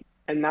talking.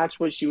 And that's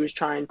what she was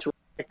trying to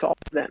react to all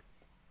of them.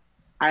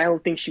 I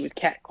don't think she was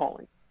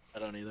catcalling. I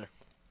don't either.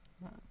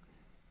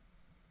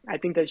 I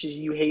think that's just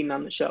you hating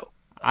on the show.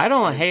 I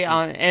don't hate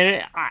on,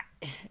 and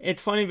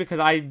it's funny because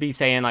I'd be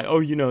saying like, oh,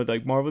 you know,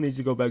 like Marvel needs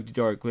to go back to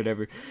dark,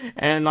 whatever,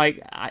 and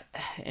like, I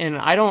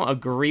don't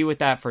agree with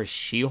that for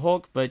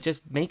She-Hulk, but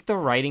just make the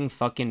writing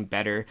fucking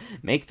better,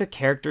 make the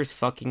characters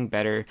fucking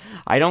better.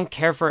 I don't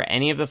care for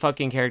any of the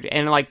fucking characters,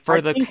 and like for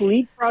I think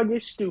Leapfrog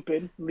is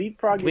stupid.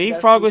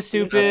 Leapfrog was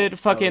stupid.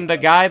 Fucking the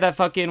guy that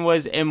fucking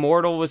was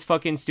immortal was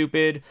fucking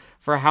stupid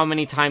for how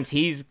many times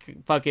he's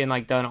fucking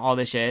like done all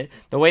this shit.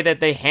 The way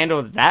that they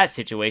handled that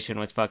situation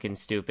was fucking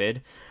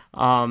stupid.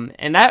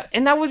 And that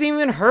wasn't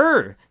even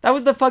her. That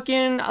was the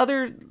fucking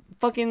other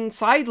fucking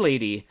side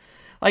lady.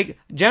 Like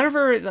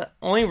Jennifer is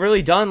only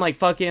really done like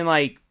fucking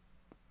like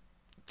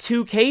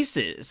 2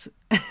 cases.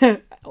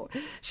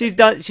 She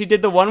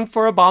did the one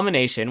for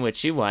Abomination, which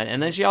she won,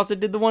 and then she also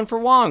did the one for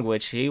Wong,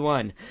 which she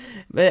won.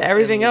 But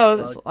everything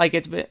else, like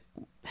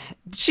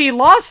she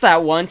lost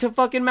that one to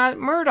fucking Matt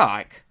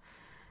Murdock.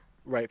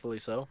 Rightfully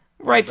so.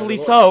 Rightfully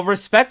so,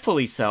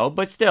 respectfully so,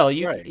 but still,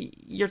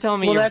 you're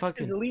telling me you're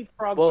fucking. Well,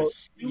 Leapfrog was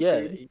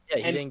stupid. Yeah,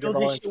 he didn't get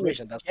all the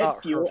information. That's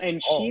not her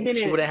and fault. she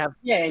didn't have.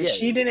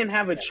 She didn't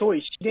have a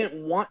choice. She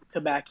didn't want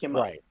to back him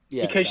up,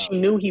 because she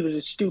knew he was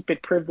a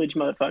stupid, privileged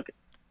motherfucker.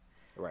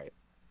 Right.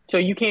 So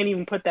you can't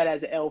even put that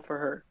as an L for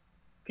her,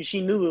 because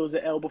she knew it was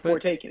an L before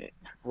taking it.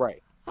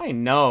 Right. I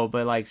know,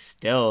 but like,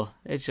 still,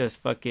 it's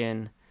just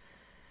fucking.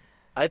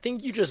 I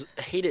think you just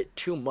hate it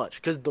too much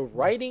because the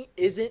writing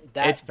isn't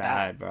that. It's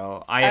bad,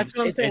 bro. That's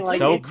what I'm saying. It's like,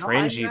 so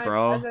cringy,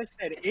 bro. As I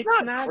said, it's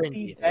not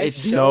cringy. It's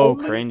so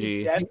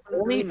cringy. The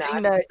only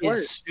thing that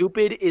is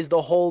stupid is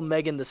the whole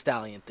Megan Thee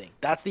Stallion thing.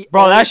 That's the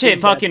bro. That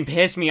shit fucking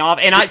pissed me off,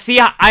 and I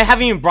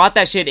haven't even brought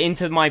that shit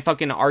into my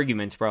fucking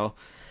arguments, bro.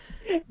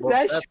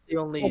 Well, that's the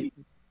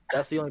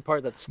only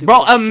part that's stupid.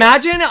 Bro,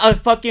 imagine a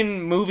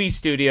fucking movie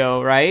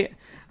studio, right?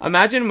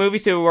 Imagine a movie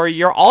studio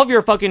where all of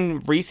your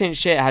fucking recent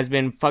shit has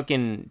been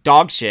fucking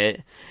dog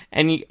shit,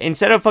 and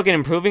instead of fucking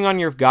improving on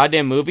your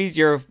goddamn movies,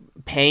 you're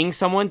paying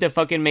someone to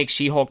fucking make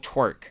She-Hulk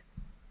twerk.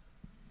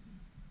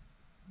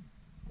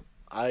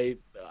 I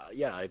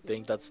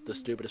think that's the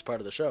stupidest part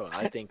of the show.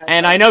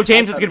 And I know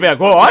James is gonna be like,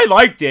 "Well, I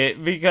liked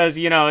it because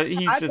he's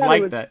just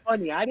like that."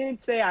 Funny. I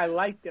didn't say I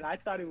liked it. I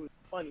thought it was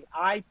funny.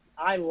 I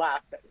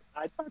laughed at it.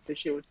 I thought the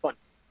shit was funny.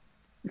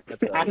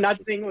 I'm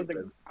not saying it was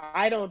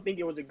I don't think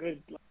it was a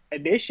good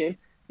addition.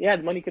 Yeah,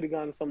 the money could have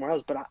gone somewhere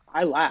else, but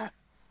I laughed.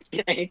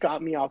 It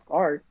got me off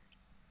guard.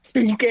 So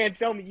you can't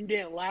tell me you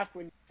didn't laugh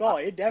when you saw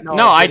it.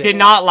 No, I did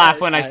not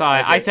laugh when I saw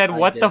it. I said,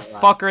 "What the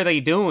fuck are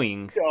they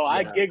doing?" So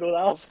I giggled.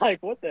 I was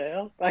like, "What the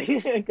hell?" Like,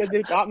 because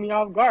it got me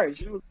off guard.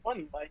 She was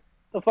funny. Like,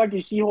 the fuck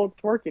is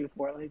She-Hulk twerking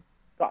for? Like,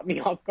 got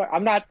me off guard.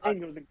 I'm not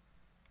saying it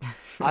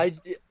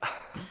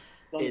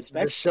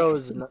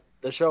was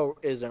the show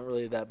isn't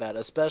really that bad,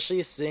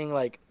 especially seeing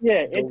like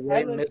the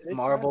way Miss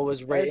Marvel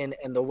was written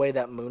and the way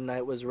that Moon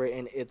Knight was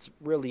written. It's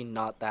really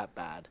not that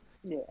bad.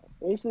 Yeah,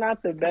 it's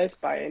not the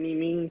best by any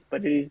means,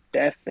 but it is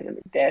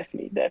definitely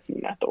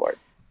not the worst.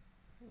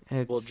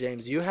 Well,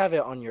 James, you have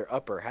it on your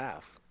upper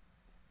half.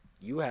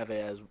 You have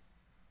it as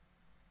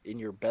in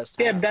your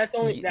best half. That's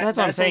what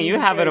I'm saying. You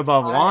have it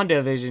above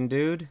WandaVision,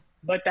 dude.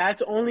 But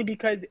that's only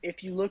because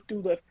if you look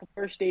through the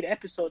first 8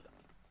 episodes,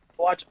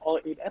 watch all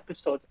 8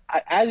 episodes.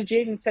 As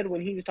Jaden said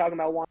when he was talking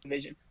about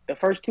WandaVision, the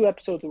first 2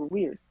 episodes were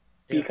weird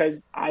because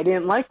I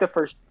didn't like the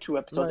first 2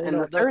 episodes, and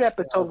the third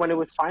episode when it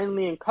was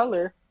finally in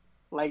color,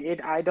 like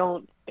I'll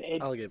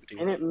give it to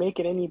you. Didn't make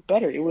it any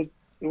better. It was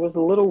a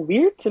little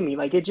weird to me.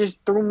 Like, it just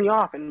threw me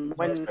off. And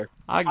when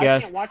I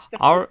can't watch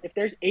if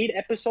there's 8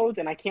 episodes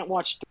and I can't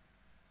watch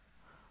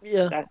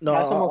 3, that's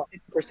almost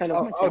 50%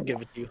 of my time. I'll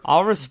give it to you.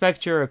 I'll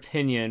respect your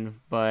opinion,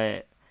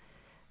 but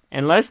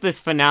unless this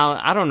finale,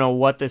 I don't know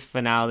what this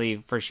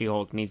finale for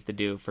She-Hulk needs to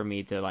do for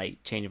me to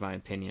like change my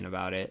opinion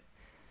about it.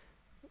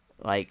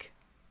 Like,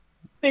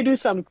 they do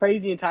something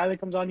crazy and Tyler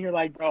comes on here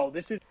like, bro,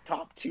 this is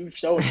top 2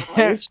 show.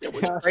 This shit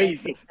was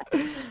crazy.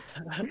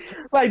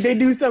 Like, they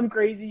do some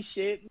crazy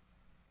shit.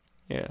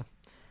 Yeah.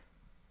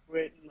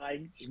 With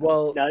like,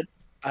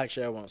 nuts.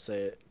 Actually, I won't say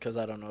it because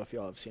I don't know if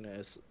y'all have seen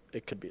it.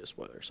 It could be a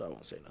spoiler, so I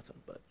won't say nothing.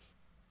 But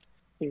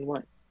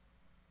what?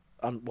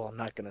 I'm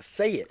not gonna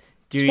say it.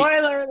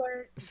 Spoiler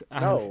alert!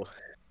 No.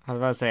 I was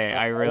about to say,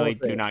 I really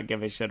do not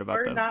give a shit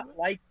about them. We're not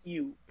like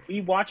you.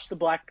 We watched the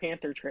Black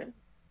Panther trailer.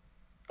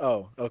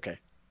 Oh, okay.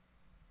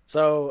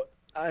 So,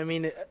 I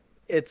mean,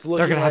 it's looking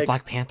They're going to have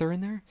Black Panther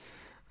in there?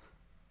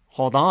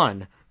 Hold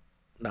on.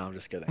 No, I'm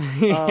just kidding.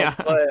 Yeah.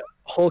 But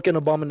Hulk and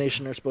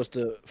Abomination are supposed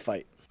to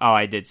fight. Oh,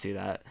 I did see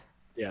that.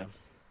 Yeah.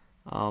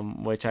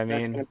 Which I That's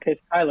mean, gonna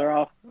piss Tyler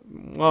off.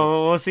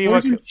 well, we'll see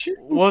Where's what your shit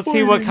we'll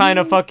see what kind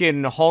of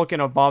Spider-Man? fucking Hulk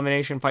and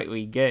Abomination fight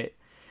we get.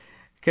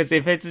 Because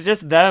if it's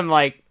just them,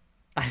 like,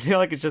 I feel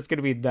like it's just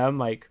gonna be them,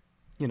 like,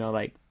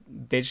 like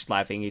bitch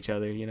slapping each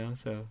other,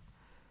 So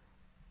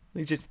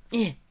they just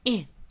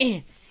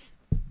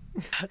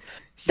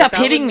stop That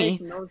hitting would me.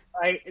 make no,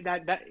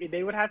 that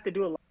they would have to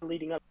do a lot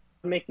leading up.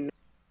 Make no,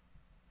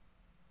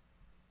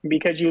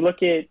 because you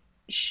look at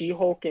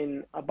She-Hulk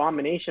and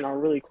Abomination are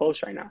really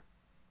close right now.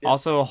 Yeah.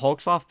 Also,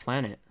 Hulk's off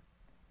planet.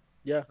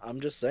 Yeah,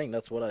 I'm just saying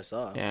that's what I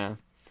saw. Yeah.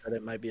 That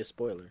it might be a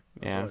spoiler.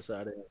 That's Yeah. what I said.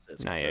 I didn't say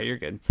it's No, yeah, confirmed. you're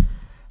good.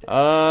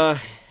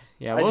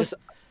 Yeah.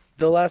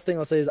 The last thing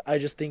I'll say is I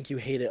just think you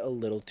hate it a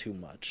little too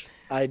much.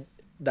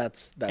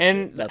 That's And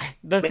it. That's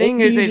the Maybe thing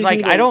you is just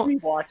like need I to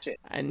don't. rewatch it.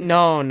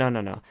 No.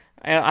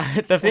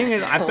 The thing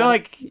is, I feel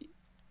like,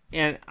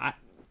 and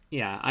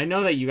I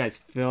know that you guys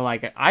feel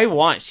like I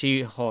want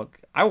She-Hulk.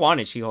 I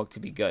wanted She-Hulk to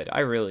be good.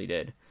 I really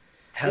did.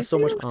 has so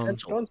much You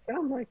potential. don't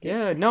sound like it.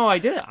 Yeah, no, I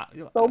did.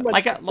 So much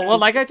Like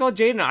potential. I told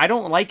Jaden, I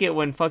don't like it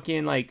when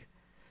fucking like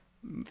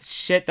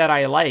shit that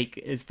I like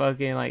is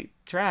fucking like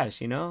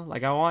trash.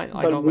 Like I want.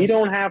 Like, But we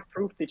don't have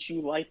proof that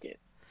you like it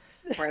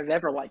or have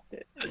ever liked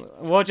it.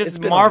 Well, just It's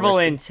been Marvel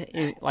on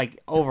in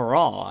like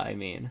overall. I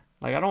mean,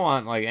 like I don't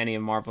want like any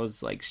of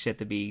Marvel's like shit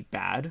to be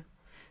bad.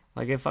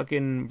 Like it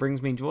fucking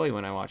brings me joy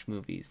when I watch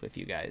movies with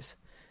you guys,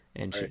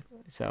 and Right.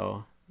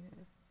 so,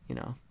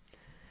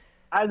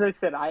 As I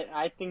said,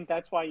 I think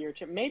that's why you're.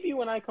 Maybe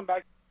when I come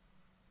back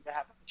to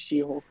have a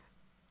She-Hulk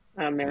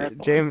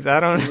marathon, James,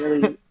 I don't.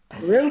 really,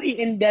 really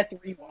in depth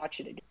rewatch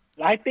it again.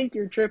 I think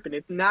you're tripping.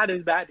 It's not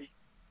as bad as.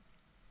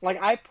 Like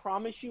I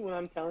promise you, when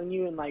I'm telling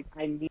you, and like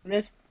I mean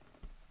this,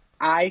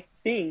 I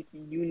think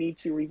you need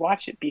to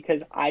rewatch it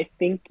because I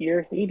think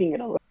you're hating it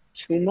a little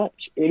too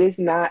much. It is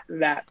not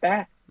that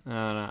bad. I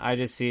don't know. I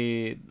just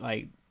see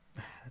like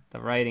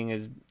the writing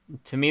is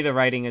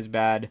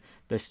bad.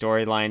 The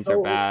storylines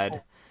are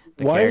bad.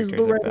 The Why is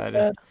characters the are writing bad.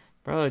 bad?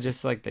 Bro,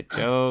 just like the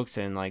jokes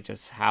and like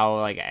just how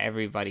like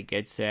everybody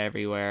gets to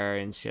everywhere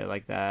and shit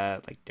like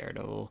that, like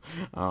Daredevil.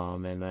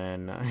 And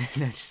then no,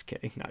 just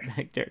kidding, not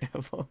like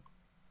Daredevil.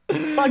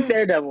 Fuck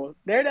Daredevil.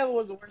 Daredevil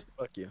was the worst.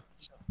 Fuck you.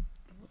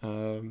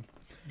 Um.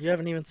 You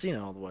haven't even seen it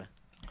all the way.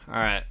 All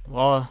right.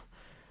 Well,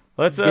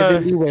 let's Give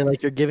it leeway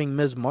like you're giving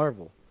Ms.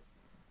 Marvel.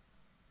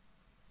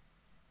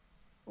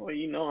 Well,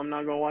 I'm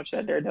not gonna watch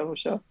that Daredevil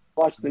show.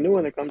 Watch the new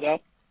one that comes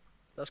out.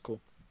 That's cool.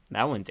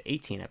 That one's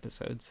 18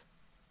 episodes.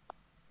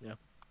 Yeah.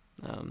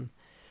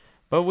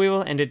 But we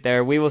will end it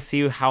there. We will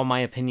see how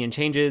my opinion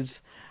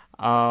changes.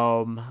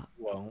 Well,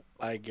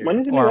 I guarantee. When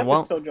is the new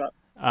episode drop?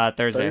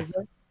 Thursday.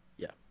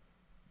 Yeah.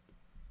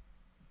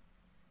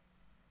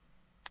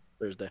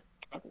 Thursday.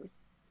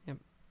 Yep.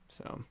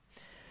 So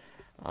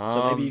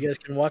maybe you guys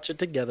can watch it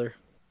together.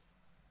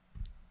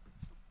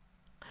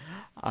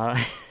 But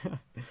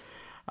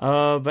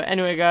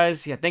anyway,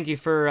 guys, thank you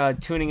for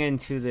tuning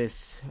into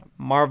this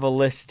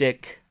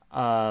Marvelistic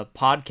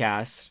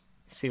podcast.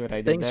 See what I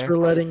did Thanks there? for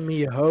letting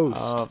me host.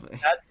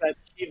 That's that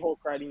She-Hulk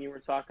writing you were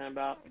talking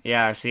about.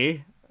 Yeah,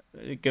 see?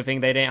 Good thing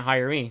they didn't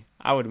hire me.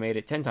 I would have made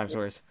it 10 times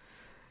worse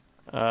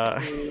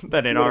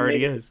than it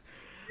already is.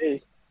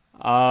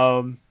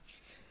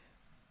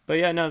 But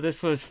yeah, no,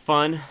 this was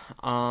fun.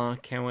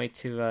 Can't wait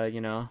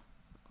to,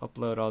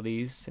 upload all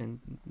these and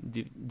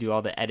do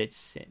all the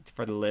edits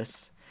for the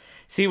lists.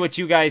 See what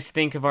you guys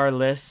think of our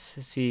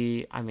lists.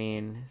 See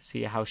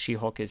how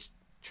She-Hulk is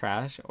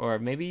trash, or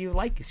maybe you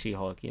like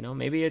She-Hulk.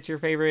 Maybe it's your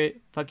favorite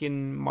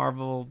fucking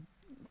Marvel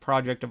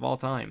project of all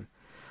time.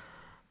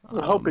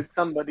 I hope it's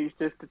somebody's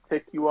just to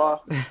tick you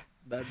off.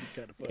 That'd be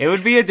kind of fun. It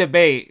would be a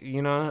debate,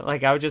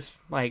 like I would just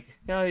like,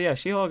 yeah,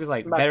 She-Hulk is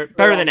like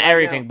better than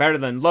everything, better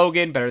than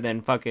Logan, better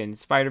than fucking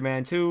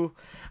Spider-Man 2.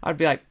 I'd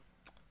be like,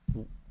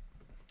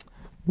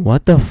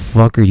 what the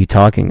fuck are you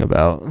talking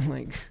about?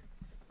 Like,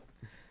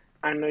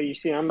 I know you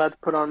see. I'm about to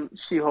put on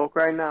She-Hulk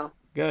right now.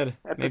 Good.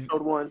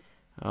 Episode 1.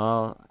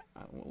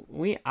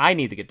 I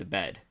need to get to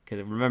bed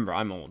because remember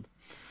I'm old.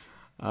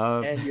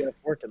 And you have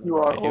work in the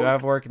morning. I do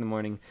have work in the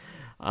morning.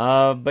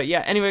 But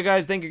yeah, anyway,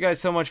 guys, thank you guys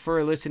so much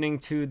for listening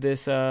to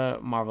this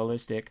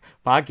Marvelistic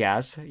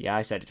podcast. Yeah,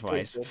 I said it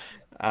twice.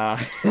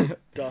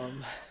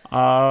 Dumb.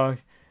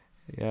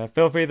 Yeah,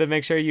 feel free to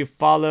make sure you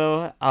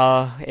follow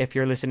if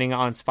you're listening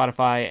on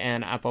Spotify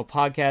and Apple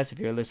Podcasts. If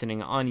you're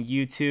listening on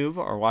YouTube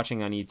or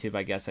watching on YouTube,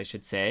 I guess I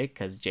should say,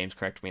 because James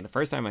corrected me the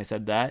first time I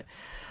said that.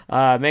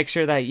 Make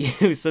sure that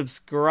you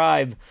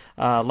subscribe,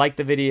 like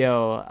the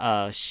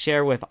video,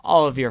 share with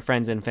all of your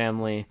friends and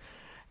family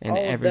and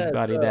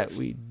everybody that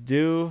we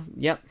do.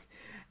 Yep.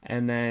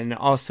 And then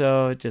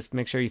also just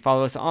make sure you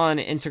follow us on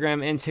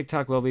Instagram and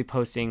TikTok. We'll be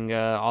posting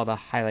all the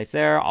highlights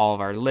there, all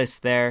of our lists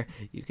there.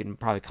 You can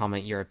probably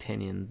comment your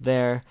opinion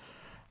there.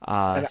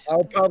 And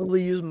I'll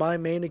probably use my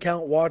main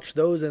account, watch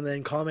those, and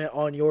then comment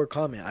on your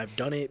comment. I've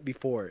done it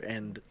before,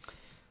 and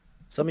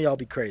some of y'all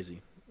be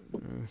crazy.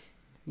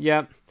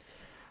 Yep.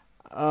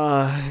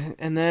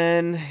 And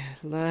then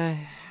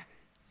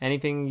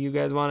anything you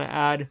guys want to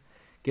add?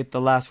 Get the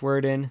last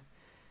word in.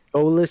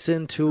 Go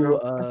listen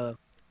to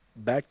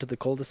Back to the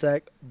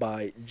Cul-de-Sac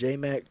by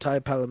J-Mac, Ty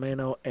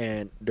Palomino,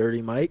 and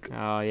Dirty Mike.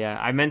 Oh yeah,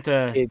 I meant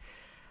to It's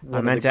I one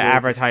of the meant to greatest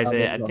advertise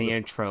it albums at the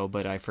intro,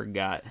 but I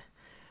forgot.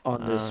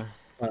 on this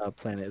Uh,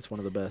 planet. It's one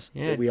of the best.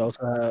 Yeah.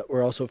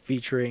 We're also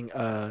featuring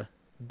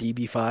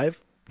DB5.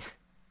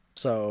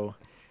 So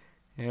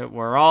Yeah,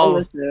 we're I'll all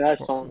listen to that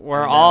song.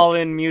 we're I know. all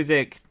in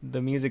music,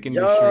 the music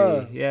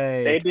industry. They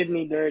Yay! did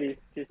me dirty.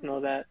 Just know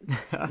that.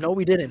 no,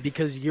 we didn't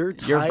because Your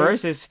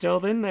verse is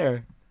still in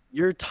there.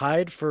 You're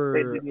tied They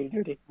for did me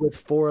dirty. with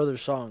 4 other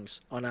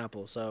songs on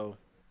Apple. So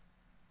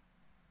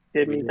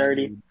Did we me didn't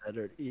dirty. do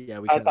better. Yeah,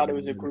 we I kinda thought it did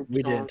was a better. group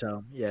We song. didn't tell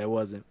 'em. Yeah, it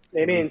wasn't. They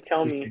We- didn't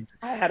tell we me. changed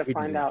it. I had to We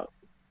find didn't. out.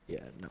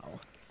 Yeah, no.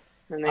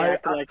 And they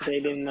acted like they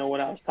didn't know what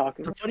I was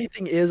talking The about. funny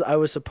thing is, I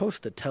was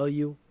supposed to tell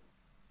you,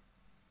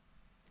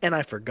 and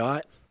I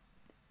forgot.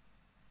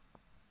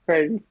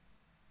 Crazy.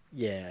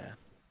 Yeah.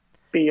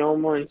 Be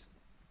on ones.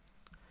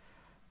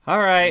 All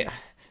right.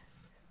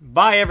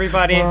 Bye,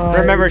 everybody. Bye.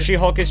 Remember,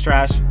 She-Hulk is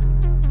trash.